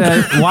 Ryan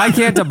said, "Why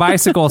can't a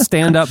bicycle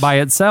stand up by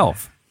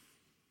itself?"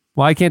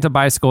 Why can't a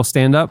bicycle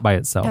stand up by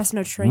itself? That's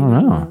no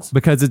train.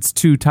 Because it's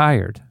too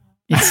tired.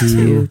 It's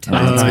too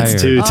tired.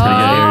 It's too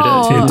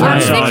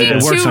tired.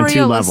 It works on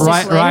 2 levels.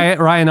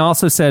 Ryan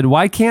also said,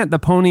 "Why can't the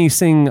pony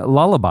sing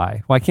lullaby?"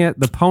 Why can't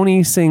the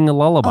pony sing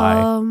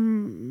lullaby?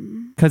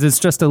 Because it's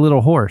just a little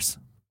horse.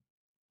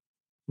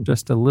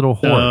 Just a little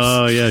horse.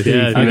 Oh, yeah.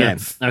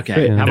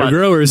 Okay. How about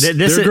growers?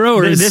 They're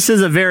growers. This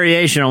is a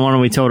variation on one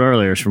we told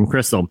earlier. It's from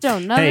Crystal.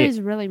 None of these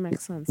really make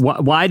sense.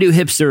 Why do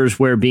hipsters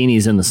wear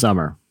beanies in the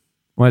summer?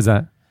 Why is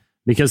that?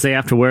 Because they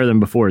have to wear them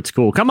before it's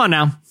cool. Come on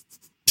now.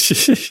 I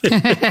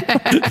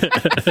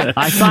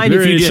find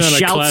if you just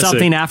shout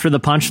something after the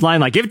punchline,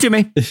 like, "Give it to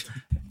me."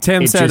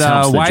 Tim said,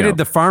 "Why did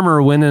the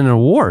farmer win an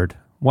award?"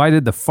 Why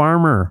did the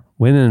farmer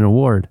win an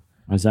award?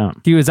 What's that?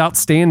 He was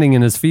outstanding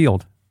in his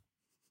field.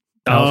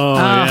 Oh,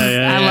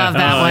 I love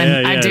that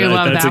one. I do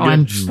love that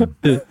one.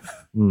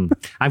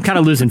 I'm kind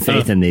of losing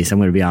faith in these. I'm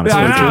going to be honest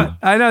with you.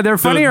 I know they're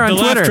funnier on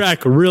Twitter. The laugh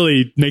track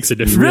really makes a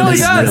difference. Really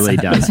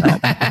does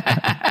help.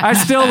 I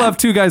still love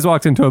Two Guys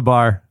Walked Into a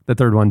Bar. The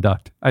third one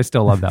ducked. I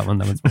still love that one.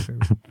 That one's my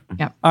favorite.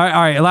 Yep. All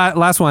right.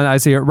 Last one I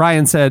see here.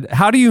 Ryan said,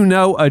 "How do you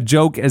know a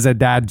joke is a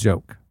dad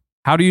joke?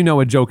 How do you know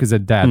a joke is a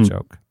dad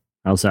joke?"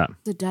 How's that?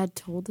 The dad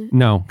told it?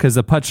 No, because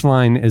the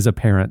punchline is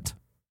apparent.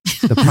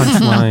 The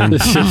punchline.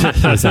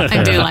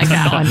 I do like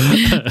that one.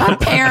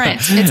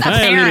 Apparent. It's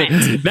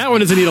apparent. That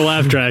one doesn't need a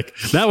laugh track.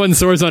 That one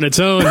soars on its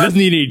own. Doesn't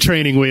need any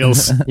training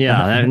wheels. Push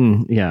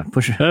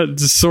it. That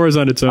just soars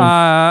on its own.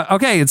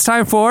 Okay, it's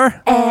time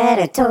for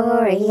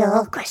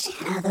editorial question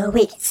of the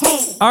week.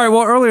 All right.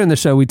 Well, earlier in the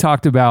show, we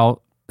talked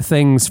about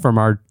things from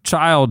our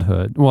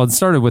childhood. Well, it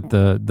started with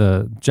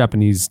the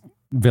Japanese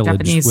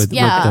village with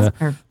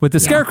the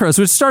scarecrows,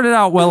 which started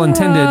out well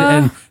intended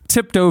and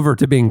tipped over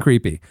to being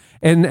creepy.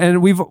 And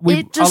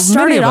it just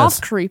started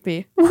off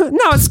creepy.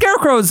 No, a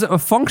scarecrow is a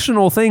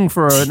functional thing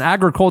for an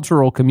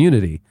agricultural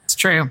community. It's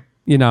true.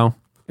 You know,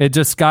 it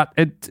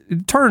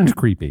turned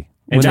creepy.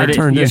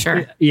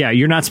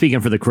 You're not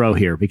speaking for the crow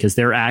here because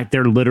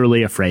they're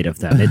literally afraid of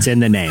them. It's in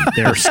the name.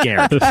 They're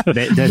scared.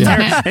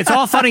 It's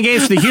all fun and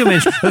games for the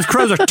humans. Those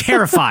crows are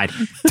terrified.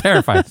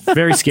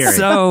 Very scary.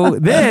 So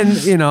then,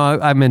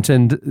 I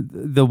mentioned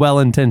the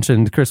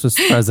well-intentioned Christmas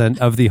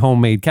present of the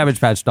homemade Cabbage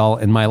Patch doll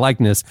in my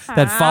likeness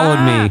that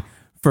followed me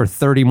for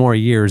 30 more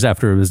years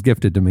after it was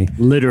gifted to me.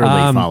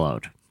 Literally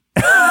followed.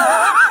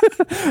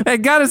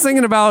 It got us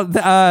thinking about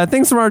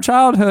things from our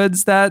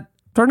childhoods that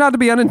turned out to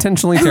be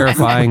unintentionally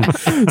terrifying.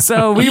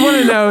 So we want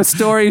to know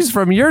stories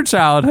from your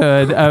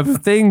childhood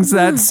of things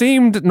that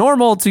seemed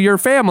normal to your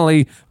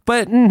family,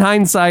 but in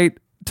hindsight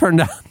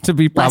turned out to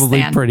be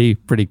probably pretty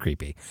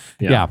creepy.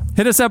 Yeah.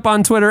 Hit us up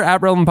on Twitter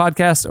at Relevant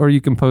Podcast, or you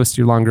can post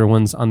your longer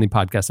ones on the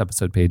podcast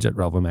episode page at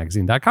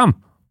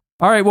relevantmagazine.com.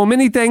 All right. Well,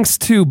 many thanks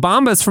to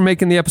Bombas for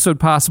making the episode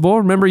possible.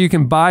 Remember, you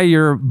can buy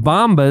your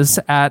Bombas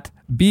at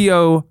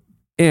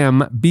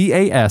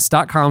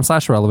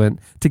mbas.com/relevant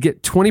to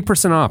get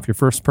 20% off your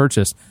first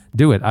purchase.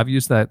 Do it. I've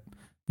used that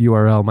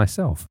URL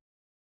myself.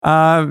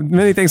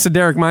 Many thanks to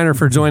Derek Minor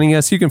for joining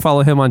us. You can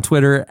follow him on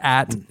Twitter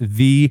at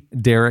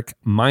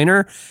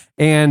 @TheDerekMinor.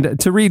 And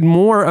to read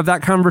more of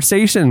that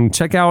conversation,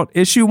 check out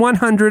issue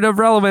 100 of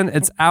Relevant.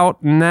 It's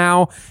out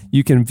now.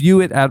 You can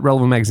view it at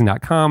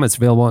relevantmagazine.com. It's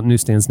available at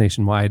newsstands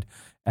nationwide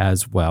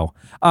as well.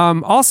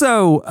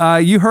 Also,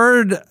 you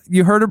heard a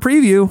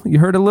preview. You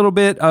heard a little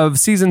bit of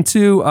season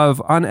 2 of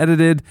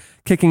Unedited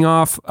kicking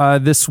off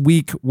this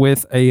week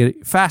with a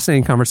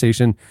fascinating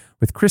conversation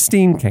with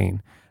Christine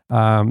Caine.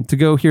 To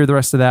go hear the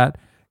rest of that,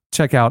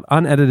 check out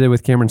Unedited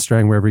with Cameron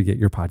Strang wherever you get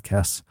your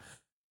podcasts.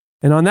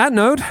 And on that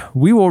note,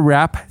 we will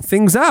wrap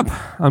things up.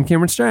 I'm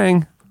Cameron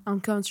Strang.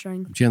 I'm Cameron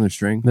Strang. I'm Chandler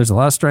Strang. There's a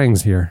lot of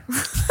Strangs here.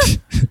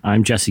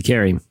 I'm Jesse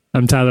Carey.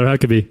 I'm Tyler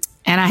Huckabee.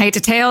 And I hate to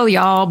tell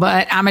y'all,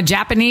 but I'm a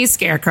Japanese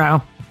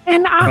scarecrow.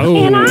 And I'm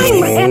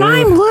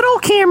little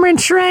Cameron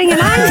Strang, and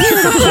I'm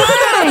here to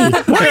play.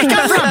 Where'd it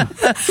come from?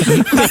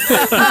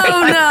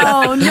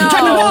 Oh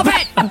no!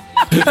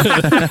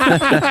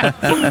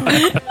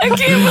 I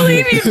can't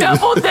believe you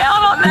doubled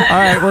down on that. All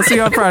right, we'll see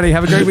you on Friday.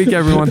 Have a great week,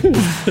 everyone. I could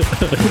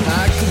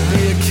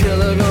be a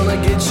killer, gonna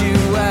get you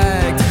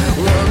whacked.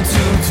 1, 2,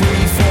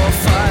 3, 4,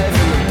 5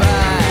 in the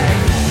back.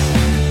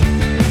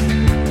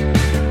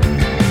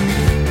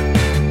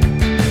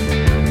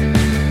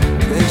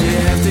 And you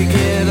have to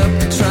get up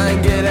to try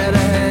and get out of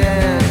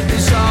hand.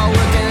 It's all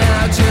working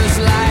out just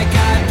like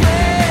I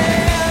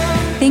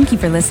planned. Thank you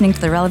for listening to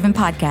the Relevant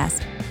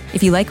Podcast.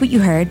 If you like what you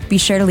heard, be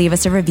sure to leave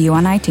us a review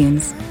on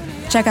iTunes.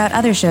 Check out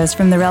other shows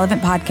from the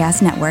Relevant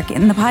Podcast Network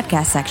in the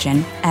podcast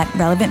section at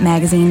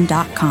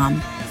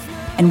relevantmagazine.com.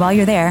 And while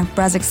you're there,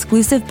 browse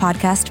exclusive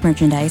podcast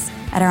merchandise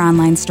at our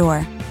online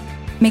store.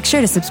 Make sure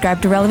to subscribe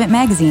to Relevant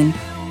Magazine.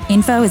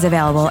 Info is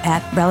available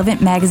at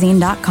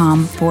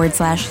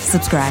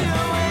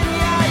relevantmagazine.com/subscribe.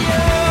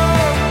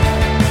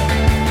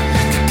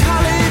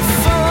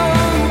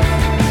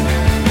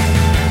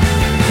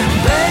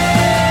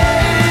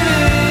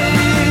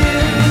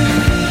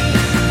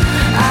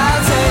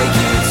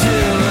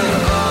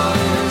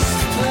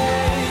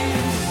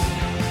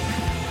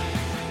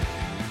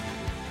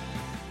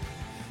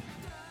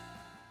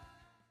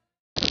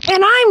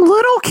 And I'm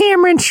little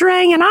Cameron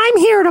Strang, and I'm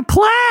here to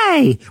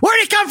play.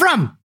 Where'd it come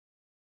from?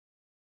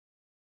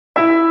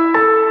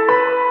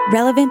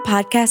 Relevant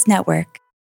Podcast Network.